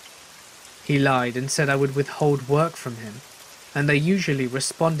 years. He lied and said I would withhold work from him, and they usually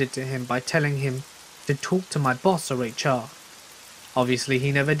responded to him by telling him to talk to my boss or HR. Obviously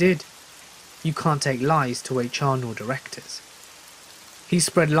he never did. You can't take lies to HR nor directors. He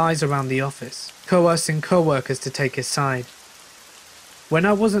spread lies around the office, coercing co-workers to take his side, when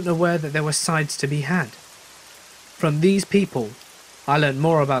I wasn't aware that there were sides to be had. From these people, I learned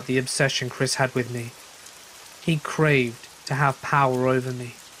more about the obsession Chris had with me. He craved to have power over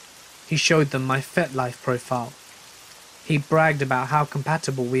me. He showed them my FetLife profile. He bragged about how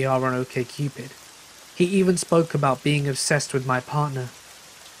compatible we are on OkCupid. He even spoke about being obsessed with my partner.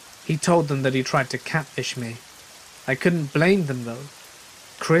 He told them that he tried to catfish me. I couldn't blame them though.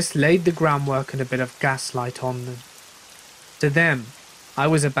 Chris laid the groundwork and a bit of gaslight on them. To them, I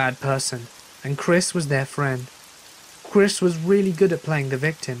was a bad person, and Chris was their friend. Chris was really good at playing the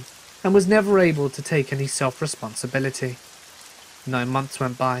victim, and was never able to take any self-responsibility. 9 months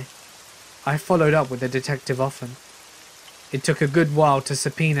went by. I followed up with the detective often. It took a good while to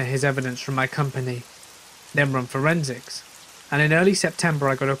subpoena his evidence from my company, then run forensics, and in early September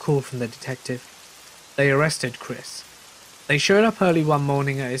I got a call from the detective. They arrested Chris. They showed up early one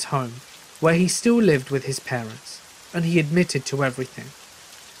morning at his home, where he still lived with his parents, and he admitted to everything.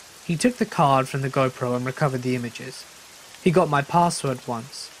 He took the card from the GoPro and recovered the images. He got my password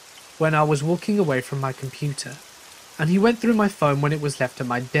once, when I was walking away from my computer, and he went through my phone when it was left at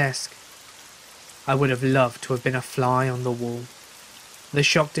my desk. I would have loved to have been a fly on the wall. The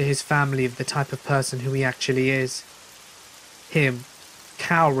shock to his family of the type of person who he actually is. Him,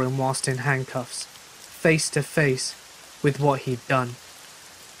 cowering whilst in handcuffs, face to face with what he'd done.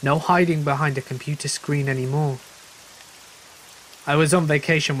 No hiding behind a computer screen anymore. I was on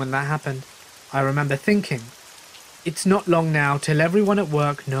vacation when that happened. I remember thinking, it's not long now till everyone at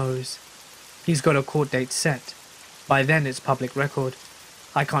work knows. He's got a court date set. By then it's public record.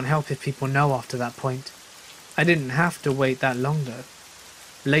 I can't help if people know after that point. I didn't have to wait that long though.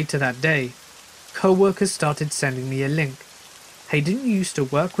 Later that day, co-workers started sending me a link. Hey, didn't you used to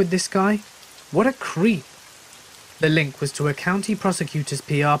work with this guy? What a creep. The link was to a county prosecutor's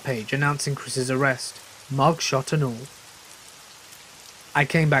PR page announcing Chris's arrest, mugshot and all. I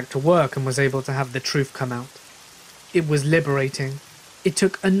came back to work and was able to have the truth come out. It was liberating. It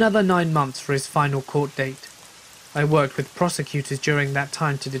took another 9 months for his final court date. I worked with prosecutors during that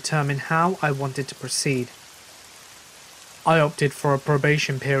time to determine how I wanted to proceed. I opted for a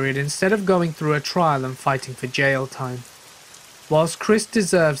probation period instead of going through a trial and fighting for jail time. Whilst Chris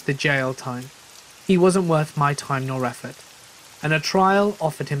deserves the jail time, he wasn't worth my time nor effort, and a trial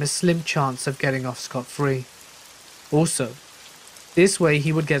offered him a slim chance of getting off scot-free. Also, this way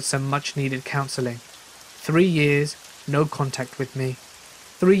he would get some much-needed counselling. 3 years, no contact with me.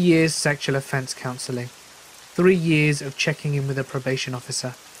 3 years sexual offence counselling. 3 years of checking in with a probation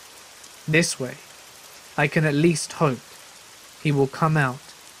officer. This way, I can at least hope he will come out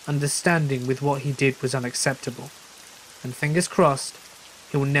understanding with what he did was unacceptable, and fingers crossed,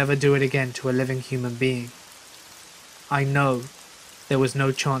 he will never do it again to a living human being. I know there was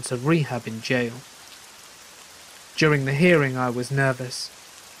no chance of rehab in jail. During the hearing I was nervous.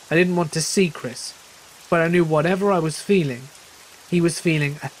 I didn't want to see Chris, but I knew whatever I was feeling, he was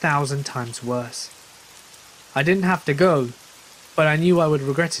feeling 1,000 times worse. I didn't have to go, but I knew I would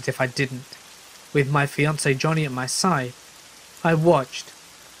regret it if I didn't. With my fiancé Johnny at my side, I watched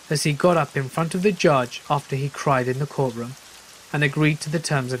as he got up in front of the judge after he cried in the courtroom and agreed to the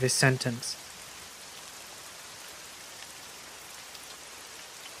terms of his sentence.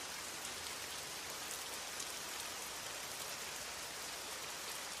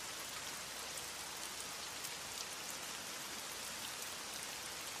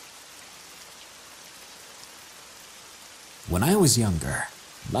 When I was younger,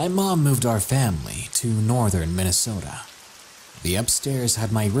 my mom moved our family to northern Minnesota. The upstairs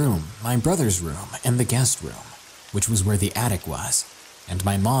had my room, my brother's room, and the guest room, which was where the attic was, and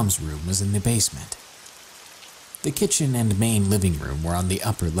my mom's room was in the basement. The kitchen and main living room were on the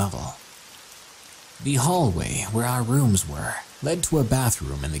upper level. The hallway where our rooms were led to a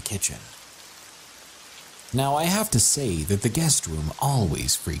bathroom in the kitchen. Now I have to say that the guest room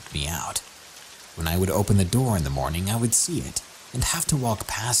always freaked me out. When I would open the door in the morning, I would see it and have to walk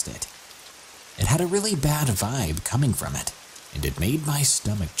past it. It had a really bad vibe coming from it, and it made my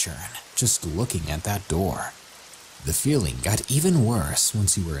stomach churn just looking at that door. The feeling got even worse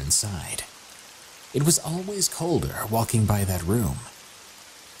once you were inside. It was always colder walking by that room.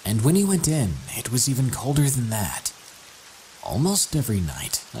 And when you went in, it was even colder than that. Almost every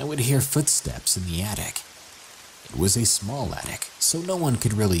night, I would hear footsteps in the attic. It was a small attic, so no one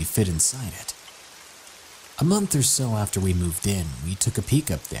could really fit inside it. A month or so after we moved in, we took a peek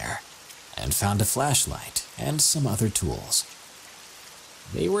up there and found a flashlight and some other tools.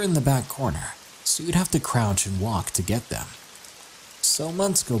 They were in the back corner, so you'd have to crouch and walk to get them. So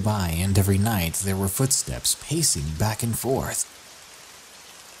months go by, and every night there were footsteps pacing back and forth.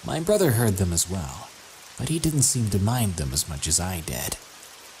 My brother heard them as well, but he didn't seem to mind them as much as I did.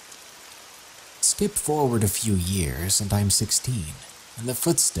 Skip forward a few years and I'm 16, and the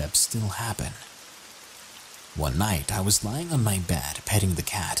footsteps still happen. One night I was lying on my bed petting the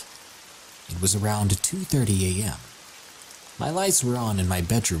cat. It was around 2:30 a.m. My lights were on and my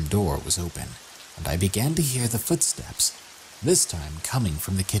bedroom door was open, and I began to hear the footsteps, this time coming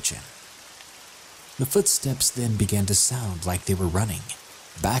from the kitchen. The footsteps then began to sound like they were running,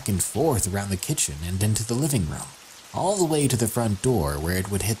 back and forth around the kitchen and into the living room, all the way to the front door where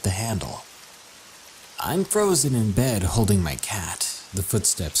it would hit the handle. I'm frozen in bed holding my cat, the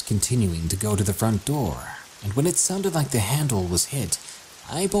footsteps continuing to go to the front door, and when it sounded like the handle was hit,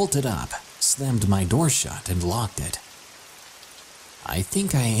 I bolted up, slammed my door shut, and locked it. I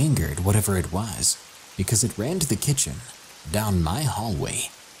think I angered whatever it was, because it ran to the kitchen, down my hallway,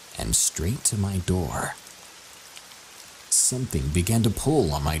 and straight to my door. Something began to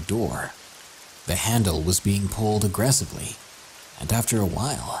pull on my door. The handle was being pulled aggressively, and after a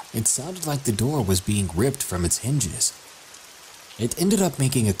while, it sounded like the door was being ripped from its hinges. It ended up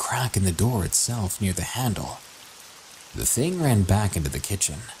making a crack in the door itself near the handle. The thing ran back into the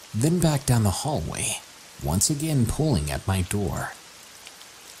kitchen, then back down the hallway, once again pulling at my door.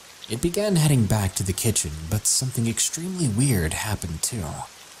 It began heading back to the kitchen, but something extremely weird happened too.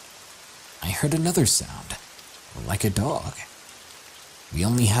 I heard another sound, like a dog. We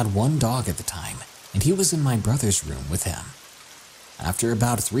only had one dog at the time, and he was in my brother's room with him. After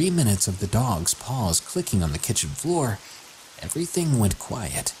about 3 minutes of the dog's paws clicking on the kitchen floor, everything went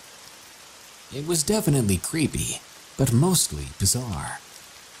quiet. It was definitely creepy, but mostly bizarre.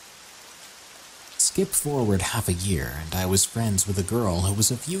 Skip forward half a year, and I was friends with a girl who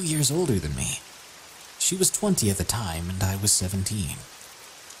was a few years older than me. She was 20 at the time, and I was 17.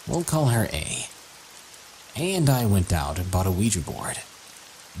 We'll call her A. A and I went out and bought a Ouija board.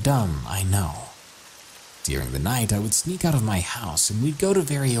 Dumb, I know. During the night, I would sneak out of my house and we'd go to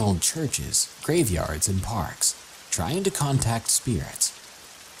very old churches, graveyards, and parks, trying to contact spirits.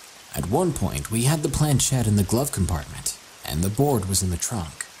 At one point, we had the planchette in the glove compartment, and the board was in the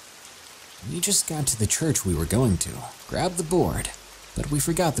trunk. We just got to the church we were going to, grabbed the board, but we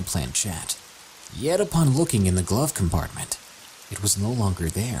forgot the planchette. Yet upon looking in the glove compartment, it was no longer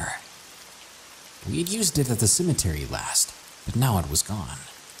there. We had used it at the cemetery last, but now it was gone.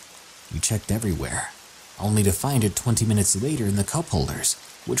 We checked everywhere, only to find it 20 minutes later in the cup holders,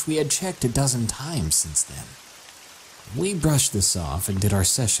 which we had checked a dozen times since then. We brushed this off and did our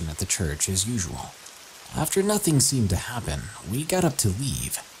session at the church as usual. After nothing seemed to happen, we got up to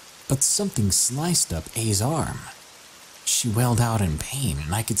leave, but something sliced up A's arm. She wailed out in pain,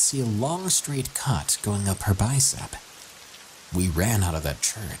 and I could see a long straight cut going up her bicep. We ran out of that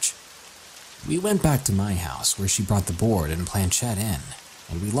church. We went back to my house where she brought the board and planchette in,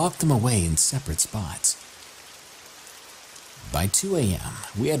 and we locked them away in separate spots. By 2 a.m.,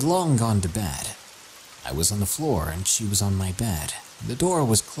 we had long gone to bed. I was on the floor and she was on my bed. The door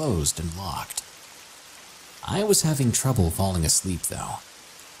was closed and locked. I was having trouble falling asleep though.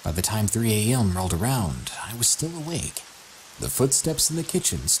 By the time 3 a.m. rolled around, I was still awake. The footsteps in the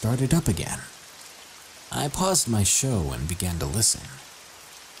kitchen started up again. I paused my show and began to listen.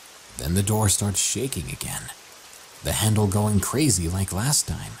 Then the door starts shaking again, the handle going crazy like last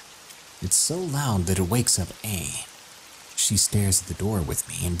time. It's so loud that it wakes up A. She stares at the door with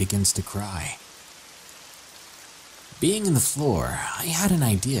me and begins to cry. Being in the floor, I had an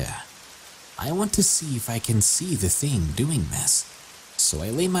idea. I want to see if I can see the thing doing this. So I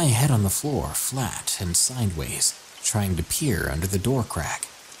lay my head on the floor, flat and sideways, trying to peer under the door crack.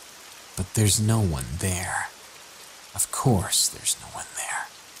 But there's no one there. Of course there's no one there.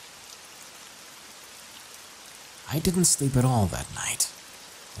 I didn't sleep at all that night,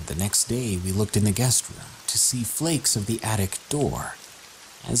 and the next day we looked in the guest room to see flakes of the attic door,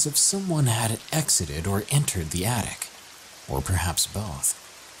 as if someone had exited or entered the attic, or perhaps both.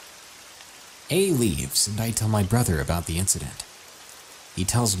 A leaves, and I tell my brother about the incident. He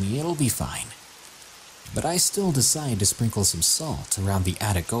tells me it'll be fine, but I still decide to sprinkle some salt around the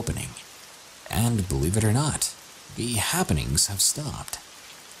attic opening, and believe it or not, the happenings have stopped.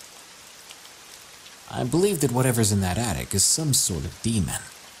 I believe that whatever's in that attic is some sort of demon,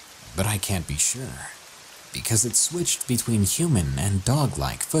 but I can't be sure, because it switched between human and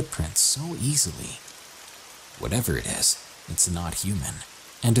dog-like footprints so easily. Whatever it is, it's not human,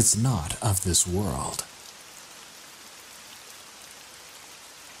 and it's not of this world.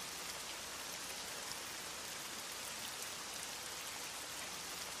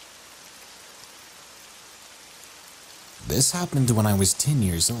 This happened when I was 10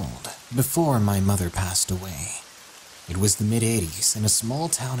 years old, before my mother passed away. It was the mid-80s in a small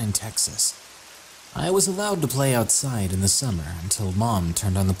town in Texas. I was allowed to play outside in the summer until Mom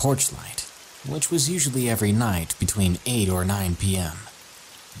turned on the porch light, which was usually every night between 8 or 9 p.m.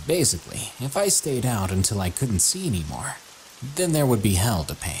 Basically, if I stayed out until I couldn't see anymore, then there would be hell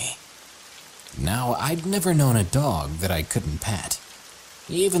to pay. Now, I'd never known a dog that I couldn't pet,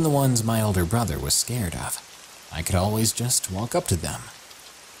 even the ones my older brother was scared of. I could always just walk up to them.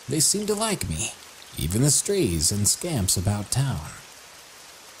 They seemed to like me, even the strays and scamps about town.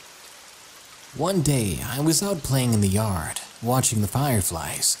 One day, I was out playing in the yard, watching the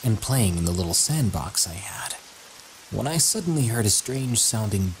fireflies and playing in the little sandbox I had, when I suddenly heard a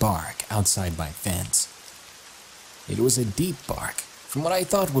strange-sounding bark outside my fence. It was a deep bark, from what I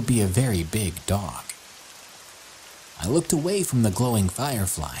thought would be a very big dog. I looked away from the glowing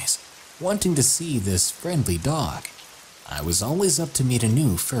fireflies, wanting to see this friendly dog. I was always up to meet a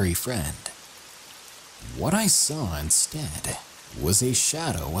new furry friend. What I saw instead was a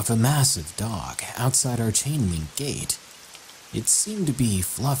shadow of a massive dog outside our chain-link gate. It seemed to be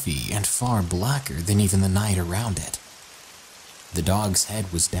fluffy and far blacker than even the night around it. The dog's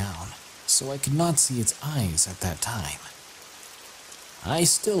head was down, so I could not see its eyes at that time. I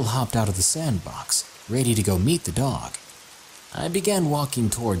still hopped out of the sandbox, ready to go meet the dog. I began walking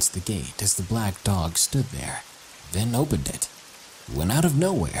towards the gate as the black dog stood there, then opened it, when out of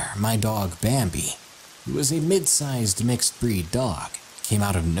nowhere my dog Bambi, who was a mid-sized mixed-breed dog, came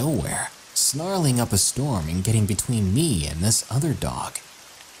out of nowhere, snarling up a storm and getting between me and this other dog.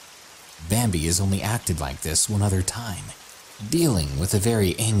 Bambi has only acted like this one other time, dealing with a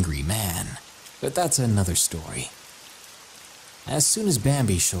very angry man, but that's another story. As soon as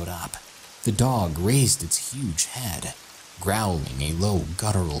Bambi showed up, the dog raised its huge head, growling a low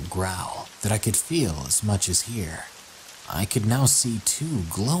guttural growl that I could feel as much as hear. I could now see two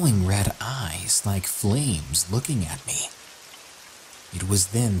glowing red eyes like flames looking at me. It was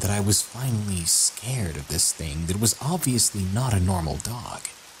then that I was finally scared of this thing that was obviously not a normal dog.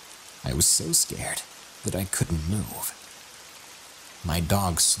 I was so scared that I couldn't move. My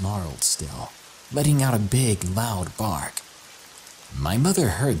dog snarled still, letting out a big, loud bark. My mother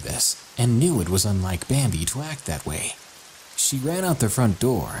heard this and knew it was unlike Bambi to act that way. She ran out the front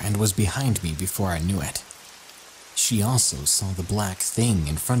door and was behind me before I knew it. She also saw the black thing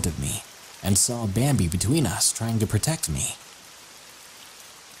in front of me and saw Bambi between us trying to protect me.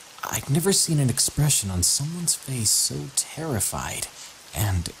 I'd never seen an expression on someone's face so terrified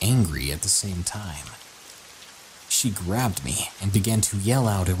and angry at the same time. She grabbed me and began to yell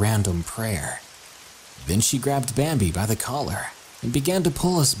out a random prayer. Then she grabbed Bambi by the collar and began to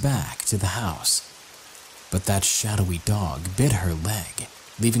pull us back to the house. But that shadowy dog bit her leg,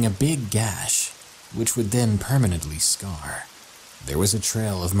 leaving a big gash, which would then permanently scar. There was a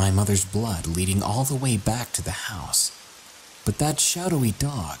trail of my mother's blood leading all the way back to the house. But that shadowy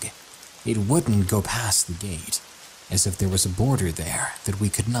dog, it wouldn't go past the gate, as if there was a border there that we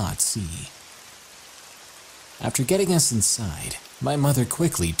could not see. After getting us inside, my mother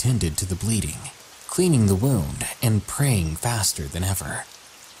quickly tended to the bleeding, cleaning the wound and praying faster than ever.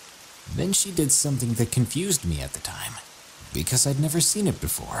 Then she did something that confused me at the time, because I'd never seen it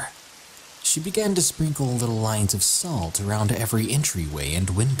before. She began to sprinkle little lines of salt around every entryway and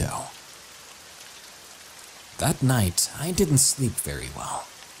window. That night, I didn't sleep very well,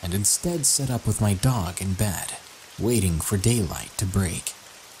 and instead sat up with my dog in bed, waiting for daylight to break.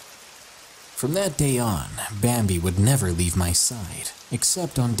 From that day on, Bambi would never leave my side,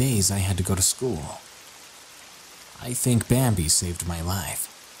 except on days I had to go to school. I think Bambi saved my life.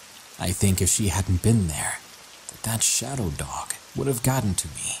 I think if she hadn't been there, that shadow dog would have gotten to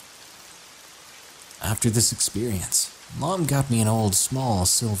me. After this experience, Mom got me an old small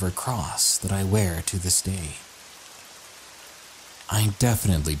silver cross that I wear to this day. I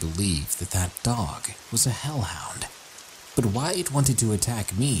definitely believe that dog was a hellhound, but why it wanted to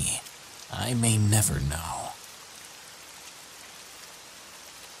attack me, I may never know.